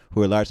space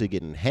who are largely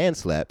getting hand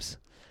slaps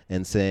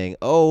and saying,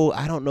 oh,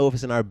 I don't know if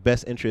it's in our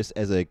best interest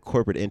as a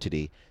corporate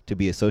entity to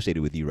be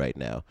associated with you right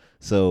now,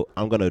 so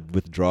I'm going to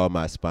withdraw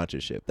my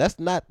sponsorship. That's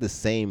not the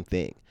same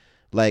thing.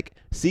 Like,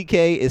 CK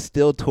is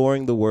still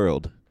touring the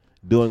world,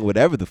 doing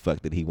whatever the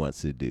fuck that he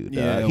wants to do.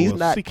 Yeah, He's well,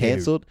 not CK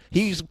canceled.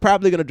 He's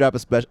probably going to drop a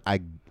special.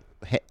 I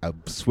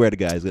swear to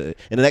God, in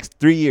the next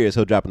 3 years,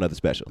 he'll drop another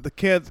special. The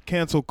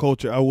cancel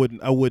culture, I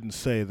wouldn't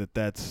say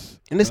that's.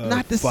 And it's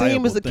not the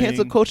same as the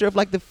cancel culture of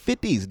like the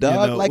 50s,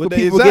 dog. know, like well, when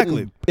people were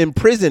getting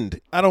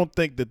imprisoned. I don't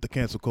think that the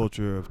cancel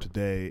culture of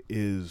today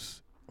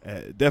is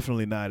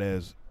definitely not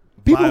as.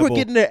 People were viable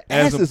getting their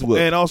as asses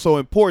whooped. And also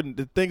important,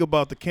 the thing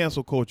about the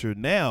cancel culture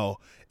now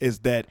is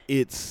that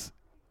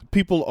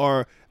people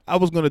are. I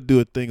was going to do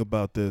a thing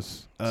about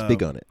this.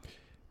 Speak on it.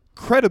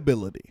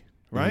 Credibility,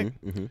 right?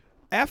 Mm-hmm.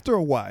 After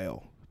a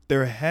while,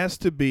 there has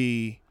to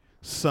be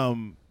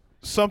something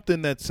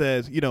that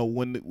says, you know,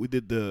 when we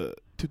did the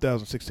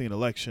 2016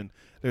 election,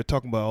 they're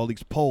talking about all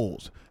these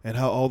polls and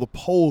how all the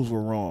polls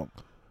were wrong.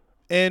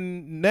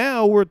 And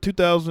now we're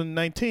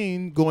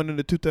 2019 going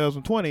into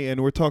 2020,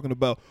 and we're talking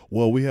about,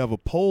 well, we have a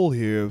poll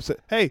here.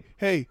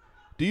 Hey,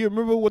 do you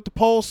remember what the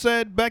poll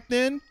said back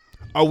then?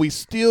 Are we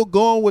still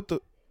going with the...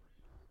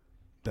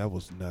 That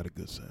was not a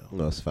good sound.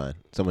 No, it's fine.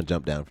 Someone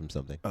jumped down from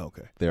something. Oh,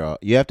 okay.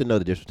 You have to know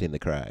the difference between the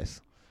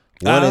cries.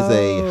 One is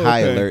a high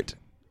alert,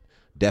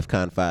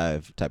 DEFCON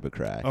 5 type of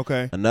cry.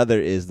 Okay. Another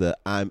is the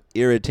I'm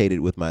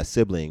irritated with my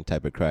sibling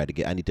type of cry.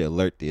 I need to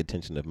alert the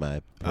attention of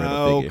my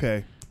parental figure.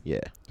 Okay. Yeah.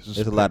 There's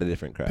a lot of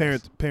different cries.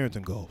 Parents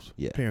and goals.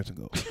 Yeah. Parents and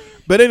goals.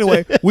 But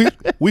anyway,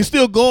 we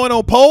still going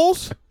on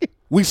polls?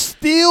 We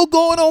still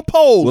going on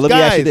polls. Well, let me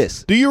Guys, ask you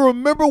this. Do you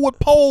remember what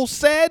polls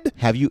said?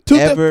 Have you To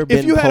the- ever if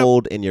been you had a-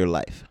 polled in your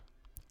life?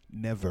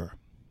 Never.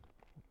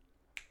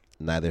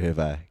 Neither have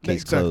I.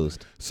 Case Exactly.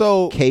 closed.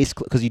 So,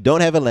 Because you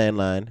don't have a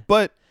landline,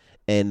 but,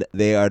 and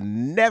they are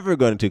never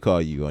going to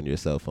call you on your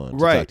cell phone to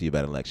Right. talk to you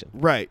about an election.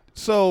 right.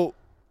 So,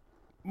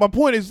 my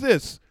point is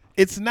this.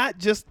 It's not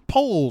just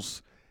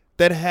polls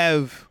that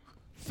have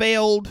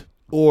failed,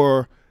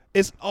 or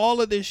it's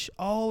all of this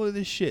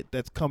shit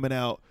that's coming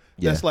out.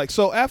 That's Yeah. like,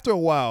 so after a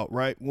while,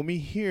 right, when we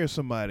hear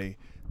somebody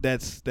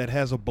that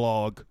has a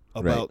blog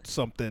about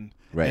something,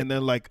 Right. and they're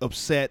like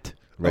upset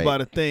Right.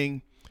 about a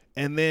thing,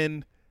 and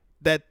then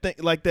that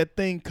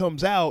thing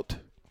comes out,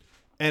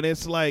 and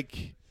it's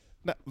like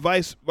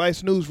Vice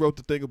News wrote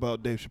the thing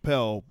about Dave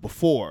Chappelle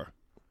before,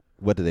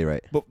 What did they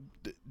write? but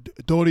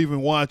don't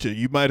even watch it.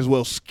 You might as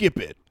well skip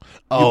it.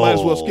 Might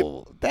as well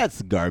skip.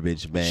 That's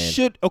garbage, man.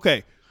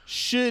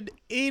 Should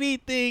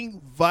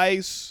anything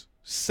Vice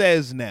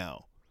says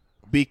now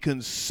be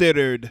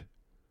considered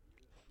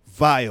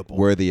viable?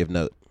 Worthy of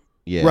note.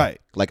 Yeah. Right.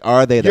 Like,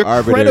 are they the Your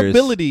arbiters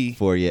credibility-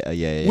 for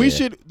yeah. We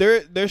should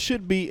there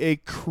should be a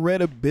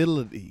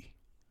credibility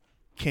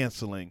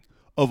canceling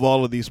of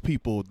all of these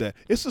people. That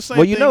it's the same.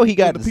 Well, you know, thing he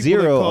got with the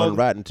people 0 that on call-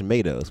 Rotten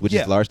Tomatoes, which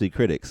Yeah. is largely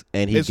critics,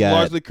 and he It's got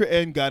largely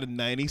and got a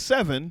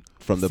 97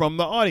 From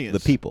the audience, the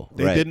people,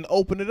 They right. didn't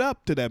open it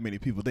up to that many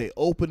people. They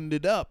opened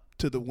it up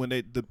to when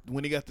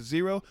he got the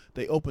 0,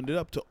 they opened it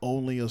up to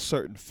only a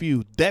certain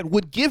few that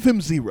would give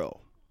him 0.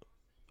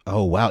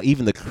 Oh wow!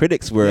 Even the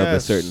critics were of a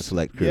Yes. certain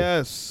select crew.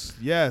 Yes,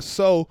 yes.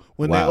 So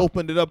when they Wow.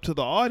 opened it up to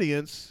the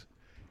audience,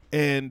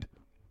 and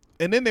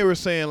then they were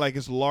saying like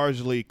it's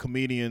largely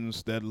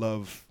comedians that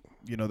love,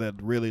 that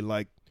really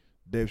like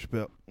Dave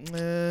Chappelle.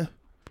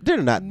 There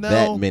are not No.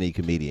 that many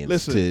comedians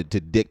Listen. to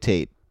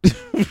dictate.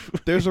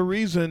 There's a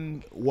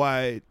reason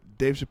why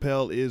Dave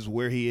Chappelle is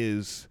where he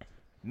is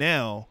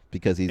now.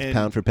 Because he's And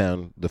pound for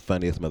pound the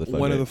funniest motherfucker.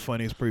 One of the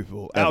funniest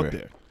people Ever. out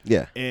there.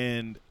 Yeah.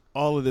 And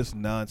all of this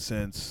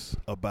nonsense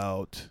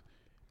about.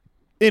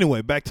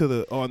 Anyway, back to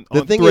the on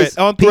thing thread. is,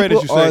 On thread,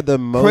 as people you are say, the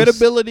most-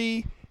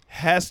 credibility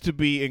has to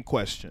be in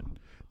question.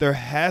 There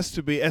has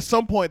to be, at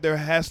some point, there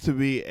has to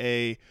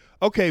be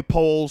okay,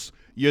 polls,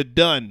 you're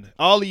done.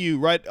 All of you,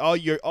 right?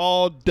 You're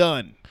all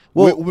done.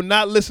 Well- we're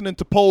not listening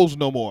to polls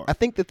no more. I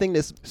think the thing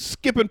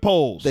Skipping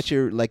polls. that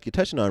you're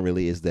touching on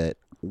really is that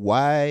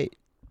why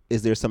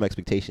is there some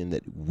expectation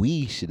that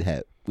we should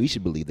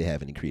believe they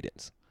have any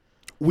credence?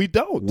 We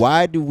don't.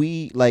 Why do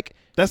we like?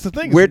 That's the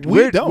thing. is Where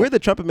we don't. where the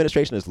Trump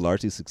administration is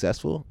largely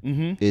successful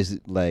Mm-hmm. is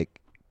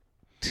like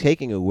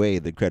taking away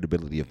the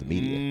credibility of the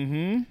media,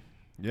 Mm-hmm.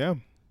 Yeah.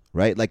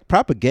 right? Like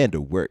propaganda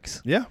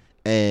works, Yeah.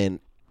 and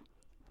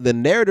the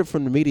narrative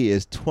from the media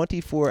is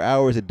 24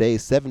 hours a day,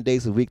 7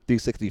 days a week,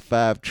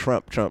 365.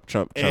 Trump, Trump,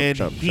 Trump, Trump, And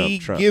Trump, he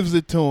Trump, Trump. gives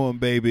it to him,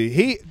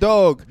 baby.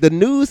 Dog. The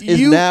news is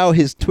You- now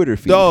his Twitter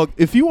feed. Dog.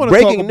 If you want to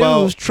talk Breaking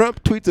about news: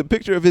 Trump tweets a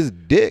picture of his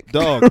dick.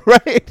 Dog.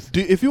 right?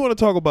 if you want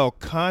to talk about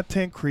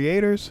content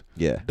creators,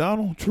 Yeah.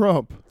 Donald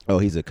Trump Oh,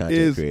 he's a content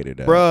is, creator,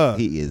 dog. bruh.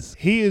 He is.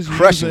 He is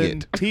Crushing using.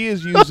 it. He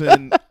is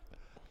using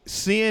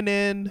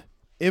CNN,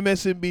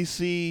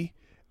 MSNBC,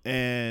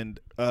 and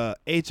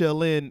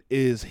HLN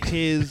is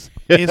his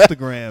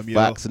Instagram. Yo.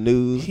 Fox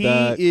News, He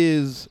dog.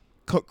 is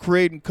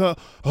creating.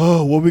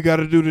 What we got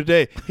to do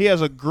today? He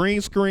has a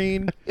green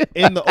screen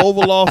in the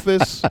Oval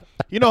Office.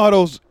 You know how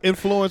those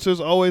influencers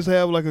always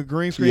have like a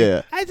green screen?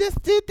 Yeah. I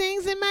just do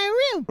things in my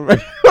room. Right.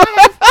 I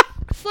have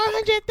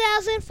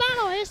 400,000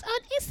 followers on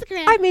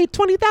Instagram. I made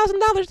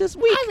 $20,000 this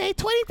week. I made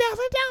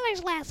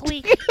 $20,000 last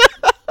week.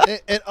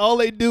 and all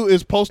they do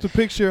is post a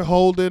picture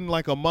holding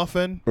like a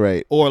muffin,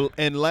 Right.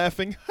 and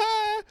laughing.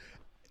 Ha!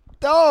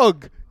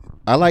 Dog.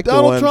 I like the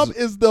Donald ones. Trump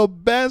is the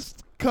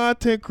best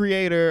content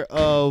creator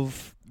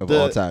of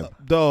all time.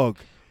 Dog.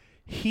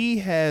 He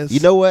has You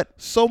know what?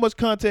 so much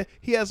content.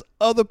 He has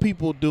other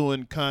people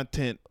doing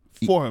content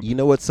for him. You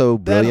know what's so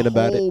brilliant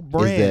about it whole is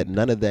brand. that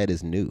none of that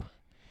is new.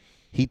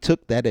 He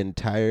took that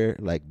entire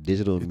like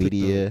digital took the-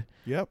 media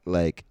Yep.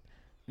 like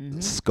Mhm.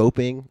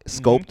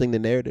 sculpting the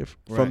narrative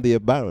from Right. the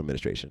Obama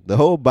administration. The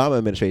whole Obama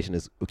administration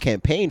is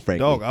campaign, frankly.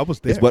 Dog, I was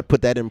there. is what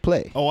put that in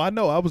play. Oh, I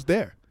know. I was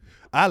there.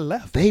 I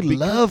left. They because-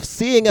 love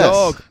seeing us.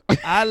 Dog,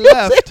 I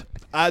left.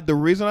 The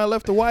reason I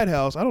left the White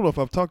House, I don't know if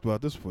I've talked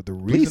about this before. The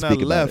reason I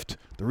speak about left,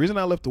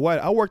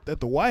 I worked at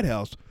the White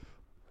House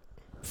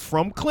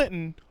from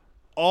Clinton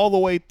all the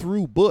way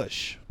through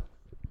Bush.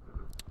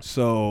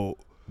 So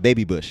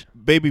Baby Bush.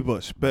 baby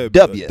Bush,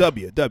 W.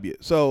 W.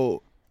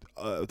 So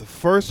the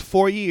first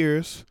 4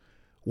 years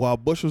while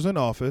Bush was in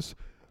office,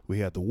 we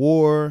had the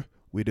war.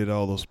 We did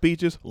all those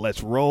speeches.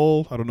 Let's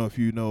roll. I don't know if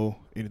you know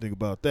anything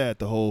about that.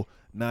 The whole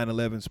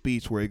 9/11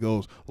 speech where he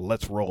goes,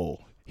 "Let's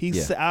roll."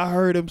 Yeah. I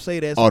heard him say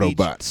that speech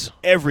Autobots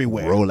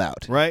everywhere. roll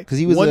out. Right? Because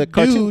he was a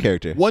cartoon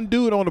character. One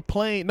dude on the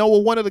plane. No,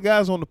 well, one of the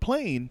guys on the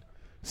plane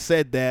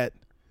said that,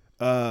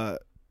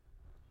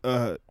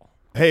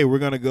 hey, we're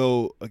gonna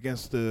go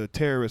against the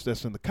terrorist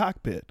that's in the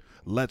cockpit.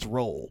 Let's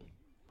roll.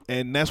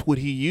 And that's what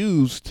he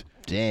used.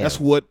 Damn. That's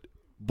what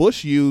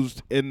Bush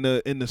used in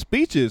the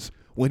speeches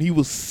when he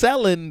was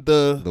selling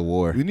the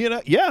war. You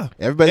know, yeah.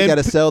 Everybody's And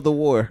got to sell the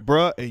war.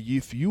 bruh. And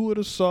if you would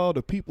have saw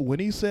the people when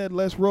he said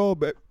 "Let's roll,"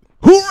 but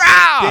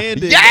Hoorah!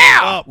 standing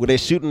up, Were they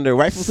shooting their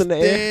rifles in the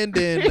air?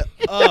 standing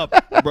up,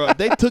 bro.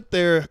 They took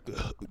their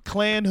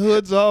Klan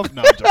hoods off.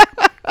 No, I'm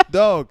joking.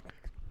 Dog,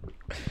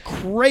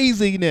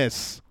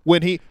 craziness.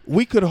 When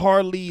we could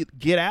hardly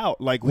get out.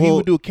 Like he Well-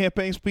 would do a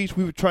campaign speech.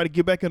 We would try to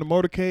get back in the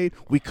motorcade.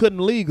 We couldn't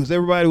leave because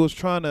everybody was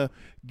trying to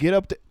get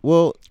up.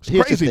 Well,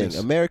 here's craziness. the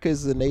thing. America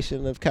is a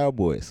nation of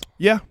cowboys.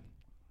 Yeah,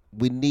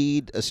 We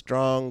need a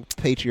strong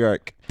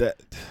patriarch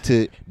that.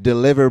 to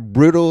deliver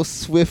brutal,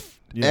 swift,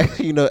 Yeah.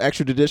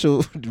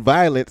 extrajudicial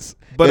violence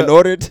But, in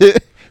order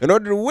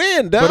to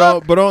win,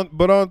 dog. But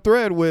on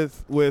thread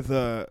with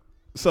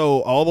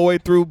so all the way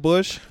through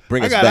Bush,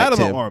 Bring I us got back, out of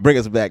Tim. the army. Bring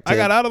us back, I Tim.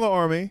 got out of the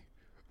army.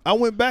 I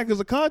went back as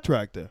a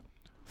contractor.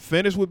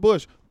 Finished with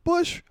Bush.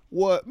 Bush,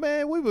 what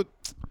man?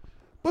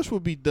 Bush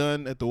would be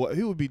done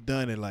he would be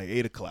done at like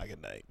 8:00 at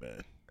night,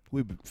 man.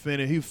 We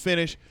finished. He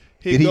finished.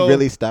 Did he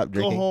really stop Go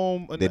drinking?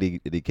 home. Did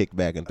he kick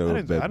back and I throw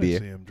a didn't beer?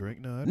 see him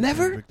drink. No, I didn't Never?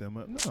 See him drink that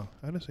much. No,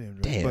 I didn't see him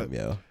drink. Damn, but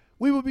yo.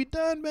 we would be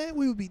done, man.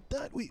 We would be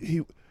done.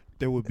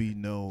 There would be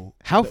no.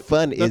 How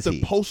fun is nothing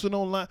he? Posting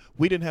online.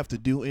 We didn't have to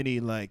do any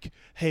like,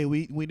 hey,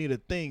 we need a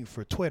thing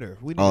for Twitter.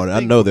 We need Oh, a I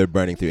thing know for- they're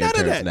burning through None of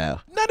interns that.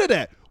 now. None of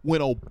that.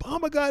 When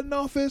Obama got in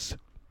office,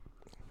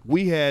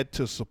 we had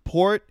to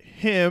support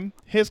him,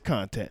 his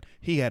content.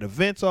 He had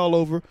events all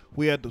over.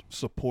 We had to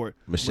support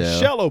Michelle.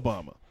 Michelle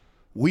Obama.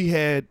 We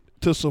had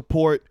to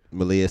support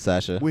Malia,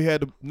 Sasha, We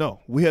had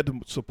to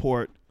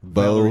support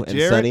Bo, Valerie and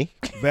Jarrett, Sonny.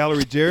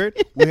 Valerie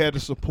Jarrett. We had to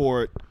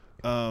support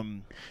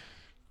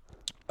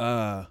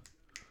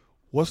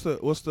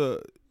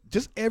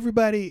just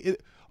everybody.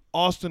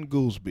 Austin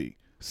Goolsby,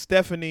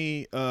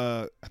 Stephanie.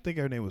 I think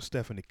her name was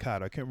Stephanie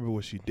Cotter. I can't remember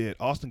what she did.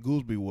 Austin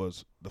Goolsby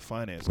was the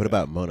finance. What guy.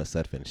 about Mona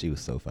Sutphin? She was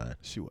so fine.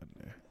 She wasn't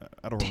there.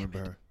 I don't remember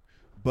her.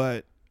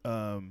 But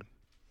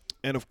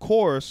and of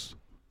course,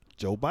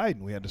 Joe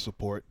Biden. We had to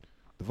support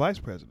the vice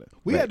president.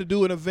 We Right. had to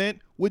do an event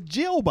with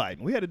Jill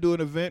Biden. We had to do an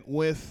event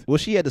with Well,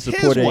 she had the His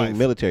supporting wife.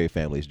 military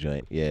families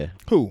joint. Yeah,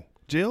 who?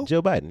 Jill?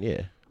 Joe Biden.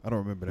 Yeah, I don't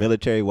remember that.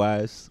 military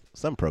wise,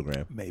 some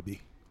program.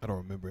 Maybe. I don't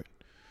remember it.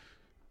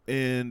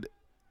 And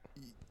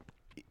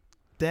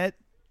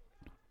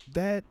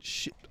that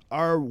shit,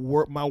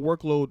 my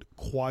workload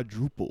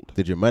quadrupled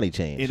Did your money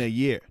change? in a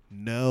year.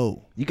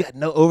 No. You got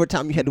no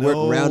overtime. You had to work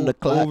round the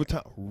clock.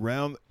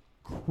 Overtime.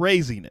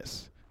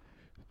 Craziness.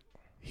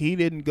 He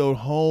didn't go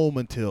home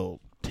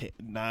until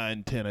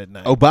 9, 10 at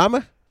night.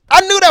 Obama?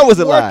 I knew that was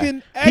a lie.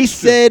 Working He extra.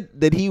 said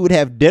that he would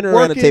have dinner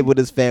around the Working table with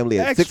his family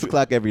at 6 extra.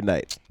 o'clock every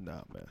night.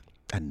 Nah, man.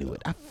 I knew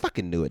it. I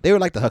fucking knew it. They were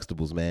like the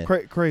Huxtables, man.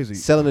 Crazy.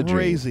 Selling a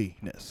dream.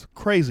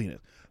 Craziness.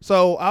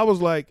 So I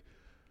was like,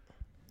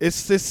 it's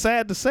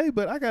sad to say,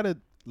 but I got to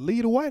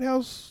leave the White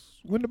House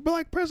when the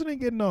black president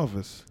get in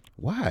office.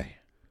 Why?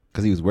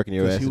 Because he was working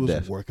your Because ass he to was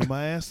death. working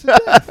my ass to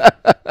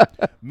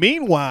death.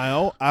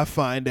 Meanwhile, I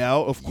find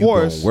out, of You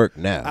course, gonna work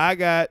now. I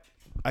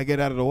get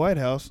out of the White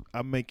House.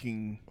 I'm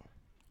making,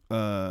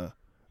 I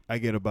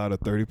get about a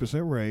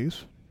 30%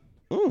 raise.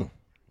 Yeah.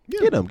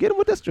 Get him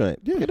with this joint.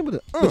 Yeah. Get him with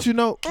it. But you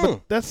know,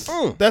 but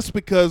that's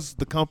because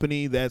the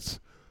company that's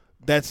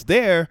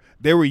there,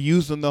 they were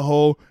using the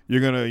whole you're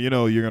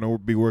gonna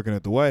be working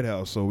at the White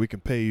House, so we can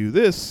pay you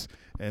this,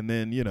 and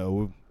then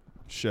we'll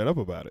shut up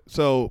about it.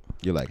 So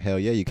You're like, hell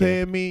yeah, you can.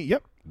 paying me,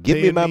 yep. Give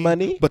me paying my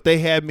money. But they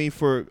had me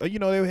for they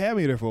had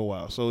me there for a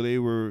while, so they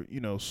were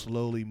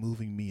slowly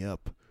moving me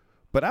up.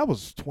 But I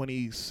was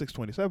 26,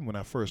 27 when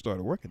I first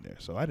started working there,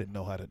 so I didn't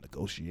know how to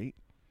negotiate.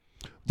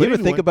 Do you But ever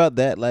think anyway, about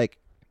that, like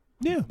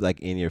yeah.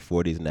 in your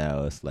 40s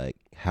now? It's like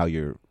how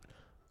you're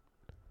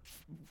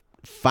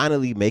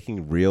finally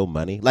making real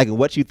money. Like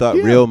what you thought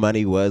Yeah. real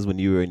money was when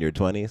you were in your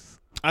 20s.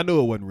 I knew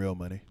it wasn't real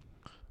money.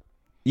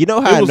 You know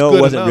It how I was know good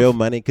it wasn't enough. real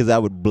money? Because I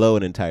would blow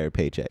an entire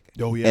paycheck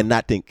Oh yeah. and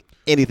not think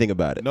anything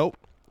about it. Nope.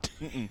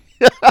 Mm-mm.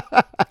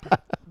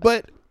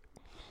 But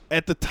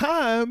at the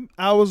time,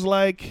 I was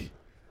like,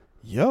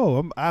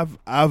 "Yo, I've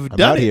I'm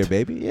done out it, here,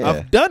 baby. Yeah.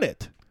 I've done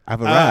it.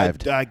 I've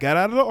arrived. I got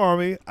out of the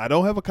Army. I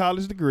don't have a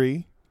college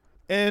degree,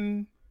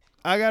 and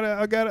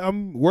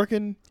I'm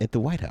working. At the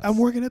White House. I'm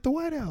working at the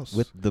White House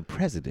with the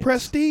president.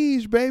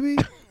 prestige, baby.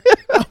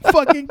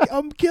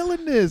 I'm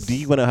killing this. Do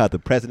you want to know how the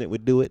president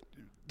would do it?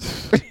 You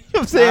know what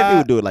I'm saying? He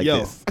would do it like yo.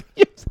 this.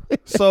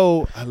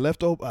 So I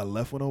left when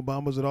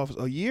Obama was in office.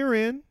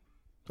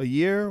 A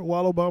year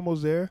while Obama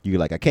was there. You're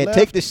like, I can't Left.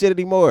 take this shit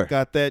anymore.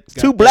 Got that. It's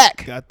too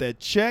black. Got that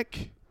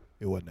check.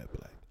 It wasn't that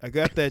black. I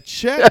got that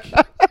check.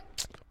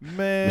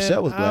 Man,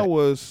 Michelle was black.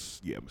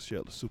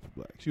 Michelle is super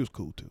black. She was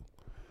cool too.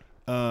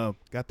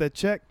 Got that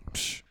check.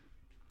 Psh.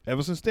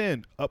 Ever since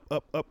then, up.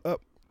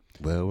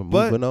 Well, we're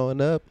But- moving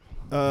on up.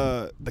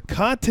 The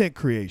content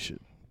creation,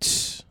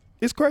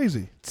 it's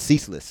crazy.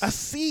 Ceaseless. I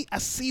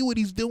see what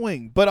he's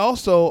doing, but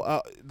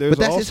also there's but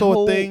that's his also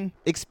whole a thing.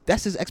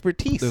 That's his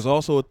expertise. There's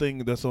also a thing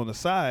that's on the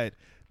side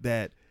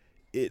that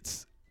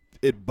it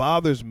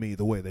bothers me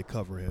the way they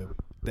cover him.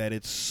 That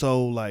it's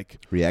so like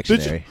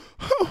reactionary.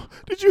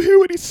 Did you hear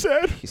what he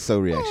said? He's so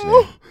reactionary.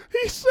 Oh,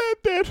 he said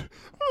that.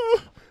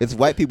 It's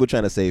white people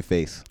trying to save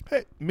face.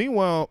 Hey,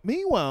 meanwhile,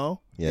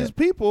 Yeah. his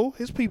people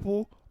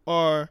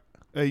are,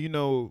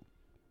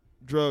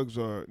 drugs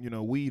are,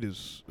 weed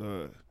is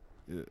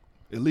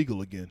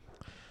illegal again.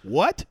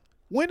 What?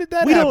 When did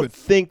that We happen? don't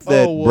think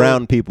that Oh, well-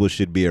 brown people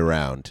should be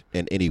around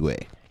in any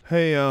way.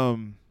 Hey, I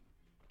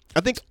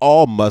think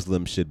all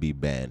Muslims should be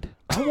banned.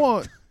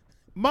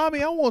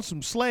 Mommy, I want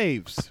some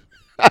slaves.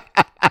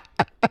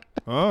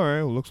 All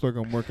right. Well, looks like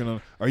I'm working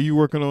on. Are you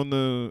working on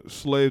the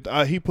slave?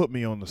 He put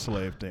me on the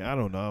slave thing. I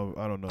don't know.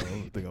 I don't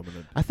think I'm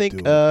gonna. I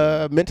think do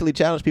it. mentally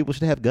challenged people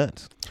should have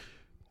guns.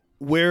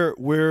 We're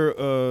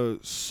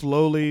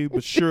slowly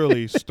but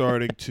surely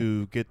starting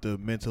to get the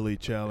mentally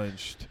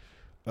challenged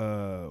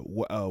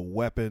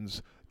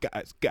weapons.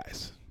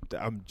 Guys,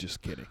 I'm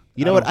just kidding.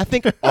 You know what? I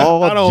think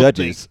all I don't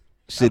judges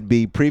should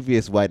be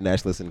previous white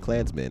nationalists and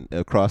Klansmen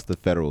across the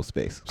federal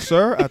space.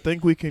 Sir, I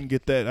think we can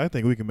get that. I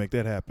think we can make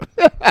that happen.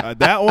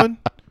 That one,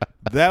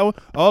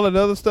 all that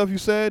other stuff you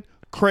said,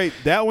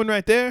 that one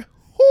right there.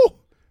 Whew,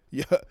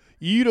 yeah,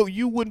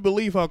 you wouldn't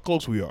believe how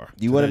close we are.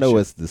 You want to know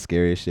what's the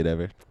scariest shit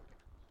ever?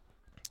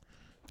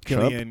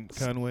 Kellyanne Trump's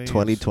Conway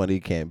 2020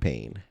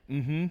 campaign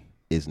Mm-hmm.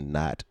 is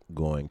not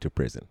going to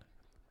prison.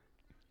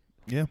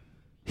 Yeah.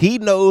 He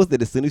knows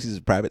that as soon as he's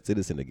a private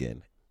citizen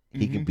again,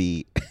 he Mm-hmm. can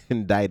be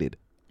indicted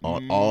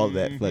on all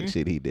that fuck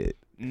shit he did.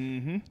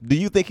 Mm-hmm. Do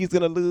you think he's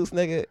gonna lose,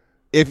 nigga?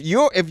 If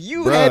you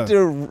Bruh. had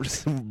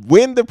to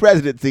win the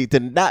presidency to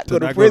not go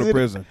to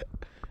prison,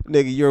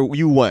 Nigga,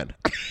 you won.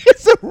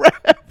 It's a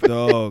wrap.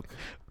 Dog.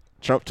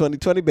 Trump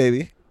 2020,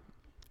 baby.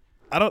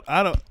 I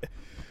don't.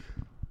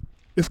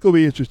 It's gonna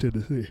be interesting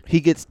to see. He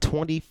gets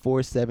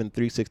 24/7,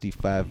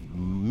 365,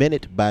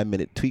 minute by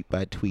minute, tweet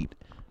by tweet,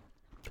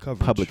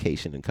 Coverage.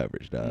 publication and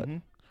coverage, dog.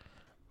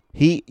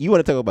 Mhm. You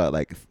want to talk about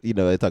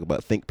they talk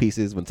about think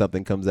pieces when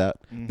something comes out.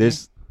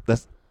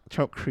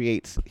 Trump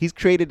he's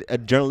created a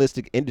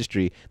journalistic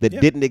industry that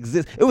Yeah. didn't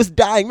exist. It was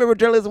dying. Remember,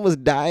 journalism was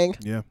dying,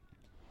 Yeah.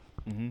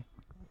 Mm-hmm.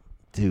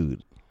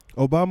 dude.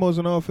 Obama was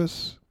in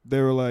office. They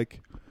were like,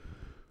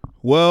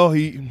 well,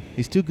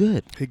 He's too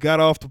good. he got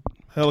off the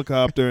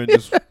helicopter and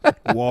just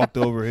walked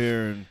over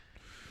here and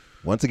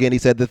Once again, he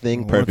said the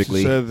thing once he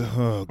perfectly. said,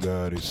 oh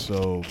God, he's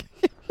so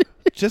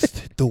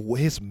just the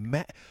way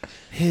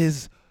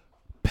his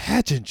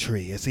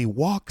pageantry as he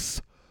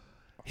walks.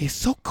 He's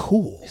so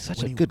cool. He's such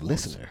when a he good walks.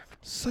 listener.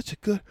 Such a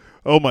good.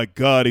 Oh my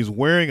God, he's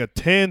wearing a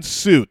tan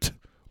suit.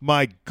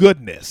 My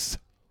goodness,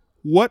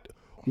 what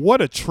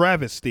a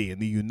travesty in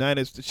the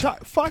United States.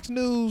 Fox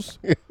News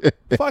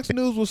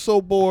was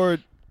so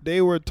bored.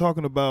 They were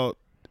talking about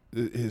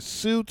his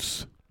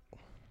suits.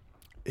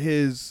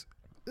 It's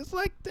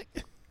like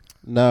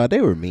No,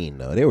 they were mean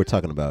though. They were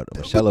talking about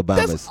Michelle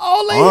Obama's that's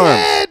all they arms.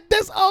 had.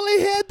 That's all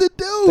they had to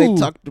do. They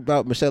talked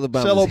about Michelle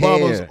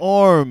Obama's hair,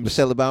 arms.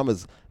 Michelle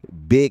Obama's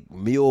big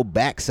mule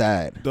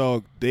backside.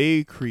 Dog,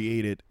 they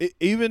created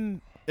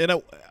even, and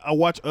I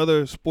watch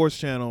other sports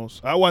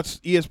channels. I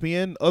watch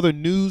ESPN, other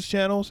news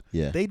channels.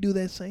 Yeah. They do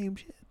that same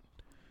shit.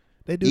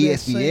 They do ESPN that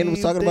same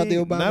was talking about the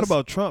thing. Obamas? Not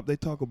about Trump. They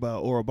talk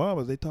about or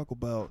Obama. They talk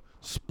about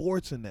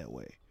sports in that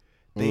way.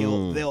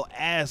 They'll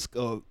ask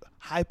a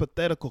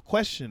hypothetical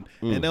question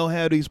and they'll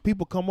have these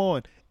people come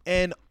on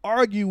and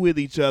argue with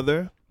each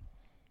other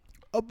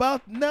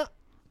about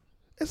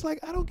It's like,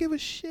 I don't give a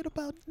shit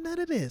about none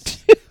of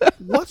this.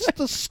 What's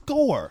the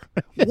score?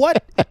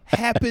 What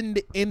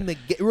happened in the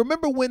game?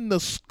 Remember when the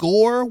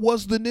score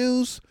was the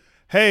news?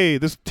 Hey,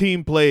 this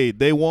team played.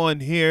 They won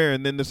here,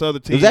 and then this other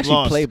It team was actually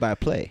lost. play by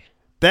play.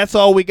 That's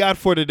all we got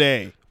for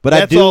today. But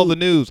that's all the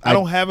news. I I-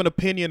 don't have an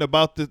opinion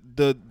about the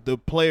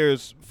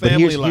players'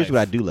 family But life. here's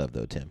what I do love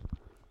though, Tim.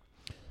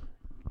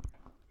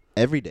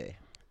 Every day,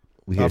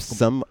 we hear I've com-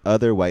 some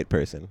other white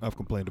person I've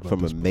complained about from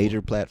a this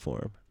major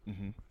platform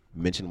Mhm.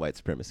 mention white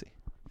supremacy.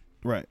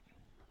 Right.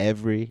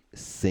 Every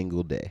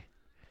single day.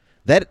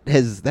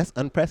 That's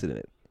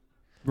unprecedented.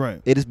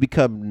 Right. It has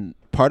become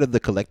part of the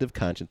collective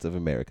conscience of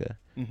America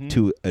Mhm.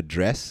 to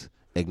address,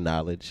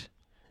 acknowledge,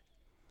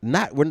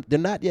 they're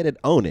not yet at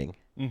owning,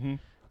 Mhm.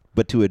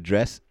 but to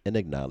address and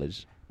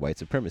acknowledge white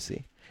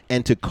supremacy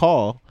and to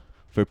call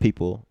for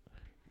people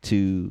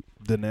to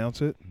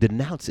Denounce it.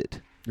 denounce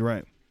it.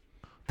 Right.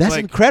 That's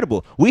Like-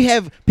 incredible. We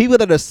have people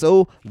that are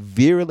so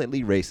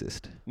virulently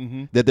racist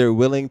Mhm. that they're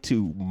willing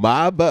to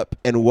mob up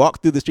and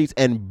walk through the streets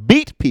and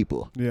beat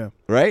people, Yeah.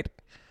 right?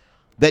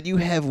 That you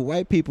have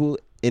white people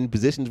in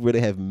positions where they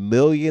have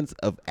millions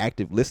of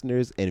active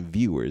listeners and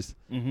viewers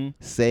Mhm.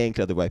 saying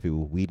to other white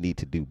people, we need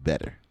to do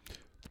better.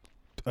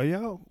 Are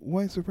y'all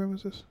white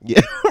supremacists?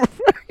 Yeah.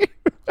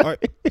 All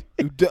right.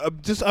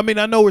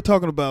 I know we're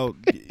talking about,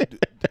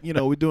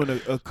 we're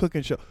doing a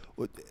cooking show.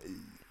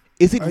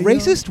 Is it Are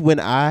racist when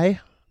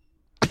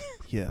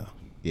Yeah.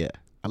 Yeah,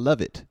 I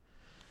love it.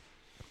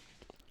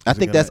 I Is it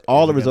think gonna- that's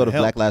all is a it result gonna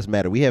of Black help? Lives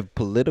Matter. We have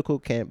political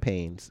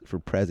campaigns for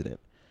president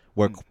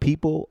where Mm.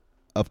 people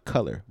of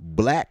color,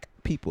 black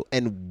people,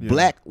 and Yeah.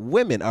 black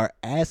women are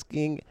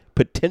asking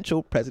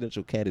potential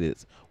presidential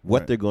candidates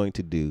what Right. they're going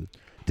to do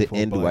to For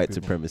end black white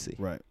people. supremacy.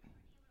 Right.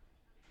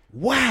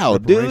 Wow,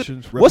 dude.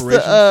 Reparations.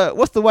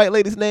 What's the white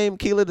lady's name,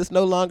 Keela, that's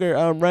no longer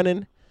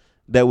running?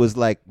 That was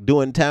like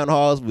doing town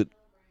halls with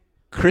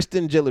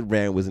Kristen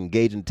Gillibrand was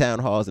engaged in town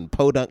halls in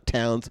podunk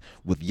towns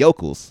with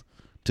yokels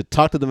to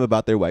talk to them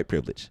about their white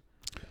privilege.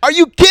 Are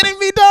you kidding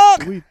me, dog?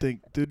 Do we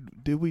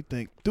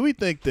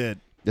think that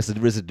This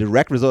is a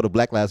direct result of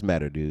Black Lives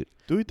Matter, dude.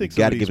 you got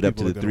Got to give it up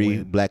to the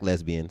 3 black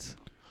lesbians.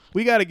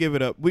 We got to give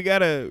it up. We got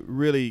to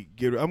really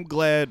give it. I'm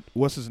glad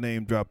what's his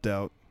name dropped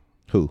out.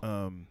 Who?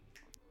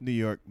 New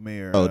York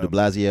mayor. De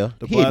Blasio.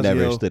 de He had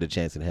never Blasio. stood a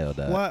chance in hell,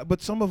 dog. Why?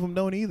 But some of them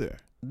don't either.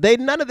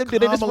 None of them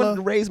did. They just Kamala- wanted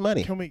to raise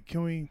money. Can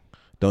we?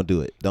 Don't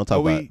do it. Don't talk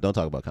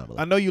about Kamala.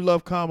 I know you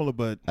love Kamala,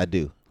 but I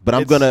do. But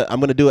I'm It's-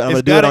 gonna do it. I'm it's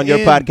gonna do it gotta on your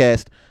end.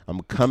 podcast.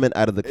 I'm coming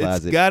out of the it's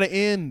closet got to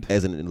end.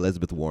 as an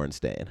Elizabeth Warren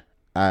stan.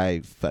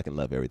 I fucking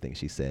love everything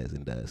she says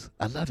and does.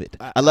 I love it.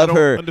 I love don't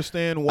her.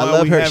 Understand why I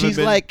love we her. haven't She's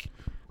been like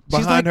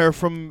behind her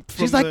from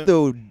she's like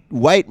the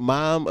white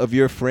mom of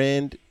your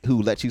friend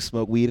who lets you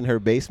smoke weed in her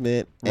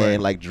basement Right.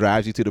 and like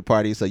drives you to the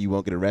party so you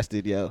won't get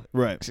arrested, yo.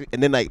 right.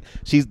 And then like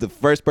she's the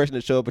first person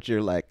to show up at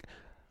your like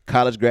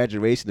college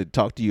graduation to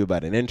talk to you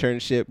about an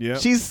internship. Yep.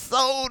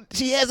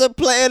 She has a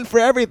plan for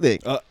everything.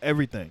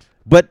 Everything.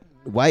 But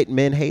white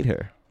men hate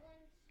her.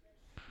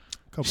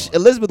 Come on.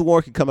 Elizabeth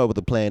Warren could come up with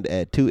a plan to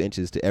add 2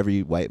 inches to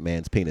every white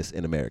man's penis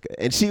in America,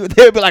 and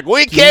they'd be like,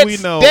 "We can't we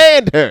know-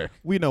 stand her."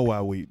 We know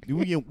why we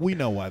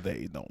know why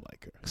they don't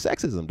like her.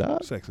 Sexism,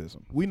 dog. Sexism.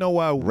 We know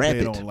why they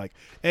Rampant. don't like.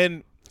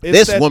 And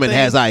This that woman thing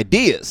has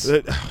ideas.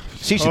 that-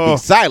 She should Oh. be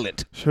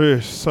silent.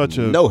 She's such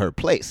a Know her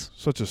place.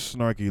 such a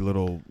snarky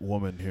little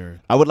woman here.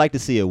 I would like to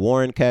see a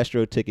Warren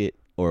Castro ticket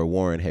or a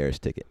Warren Harris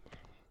ticket.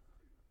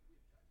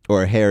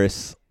 Or a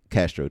Harris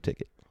Castro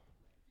ticket.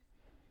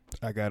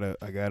 I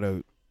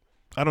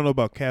don't know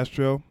about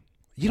Castro.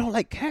 You don't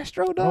like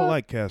Castro, dog? I don't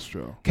like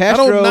Castro.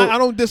 Castro- I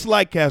don't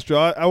dislike Castro.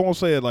 I won't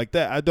say it like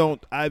that. I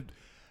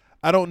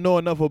don't know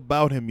enough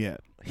about him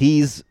yet.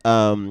 He's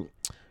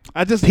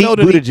I just Pete know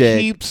that Buttigieg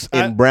he keeps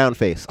in brown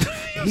face.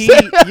 he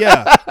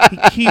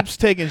keeps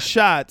taking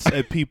shots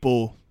at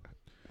people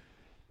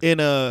in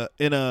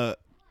a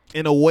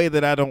way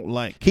that I don't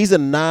like. He's a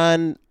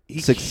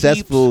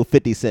non-successful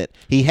 50 Cent.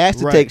 He has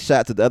to Right. take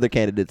shots at the other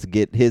candidates to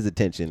get his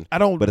attention. I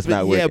don't, but it's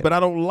not yeah, working. but I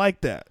don't like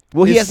that.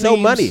 Well, he It has no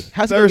seems money.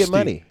 How's he gonna get thirsty.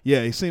 money?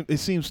 Yeah, it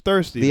seems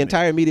thirsty. The to me.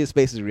 entire media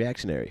space is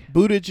reactionary.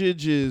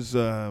 Buttigieg is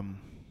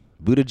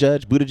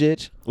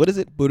Buttigieg? What is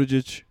it?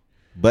 Buttigieg.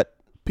 But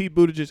Pete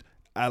Buttigieg.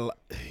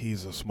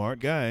 He's a smart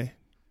guy.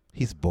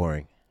 he's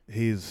boring.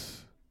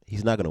 He's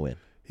He's not going to win.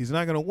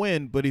 not gonna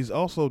win, but he's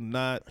also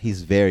not.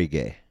 He's very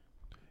gay.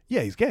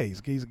 Yeah, he's gay.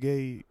 He's a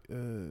gay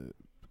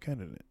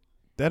candidate.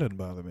 That doesn't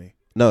bother me.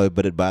 No,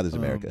 but it bothers Um,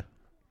 America.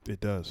 It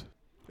does.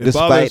 It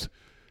Despite-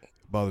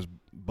 bothers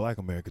Black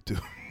America too.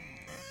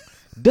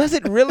 Does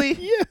it really?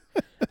 Yeah,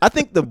 I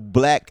think the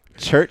black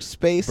church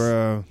space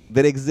bro.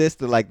 that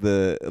exists, like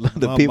the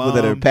My people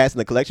that are mom- passing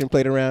the collection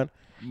plate around.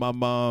 My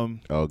mom.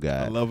 Oh I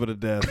God! love her to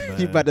death, man.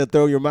 You about to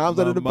throw your moms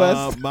under the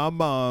bus?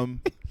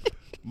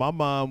 My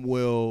mom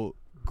will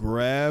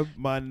grab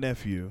my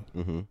nephew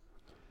Mm-hmm.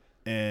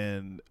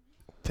 and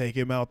take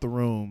him out the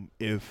room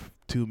if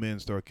two men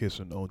start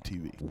kissing on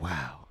TV.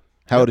 Wow.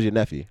 How old is your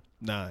nephew?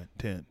 9,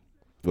 10.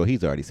 Well,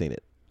 he's already seen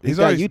it. He's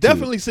got already YouTube.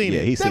 definitely seen Yeah,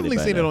 it. he's Definitely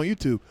by seen it now. on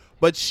YouTube.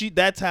 But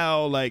that's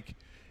how like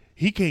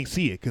he can't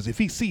see it because if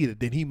he see it,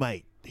 then he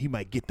might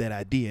get that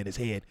idea in his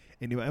head.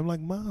 And I'm like,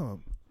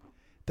 Mom,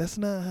 that's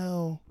not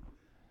how.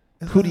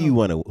 that's Who not do you how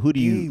want to? Who do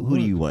gay you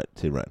work. want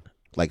to run?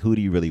 Like, who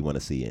do you really want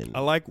to see in?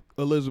 I like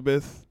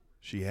Elizabeth.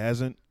 She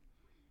hasn't.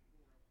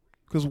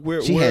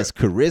 Because She has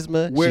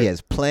charisma. we're- She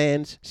has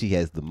plans. She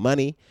has the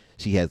money.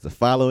 She has the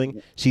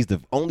following. She's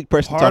the only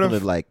person Part talking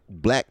of- to like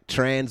black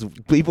trans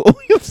people. You know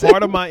what I'm saying?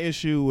 part of my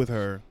issue with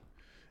her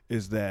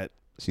is that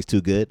She's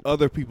too good.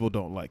 other people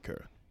don't like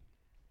her,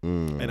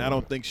 Mm. and I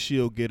don't think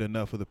she'll get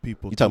enough of the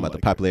people. You talking to about the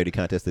like her. popularity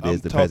contest that I'm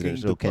is the talking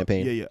presidential the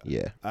campaign?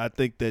 yeah. I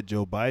think that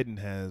Joe Biden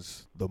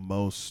has the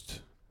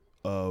most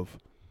of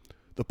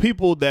the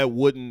people that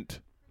wouldn't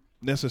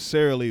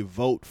necessarily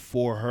vote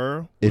for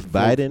her. If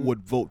Biden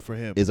would vote for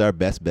him, Is our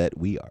best bet.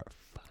 We are.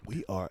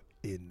 we are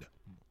in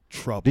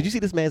trouble. Did you see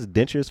this man's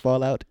dentures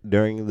fall out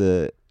during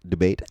the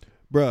debate?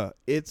 Bruh,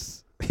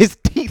 it's His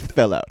teeth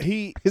fell out.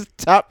 he His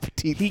top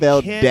teeth he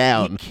fell can't-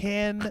 down. He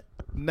can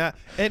not,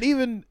 and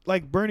even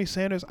like Bernie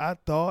Sanders, I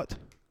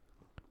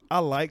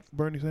liked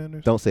Bernie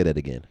Sanders, Don't say that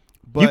again.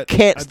 but You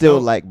can't I still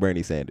don't- like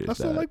Bernie Sanders. I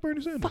still dog. like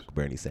Bernie Sanders, Fuck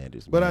Bernie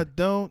Sanders. but I man.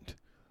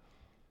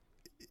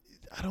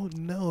 don't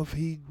know if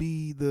he'd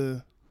be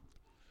the.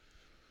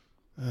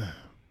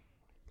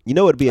 You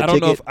know, it'd be a I don't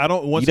ticket. know if I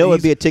don't. Once You know, it'd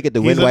he's- be a ticket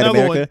to he's win white another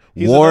America. one.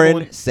 He's another Warren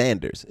one.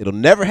 Sanders. It'll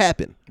never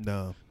happen,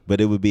 No, but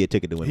it would be a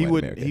ticket to win he white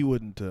wouldn't. America. He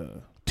wouldn't.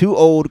 Two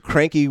old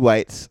cranky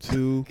whites.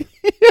 To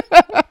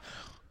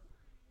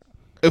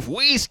If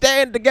we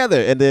stand together,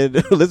 and then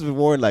Elizabeth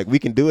Warren, like, we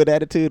can do it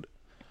attitude.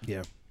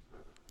 yeah,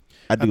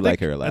 I do think, like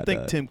her a lot. I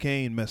think dog. Tim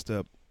Kaine messed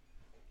up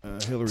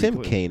Hillary. Tim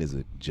Clinton. Kaine is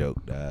a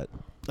joke, dog.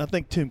 I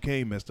think Tim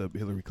Kaine messed up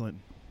Hillary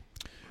Clinton.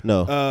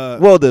 No. Uh,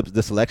 Well,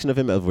 the selection of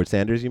him over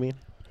Sanders, you mean,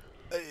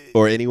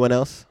 or anyone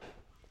else?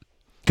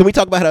 Can we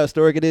talk about how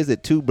historic it is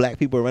that two black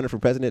people are running for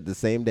president at the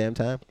same damn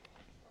time?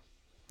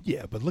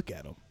 Yeah, but look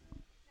at him.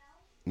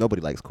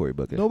 Nobody likes Cory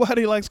Booker.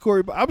 Nobody likes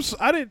Cory. I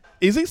didn't.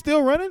 Is he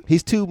still running?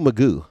 He's too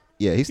Magoo.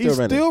 Yeah, he's still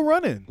running. Still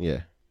running.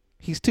 Yeah,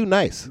 he's too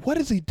nice. What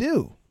does he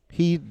do?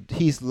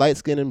 He's light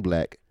skinned and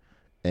black,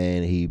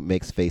 and he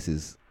makes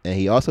faces, and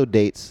he also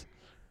dates,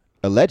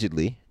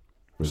 allegedly,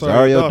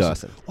 Rosario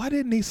Dawson. Why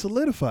didn't he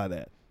solidify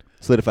that?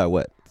 Solidify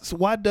what? So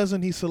why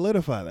doesn't he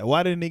solidify that?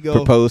 Why didn't he go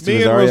Propose to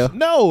 "Me and Rosario?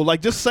 No,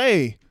 like just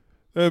say,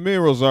 me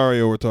and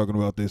Rosario were talking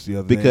about this the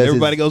other day. Because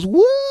Everybody his- goes,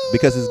 woo!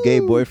 Because his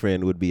gay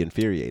boyfriend would be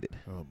infuriated.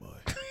 Oh boy.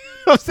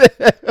 I'm saying.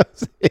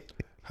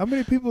 How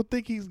many people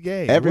think he's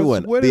gay?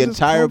 Everyone, Where the does this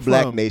entire come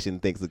black from? nation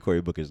thinks that Cory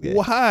Booker's gay.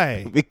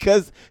 Why?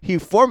 Because he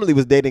formerly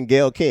was dating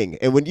Gayle King,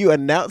 and when you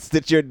announce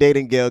that you're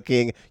dating Gayle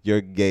King, you're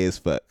gay as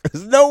fuck.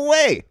 There's no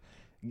way.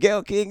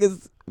 Gayle King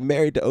is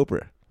married to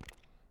Oprah.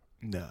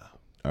 Nah.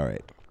 All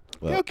right.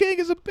 Well, Gayle King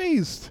is a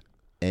beast.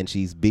 and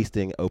she's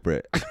beasting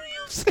Oprah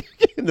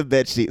in the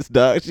bed sheets,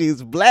 dog.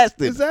 She's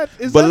blasted. Is that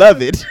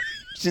beloved?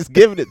 She's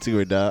giving it to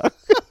her, dog.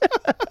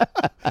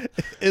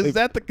 Is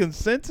that the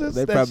consensus?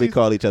 They that probably she's-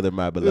 call each other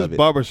my This beloved.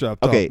 barbershop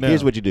talk. Okay, now.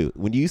 here's what you do.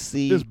 When you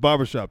see, This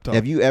barbershop talk.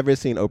 have you ever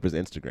seen Oprah's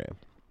Instagram?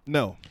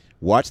 No.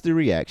 Watch the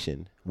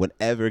reaction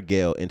whenever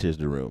Gayle enters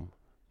the room,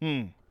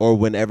 or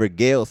whenever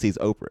Gayle sees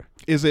Oprah.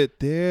 Is it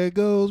there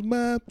goes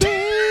my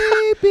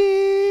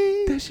baby?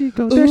 me. There she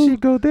go. There she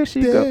go. There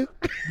she go.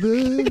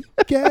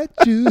 Look at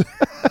you.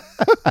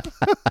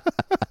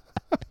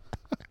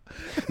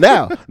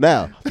 Now,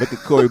 look at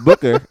Cory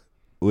Booker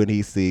when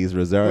he sees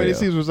Rosario. When he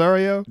sees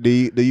Rosario. do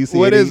you see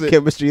What any is it?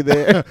 chemistry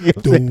there? You know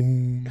what I'm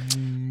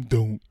saying?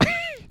 Doom.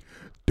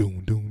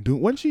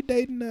 Wasn't she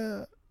dating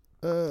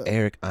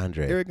Eric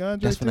Andre. Eric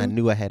Andre? That's when I too?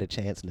 knew I had a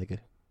chance, nigga.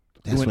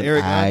 That's When when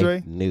Eric I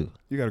Andre? knew.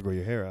 You got to grow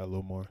your hair out a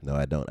little more. No,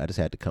 I don't. I just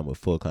had to come with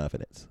full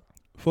confidence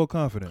Full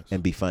confidence.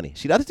 and be funny.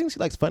 She other things she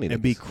likes funny.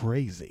 And be niggas.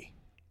 crazy.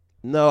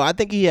 No, I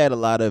think he had a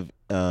lot of.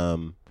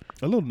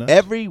 A little nuts.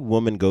 Every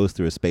woman goes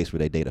through a space where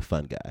they date a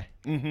fun guy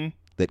Mm-hmm.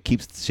 that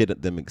keeps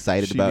them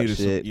excited She about needed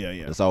some- shit. yeah.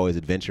 It's always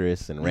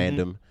adventurous and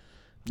random.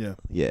 Yeah.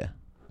 Yeah,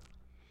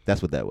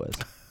 that's what that was.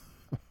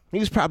 He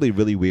was probably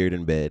really weird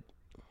in bed.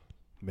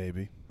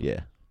 Maybe.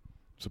 Yeah,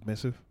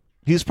 Submissive.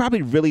 he was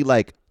probably really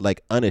like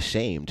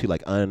unashamed too,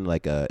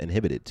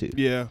 inhibited too.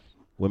 Yeah.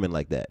 Women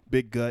like that.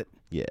 Big gut.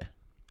 Yeah,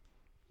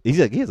 he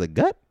has a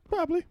gut.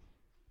 Probably.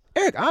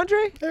 Eric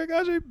Andre? Eric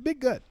Andre, big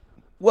gut.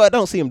 Well, I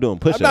don't see him doing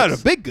push-ups. Not a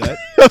big gut. You know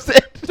what I'm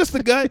saying? Just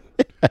a gut.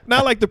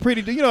 Not like the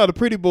pretty. You know how the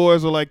pretty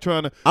boys are like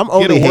trying to. I'm get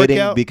only a hating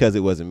workout, because it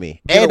wasn't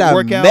me. get And a I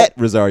workout met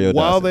Rosario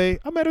while Dawson.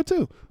 I met her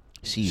too.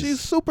 she's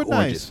super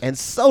gorgeous nice. and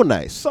so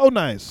nice. So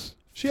nice.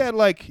 She had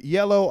like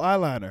yellow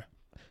eyeliner.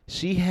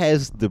 She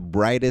has the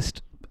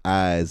brightest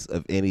eyes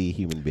of any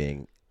human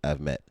being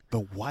I've met. The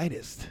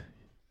whitest.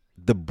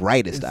 The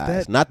brightest Is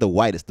eyes, that- not the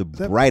whitest, the Is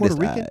that brightest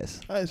Puerto Rican eyes.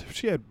 eyes.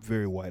 She had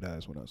very white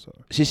eyes when I saw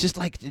her. She's just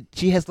like,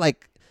 she has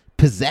like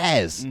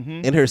pizzazz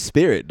Mhm. in her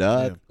spirit,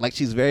 dog. Yeah. Like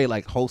she's very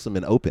like wholesome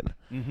and open.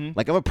 Mm-hmm.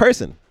 Like I'm a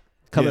person.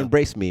 Come Yeah.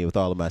 embrace me with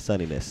all of my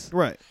sunniness.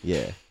 Right.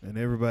 Yeah. And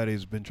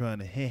everybody's been trying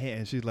to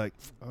and she's like,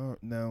 oh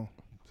no,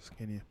 just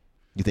can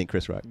You think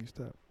Chris Rock you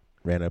stop?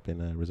 ran up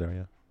in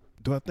Rosario?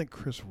 Do I think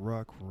Chris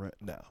Rock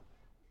no?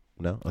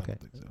 No? I Okay.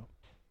 don't think so.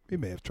 He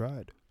may have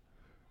tried.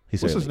 He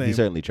What's his certainly, he name?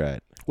 certainly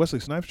tried. Wesley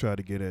Snipes tried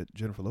to get at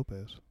Jennifer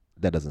Lopez.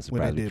 That doesn't When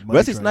they surprise me. did Money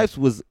Wesley Train. Snipes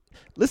was.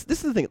 This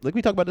is the thing. Let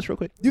me talk about this real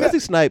quick. You Wesley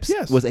got- Snipes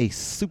yes. was a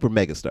super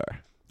megastar.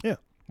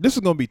 This is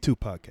gonna be 2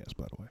 podcasts,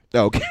 by the way,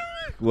 Okay.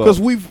 Well,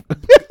 because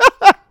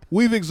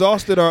we've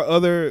exhausted our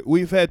other.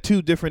 We've had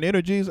 2 different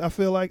energies. I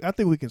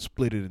think we can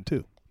split it in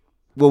 2.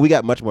 we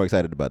got much more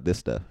excited about this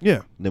stuff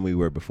Yeah. than we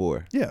were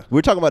before. Yeah. We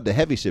were talking about the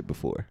heavy shit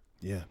before.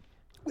 Yeah.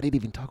 We didn't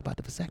even talk about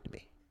the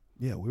vasectomy.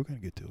 Yeah. We're gonna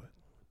get to it.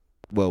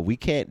 Well, we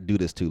can't do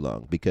this too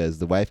long because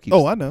the wife keeps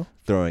Oh, I know.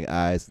 throwing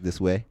eyes this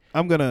way.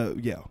 I'm gonna.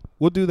 Yeah.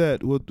 We'll do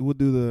that. We'll do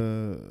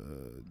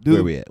the.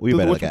 Where we at? We do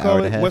about like an hour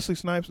and a half. Wesley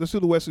Snipes. Let's do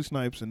the Wesley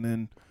Snipes, and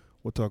then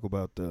we'll talk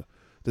about the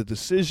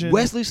decision.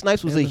 Wesley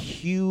Snipes was and a the-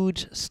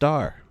 huge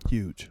star.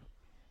 huge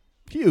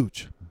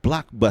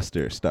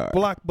Blockbuster star.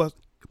 black.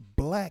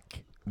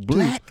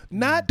 Black.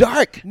 Not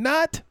Dark.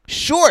 Not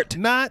Short.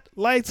 not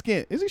light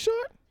skin. Is he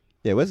short?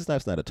 Yeah, Wesley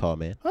Snipes not a tall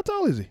man. How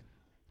tall is he?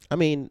 I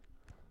mean,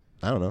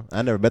 I don't know.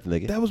 I never met the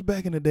nigga. That was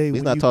back in the day. He's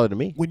when not you, taller than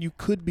me. when you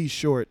could be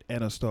short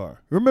and a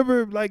star.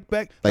 Remember, like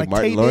back Like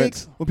Martin Tay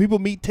Lawrence? Diggs, when people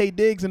meet Tay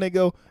Diggs and they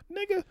go,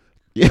 "Nigga,"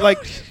 Yeah. like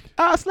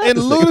Ah, slap and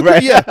this nigga, Ludacris,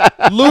 right? yeah,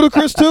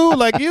 Ludacris too.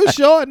 Like you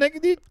short,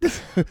 nigga. You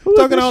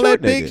talking this all that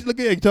short big. nigga? Look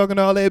at you talking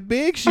all that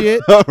big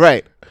shit All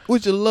right.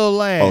 with your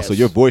little ass. Oh, so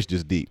your voice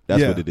just deep.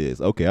 That's Yeah. what it is.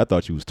 Okay, I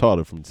thought you was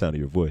taller from the sound of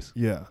your voice.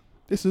 Yeah,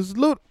 this is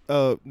never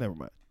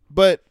mind.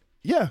 But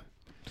yeah,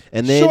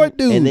 And then short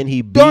dude, and then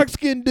he beat dark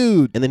skinned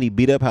dude. and then he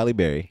beat up Halle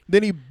Berry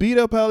Then he beat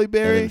up Halle and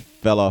then Berry.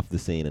 fell off the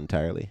scene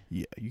entirely.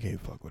 Yeah, you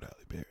can't fuck with Halle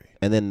Berry.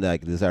 And then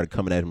like they started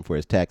coming at him for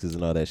his taxes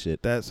and all that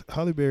shit. That's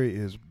Halle Berry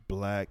is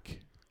black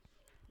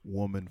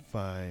woman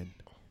fine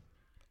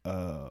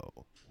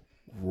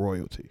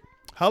royalty.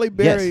 Halle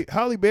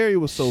Berry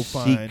was so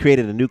She fine.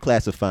 created a new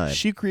class of fine.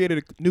 She created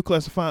a new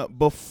class of fine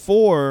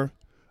before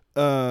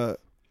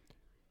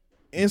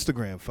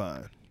Instagram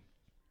fine.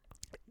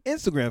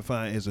 Instagram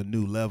fine is a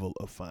new level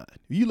of fine.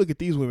 You look at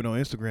these women on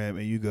Instagram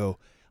and you go,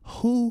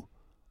 who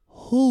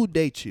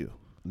dates you?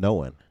 No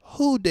one.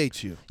 Who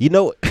dates you? You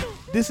know,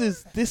 This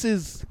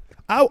is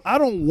I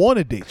don't want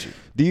to date you.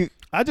 do you?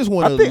 I just I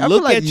want to feel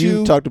look like at you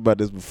you talked about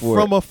this before.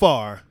 from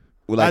afar.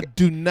 Well, like I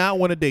do not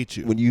want to date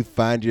you. when you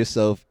find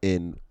yourself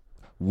in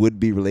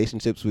would-be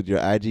relationships with your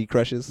IG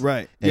crushes,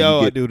 Right. And Yo,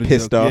 you I get do the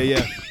pissed joke. off.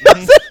 Yeah,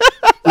 yeah.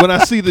 When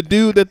I see the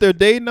dude that they're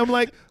dating, I'm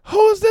like,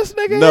 who is this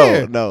nigga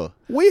here? No.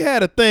 We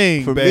had a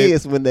thing, For babe. me,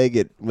 it's when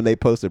they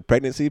post a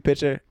pregnancy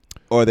picture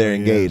or they're Yeah.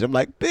 engaged. I'm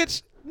like,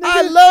 bitch, Nigga,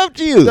 I loved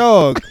you.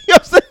 Dog, You know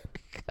what I'm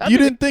saying? you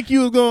didn't think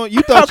you was going.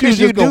 You How thought you was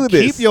could you just going do to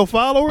this? keep your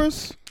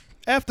followers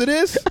after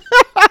this.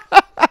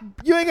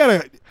 You ain't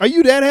gotta. Are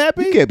you that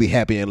happy? You can't be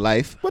happy in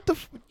life. What the?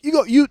 You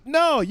go. You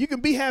no. You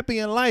can be happy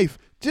in life.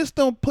 Just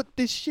don't put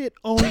this shit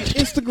on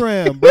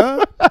Instagram,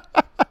 bruh.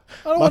 I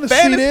don't want to see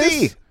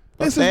fantasy. this.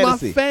 My This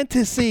fantasy. is my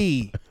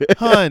fantasy,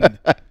 hun.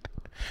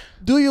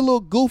 Do your little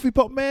goofy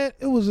pop, man.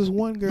 It was this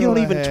one girl. You don't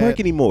I even had. twerk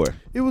anymore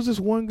It was this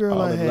one girl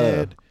All I in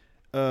had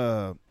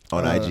on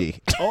IG.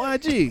 On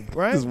IG,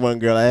 right? This one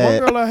girl I One had,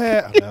 girl I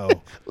had. I know.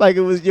 like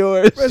it was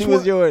yours. First She was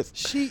one- yours.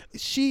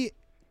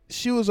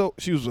 She was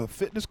a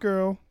fitness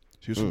girl.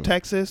 She was from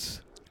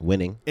Texas.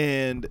 Winning.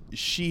 and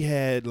she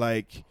had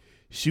like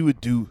she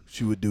would do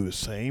the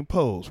same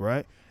pose,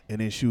 right? And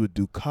then she would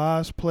do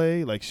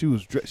cosplay, like she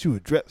was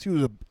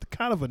a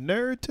kind of a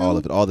nerd too. All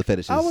of it. All the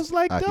fetishes. I was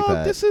like, dog,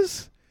 occupied. this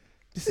is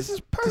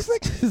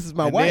perfect. This is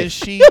my And wife. then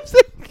she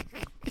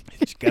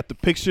got the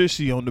picture.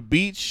 She on the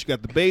beach. She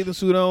got the bathing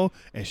suit on,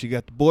 and she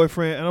got the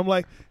boyfriend. And I'm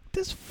like,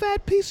 this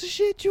fat piece of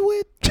shit you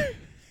with?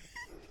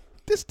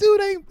 This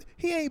dude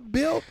ain't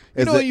built.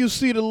 You Is know, it- when you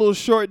see the little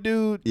short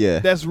dude. Yeah.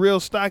 That's real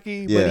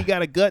stocky, Yeah. but he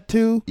got a gut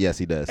too. Yes,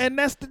 he does. And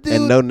that's the dude.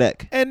 And no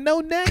neck. And no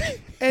neck.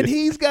 And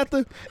he's got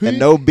the. And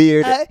no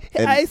beard.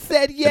 I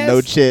said and yes.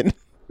 no chin.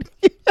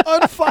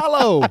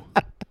 Unfollow.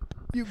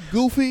 You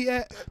goofy.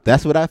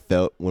 That's what I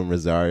felt when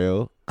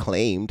Rosario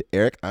claimed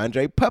Eric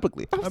Andre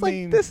publicly. I was I like,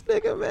 mean, this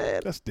nigga,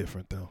 man. That's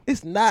different though.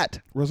 It's not.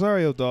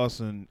 Rosario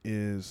Dawson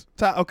is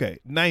top. Okay,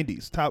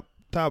 90s top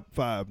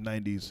 5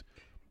 90s.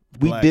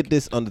 We Black. did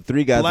this on the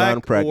Three Guys Black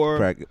On or-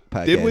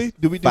 podcast. Did we?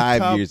 Did we do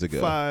 5 top years ago?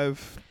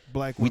 5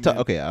 black We women? talk.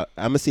 Okay, I'm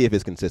gonna see if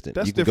it's consistent.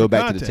 That's You can different go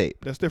back content. to the tape.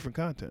 That's different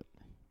content.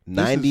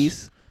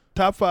 90s.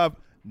 Top 5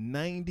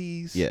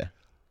 90s. Yeah.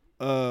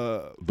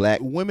 Black Black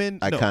women.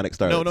 iconic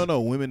No.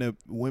 starlets.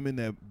 Women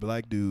that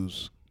black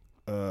dudes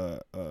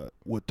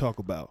would talk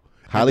about.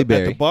 Halle At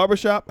Berry. the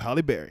barbershop.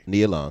 Halle Berry.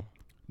 Nia Long,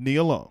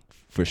 Nia Long.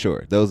 for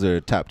sure. Those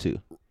are top 2.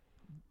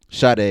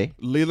 Sade,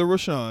 Lela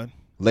Rochon.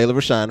 Layla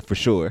Rashawn, for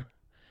sure.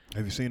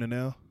 Have you seen her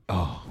now?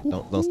 Oh,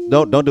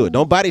 don't do it.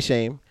 Don't body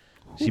shame.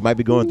 She might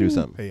be going through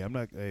something, Hey, I'm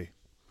not. Hey.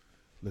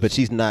 but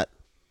she's not.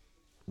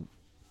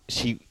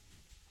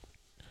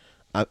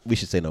 We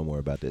should say no more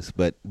about this,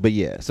 but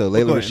yeah. So Go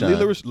Layla ahead.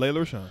 Rashawn. Lela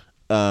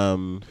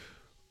Rochon.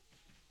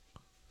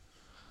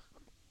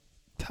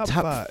 Top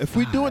Top 5. If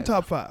we're doing 5.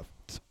 top 5,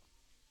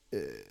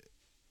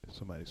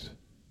 somebody's.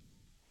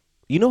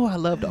 You know who I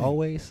loved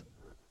always?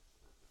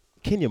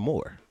 Kenya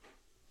Moore.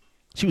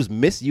 She was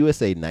Miss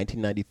USA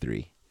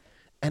 1993,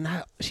 and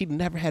she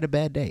never had a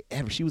bad day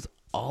ever. She was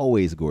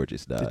always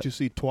gorgeous, dog. Did you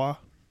see Toi?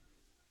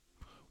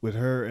 With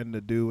her and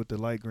the dude with the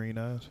light green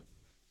eyes.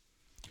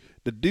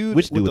 The dude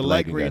Which with dude the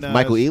light green eyes? eyes.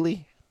 Michael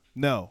Ealy?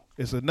 No,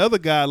 it's another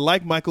guy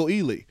like Michael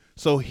Ealy.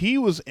 So he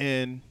was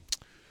in.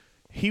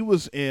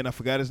 I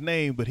forgot his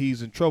name, but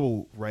he's in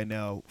trouble right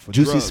now for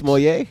Juicy drugs.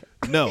 Smollett?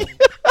 No,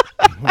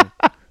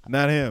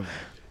 not him.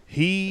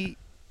 He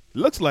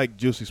looks like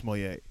Juicy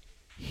Smollett.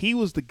 He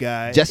was the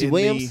guy. Jesse in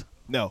Williams?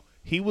 No,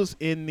 he was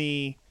in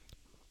the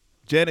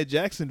Janet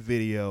Jackson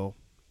video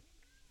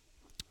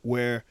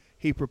where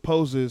he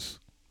proposes.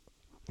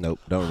 Nope,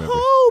 don't remember.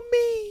 Hold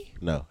me,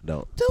 No,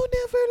 don't. don't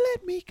ever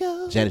let me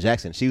go. Janet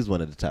Jackson, she was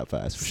one of the top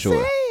 5s for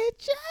sure. Say it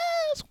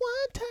just one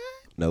time.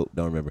 Nope,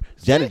 don't remember.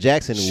 Janet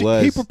Jackson He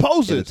was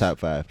proposes. in the top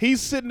 5.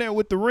 He's sitting there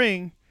with the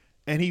ring,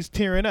 and he's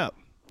tearing up.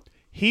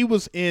 He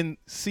was in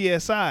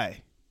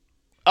CSI.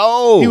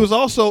 Oh, He was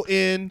also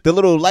in the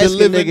little light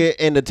skinned Living- nigga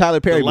in the Tyler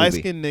Perry the light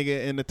movie. skinned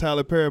nigga in the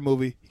Tyler Perry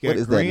movie. He got What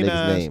is that green nigga's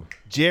eyes. name?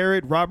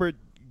 Jared Robert.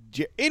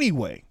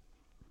 Anyway,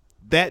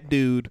 that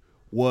dude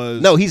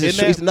was. No, he's in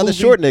that he's another movie.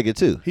 short nigga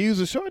too. He was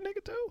a short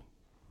nigga too.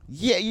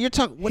 Yeah, you're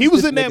talking. what He is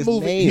was this in that nigga's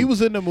movie. name? He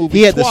was in the movie.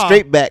 He had the Toi.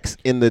 straight backs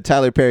in the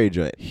Tyler Perry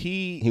joint.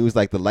 He He was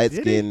like the light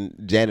skinned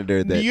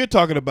janitor that. You're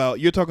talking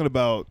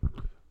about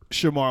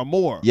Shamar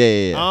Moore.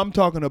 Yeah. I'm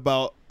talking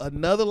about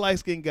another light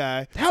skinned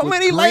guy. How with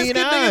many green light skinned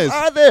eyes. niggas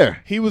are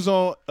there? He was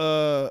on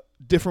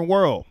Different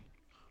World.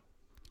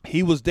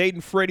 He was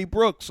dating Freddie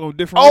Brooks on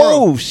Different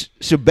Oh, World.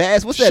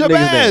 Shabazz. What's that nigga's name?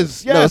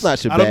 Yes. No, it's not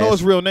Shabazz. I don't know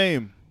his real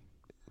name.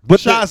 But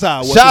Shaza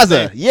was his Shaza,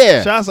 name.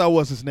 yeah. Shaza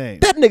was his name.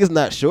 That nigga's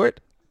not short.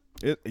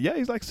 Yeah,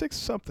 he's like 6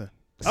 something.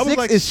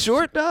 Six is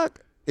short, dog.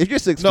 If you're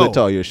 6 No. foot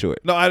tall, you're short.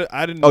 No,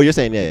 I didn't. Oh, you're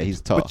saying yeah,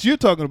 he's tall. But you're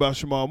talking about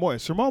Shamar Moore.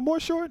 Is Shamar Moore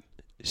short?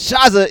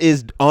 Shaza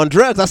is on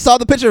drugs. I saw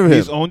the picture of him.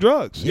 He's on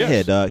drugs. Yeah,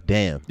 Yes. dog.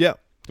 Damn. Yeah.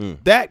 Mm.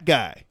 That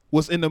guy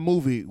was in the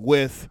movie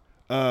with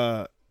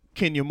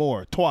Kenya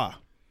Moore, Toi.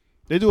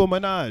 They do a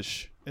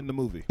menage in the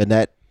movie. And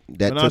that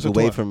Menage took a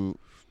away trois. from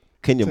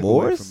Kenya Took away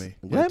Moore's from me.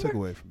 Yeah, glamour? took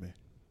away from me.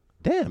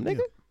 Damn, nigga.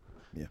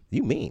 Yeah.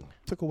 You mean?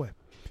 Took away.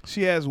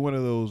 She has one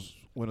of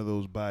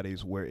those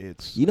bodies where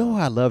it's You know who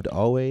I loved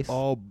always?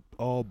 all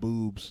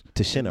boobs.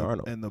 Tashina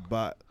Arnold. And the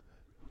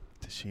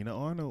Tashina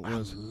Arnold I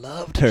was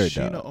loved her,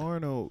 Tashina dog.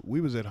 Arnold.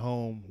 We was at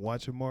home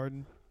watching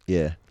Martin.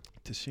 Yeah.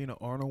 Tashina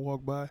Arnold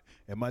walked by,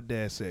 and my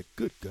dad said,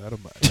 "Good God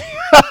Almighty!"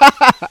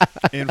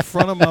 in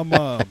front of my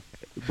mom,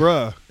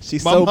 bruh.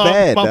 She's My so mom,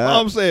 bad, My dog.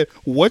 mom said,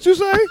 "What you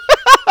say?"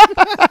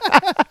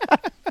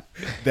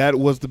 That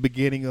was the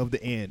beginning of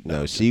the end.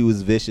 No, she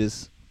was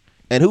vicious.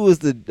 And who was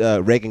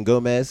the Reagan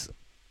Gomez?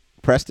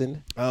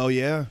 Preston? Oh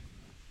yeah.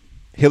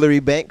 Hillary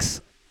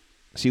Banks?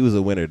 She was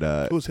a winner,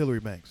 dog. Who's Hillary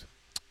Banks?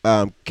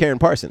 Karen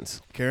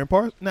Parsons. Karen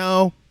Parsons?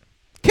 No.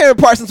 Karen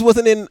Parsons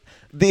wasn't in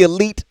the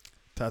elite.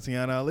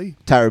 Tatiana Ali.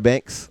 Tyra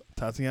Banks.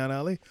 Tatiana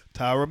Ali.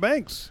 Tyra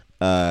Banks.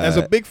 Uh, As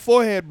a big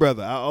forehead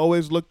brother, I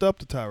always looked up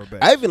to Tyra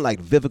Banks. I even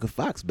liked Vivica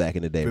Fox back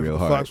in the day real Vivica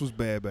hard. Fox was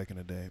bad back in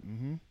the day.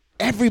 Mm-hmm.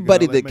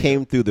 Everybody She got all that that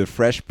came through the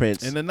Fresh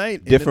Prince, In the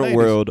night, Different in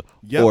the 90s. World,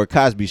 Yep. or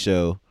Cosby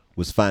Show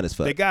was fine as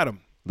fuck. They got him.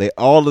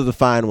 All of the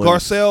fine ones.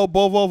 Garcelle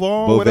Beauvais,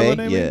 whatever her Beauvais,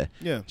 name yeah. is.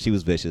 Yeah. She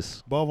was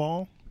vicious.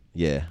 Beauvais.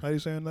 Yeah. How you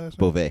saying last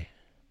name? Beauvais.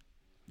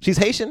 She's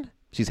Haitian?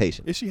 She's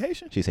Haitian. Is she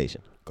Haitian? She's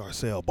Haitian.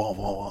 Garcelle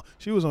Beauvais.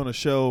 She was on a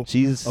show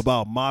She's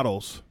about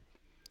models,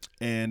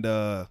 and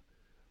I'll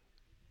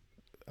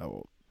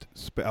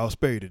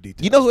spare you the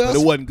details. You know who but else?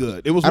 it wasn't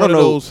good. It was I one of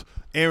don't know. those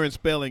Aaron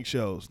Spelling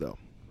shows, though.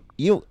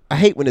 I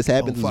hate when this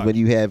happens is fuck. when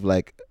you have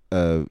like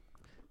a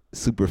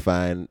super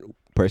fine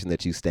person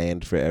that you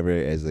stand forever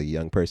as a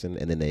young person,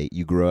 and then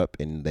you grow up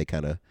and they're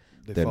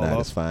They fall not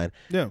off. as fine.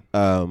 Yeah.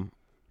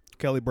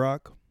 Kelly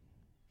Brock,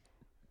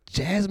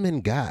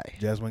 Jasmine Guy.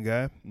 Jasmine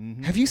Guy.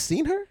 Mm-hmm. Have you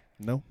seen her?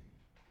 No.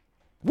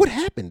 What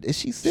happened? Is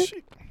she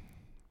sick?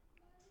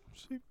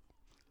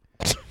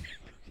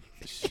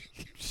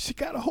 She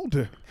got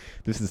older.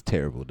 This is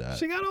terrible, dog.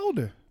 She got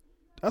older.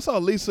 I saw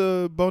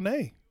Lisa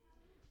Bonet.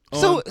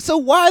 So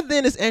why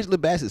then is Angela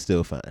Bassett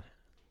still fine?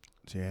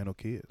 She had no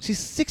kids. She's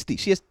 60.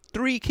 She has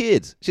 3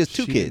 kids. She has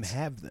 2 She kids. didn't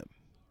have them.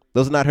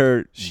 Those are not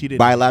her She didn't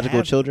biological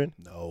have children?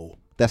 them. No.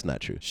 That's not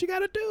true. She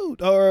got a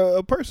dude or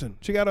a person.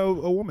 She got a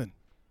woman.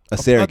 A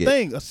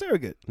surrogate. A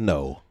surrogate.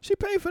 No. She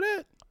paid for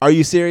that. Are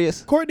you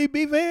serious? Courtney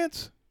B.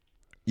 Vance.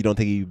 You don't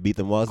think you beat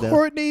them walls down?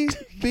 Courtney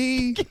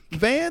B.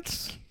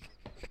 Vance.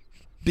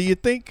 Do you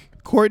think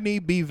Courtney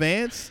B.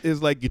 Vance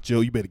is like,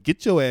 you better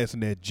get your ass in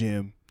that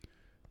gym?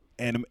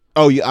 And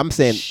I'm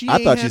saying, She I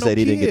ain't thought you had said no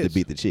he didn't get to kids.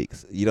 beat the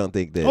cheeks. You don't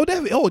think that?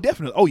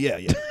 definitely. Oh yeah.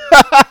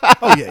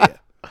 Oh yeah.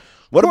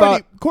 What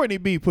about Courtney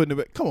B. putting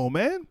the come on,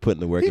 man?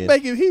 putting the work He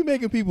in?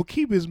 making people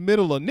keep his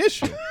middle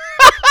initial.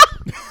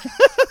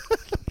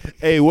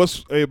 Hey,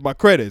 my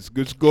credits?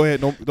 Just go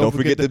ahead. Don't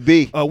forget the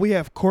B. We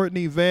have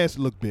Courtney Vance.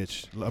 Look,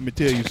 bitch. Let me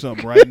tell you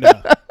something right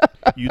now.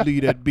 You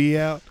leave that B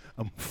out,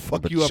 I'm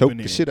fuck you up choke in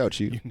there. the shit out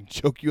you. You can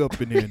choke you up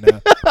in there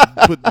now.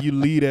 You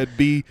leave that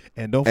B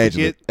and don't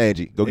forget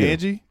Angie, go get him.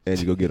 Angie.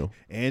 Angie, go get him.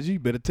 Angie,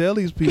 better tell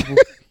these people.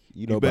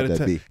 You know about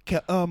that B.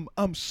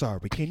 I'm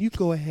sorry. Can you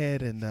go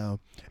ahead and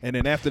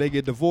then after they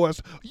get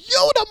divorced,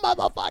 you the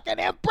motherfucking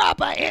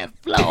improper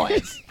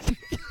influence.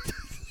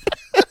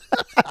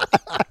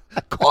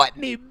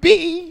 Courtney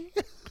B.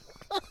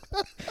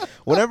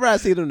 Whenever I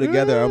see them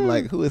together, I'm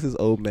like, who is this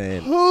old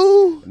man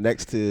Who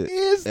next to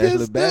is Angela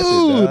this Bassett?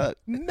 dude Dog?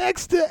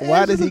 next to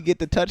Why does Angela- he get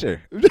to touch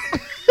her?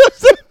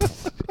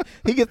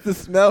 He gets to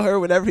smell her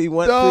whenever he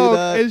wants Dog, to.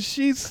 Dog. and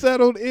she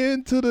settled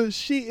into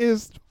she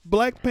is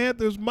Black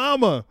Panther's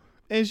mama,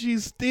 and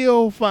she's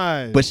still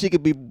fine. But she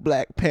could be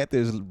Black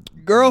Panther's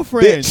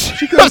girlfriend, bitch.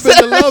 she could have been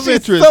the love She's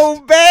interest. so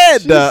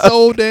bad, She's dog.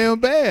 so damn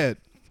bad.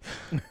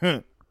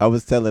 I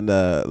was telling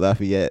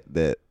Lafayette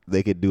that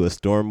they could do a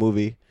Storm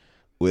movie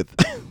with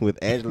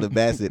Angela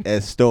Bassett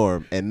as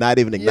Storm and not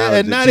even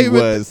acknowledge and that not she even-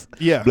 was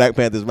yeah. Black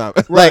Panther's mom.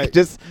 Right. Like,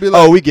 just, Be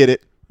like- we get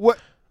it. What?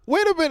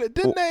 Wait a minute,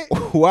 didn't they?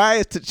 Why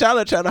is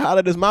T'Challa trying to holler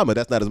at his mama?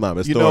 That's not his mama.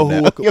 It's You Storm know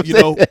who? now. Will, what you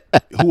I'm know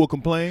saying? who will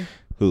complain?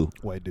 Who?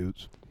 White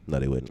dudes. No,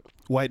 they wouldn't.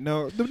 White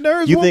nerds. The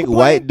nerds. You won't think complain.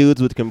 white dudes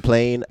would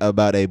complain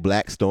about a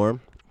black Storm?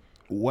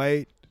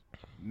 White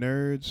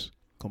nerds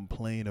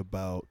complain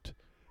about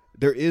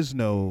there is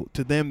no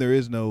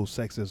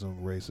sexism,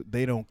 race.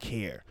 They don't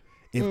care.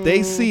 If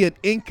they see an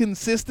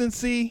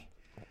inconsistency,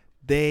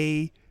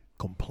 they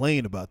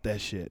complain about that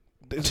shit.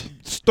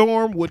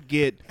 Storm would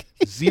get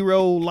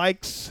 0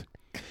 likes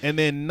and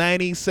then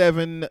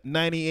 97,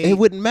 98. It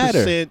wouldn't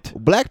matter.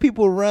 Black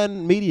people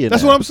run media.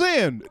 That's now. what I'm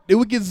saying. It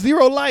would get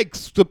 0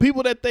 likes. The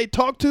people that they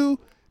talk to,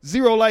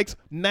 0 likes,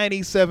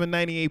 97,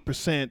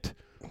 98%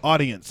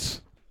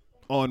 audience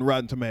on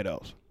Rotten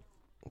Tomatoes.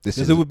 This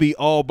Because it would be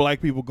all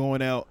black people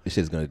going out.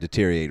 shit's going to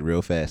deteriorate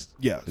real fast.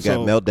 Yeah, We got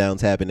so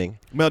meltdowns happening.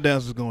 meltdowns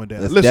is going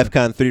down. That's Listen,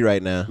 DEFCON 3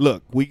 right now.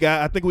 look,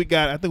 I think we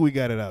got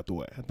it out the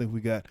way. I think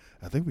we got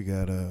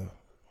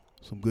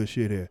some good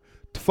shit here.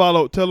 To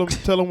follow, tell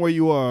them where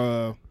you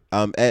are.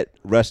 At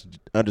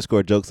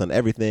Rush_jokes on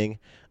everything.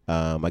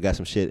 I got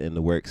some shit in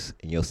the works,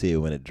 and you'll see it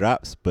when it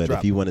drops. But Drop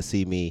if you want to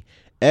see me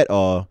at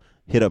all,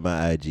 hit up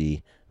my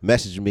IG,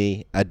 message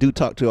me. I do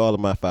talk to all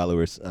of my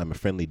followers. I'm a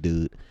friendly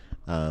dude,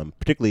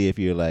 particularly if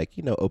you're like,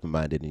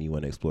 open-minded and you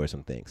want to explore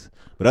some things.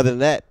 But other than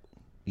that,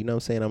 you know what I'm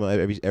saying? I'm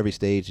on every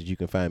stage that you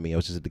can find me. I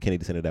was just at the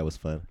Kennedy Center. That was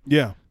fun.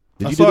 Yeah.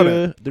 Did I you saw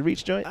do the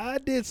Reach joint? I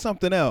did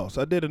something else.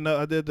 I did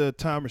the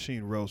Time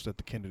Machine roast at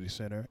the Kennedy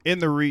Center in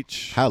the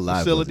Reach How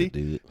live facility. was it,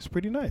 dude? It's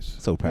pretty nice.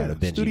 So proud of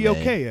Benji, Studio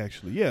man. K,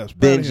 actually. Yeah, it's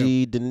proud of him.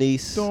 Benji,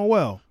 Denise, Doing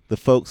well. the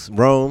folks,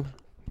 Rome.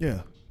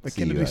 Yeah. The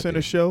See you Kennedy out Center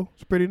there. show.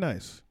 It's pretty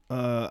nice.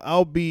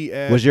 I'll be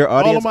at Was your all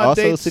of audience my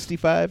also dates.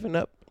 65 and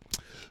up?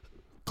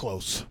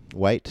 Close.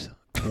 White,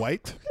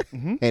 White.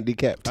 hmm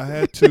handicapped? I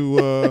had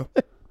to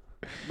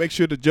make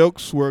sure the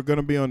jokes were going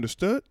to be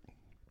understood.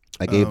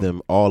 I gave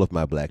them all of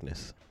my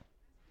blackness.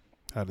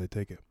 How did they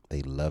take it?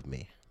 They loved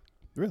me.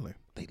 Really?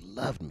 They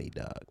loved me,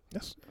 dog.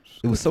 That's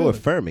It was good so feeling.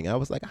 affirming. I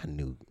was like, I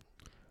knew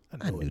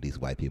knew it. these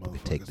white people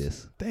could take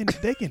Motherfuckers. this.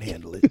 They can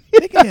handle it.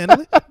 They can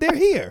handle it. They're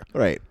here.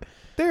 Right.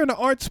 They're in the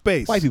art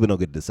space. White people don't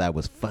get to decide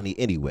what's funny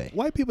anyway.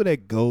 White people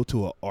that go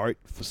to an art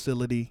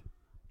facility,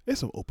 they're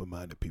some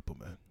open-minded people,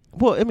 man.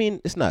 Well, I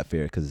mean, it's not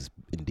fair because it's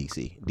in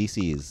D.C.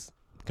 D.C. is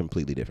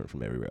completely different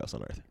from everywhere else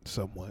on Earth.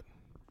 Somewhat.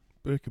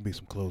 But it can be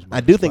some closed. I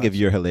do think if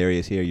you're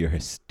hilarious here, you're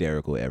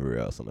hysterical everywhere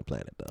else on the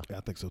planet, though. I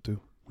think so too.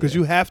 Because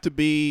Yeah. you have to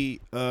be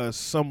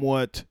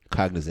somewhat,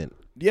 Cognizant.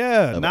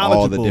 knowledgeable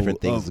all the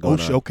different things of, going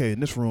on. Okay, in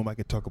this room I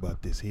can talk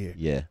about this here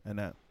Yeah, and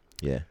that.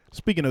 yeah.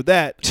 Speaking of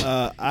that,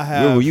 I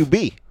have Where will you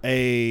be?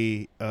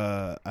 I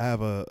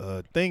have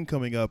a thing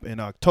coming up in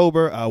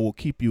October. I will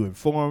keep you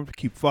informed.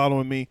 Keep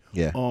following me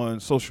Yeah. on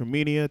social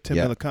media, Yeah.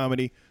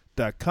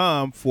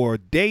 timmillercomedy.com for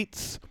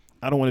dates.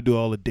 I don't want to do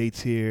all the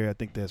dates here. I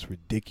think that's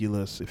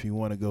ridiculous. If you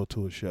want to go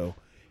to a show,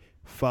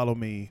 follow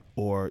me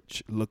or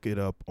look it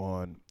up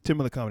on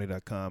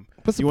timmillercomedy.com.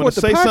 But You want support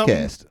to the say something?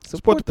 podcast.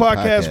 Support the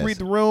podcast. Read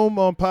the room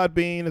on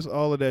Podbean. It's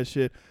all of that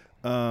shit.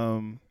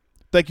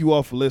 Thank you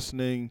all for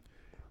listening.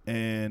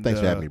 And Thanks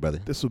for having me, brother.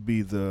 This will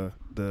be the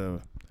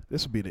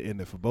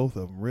ending for both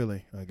of them,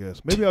 really. I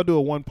guess maybe I'll do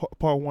a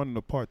part one and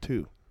a part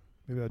two.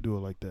 Maybe I'll do it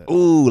like that.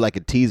 Ooh, like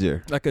a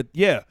teaser. Like a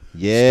yeah.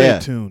 Yeah.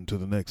 Stay tuned to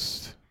the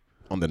next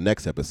On the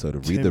next episode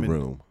of Read the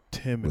Room,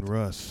 Tim and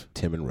Russ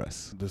Tim and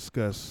Russ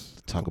discuss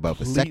talk about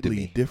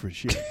completely vasectomy. different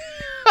shit.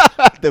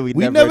 That We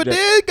never addressed.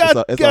 did got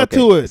okay.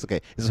 to it. It's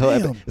okay. It's a whole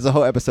Damn. it's a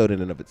whole episode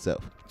in and of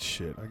itself.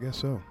 Shit, I guess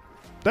so.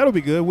 That'll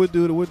be good. We'll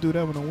do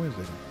that one on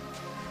Wednesday.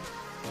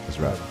 That's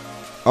right.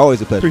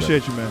 Always a pleasure.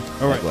 Appreciate you, man.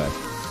 All right. Likewise.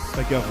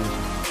 Thank y'all for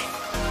listening.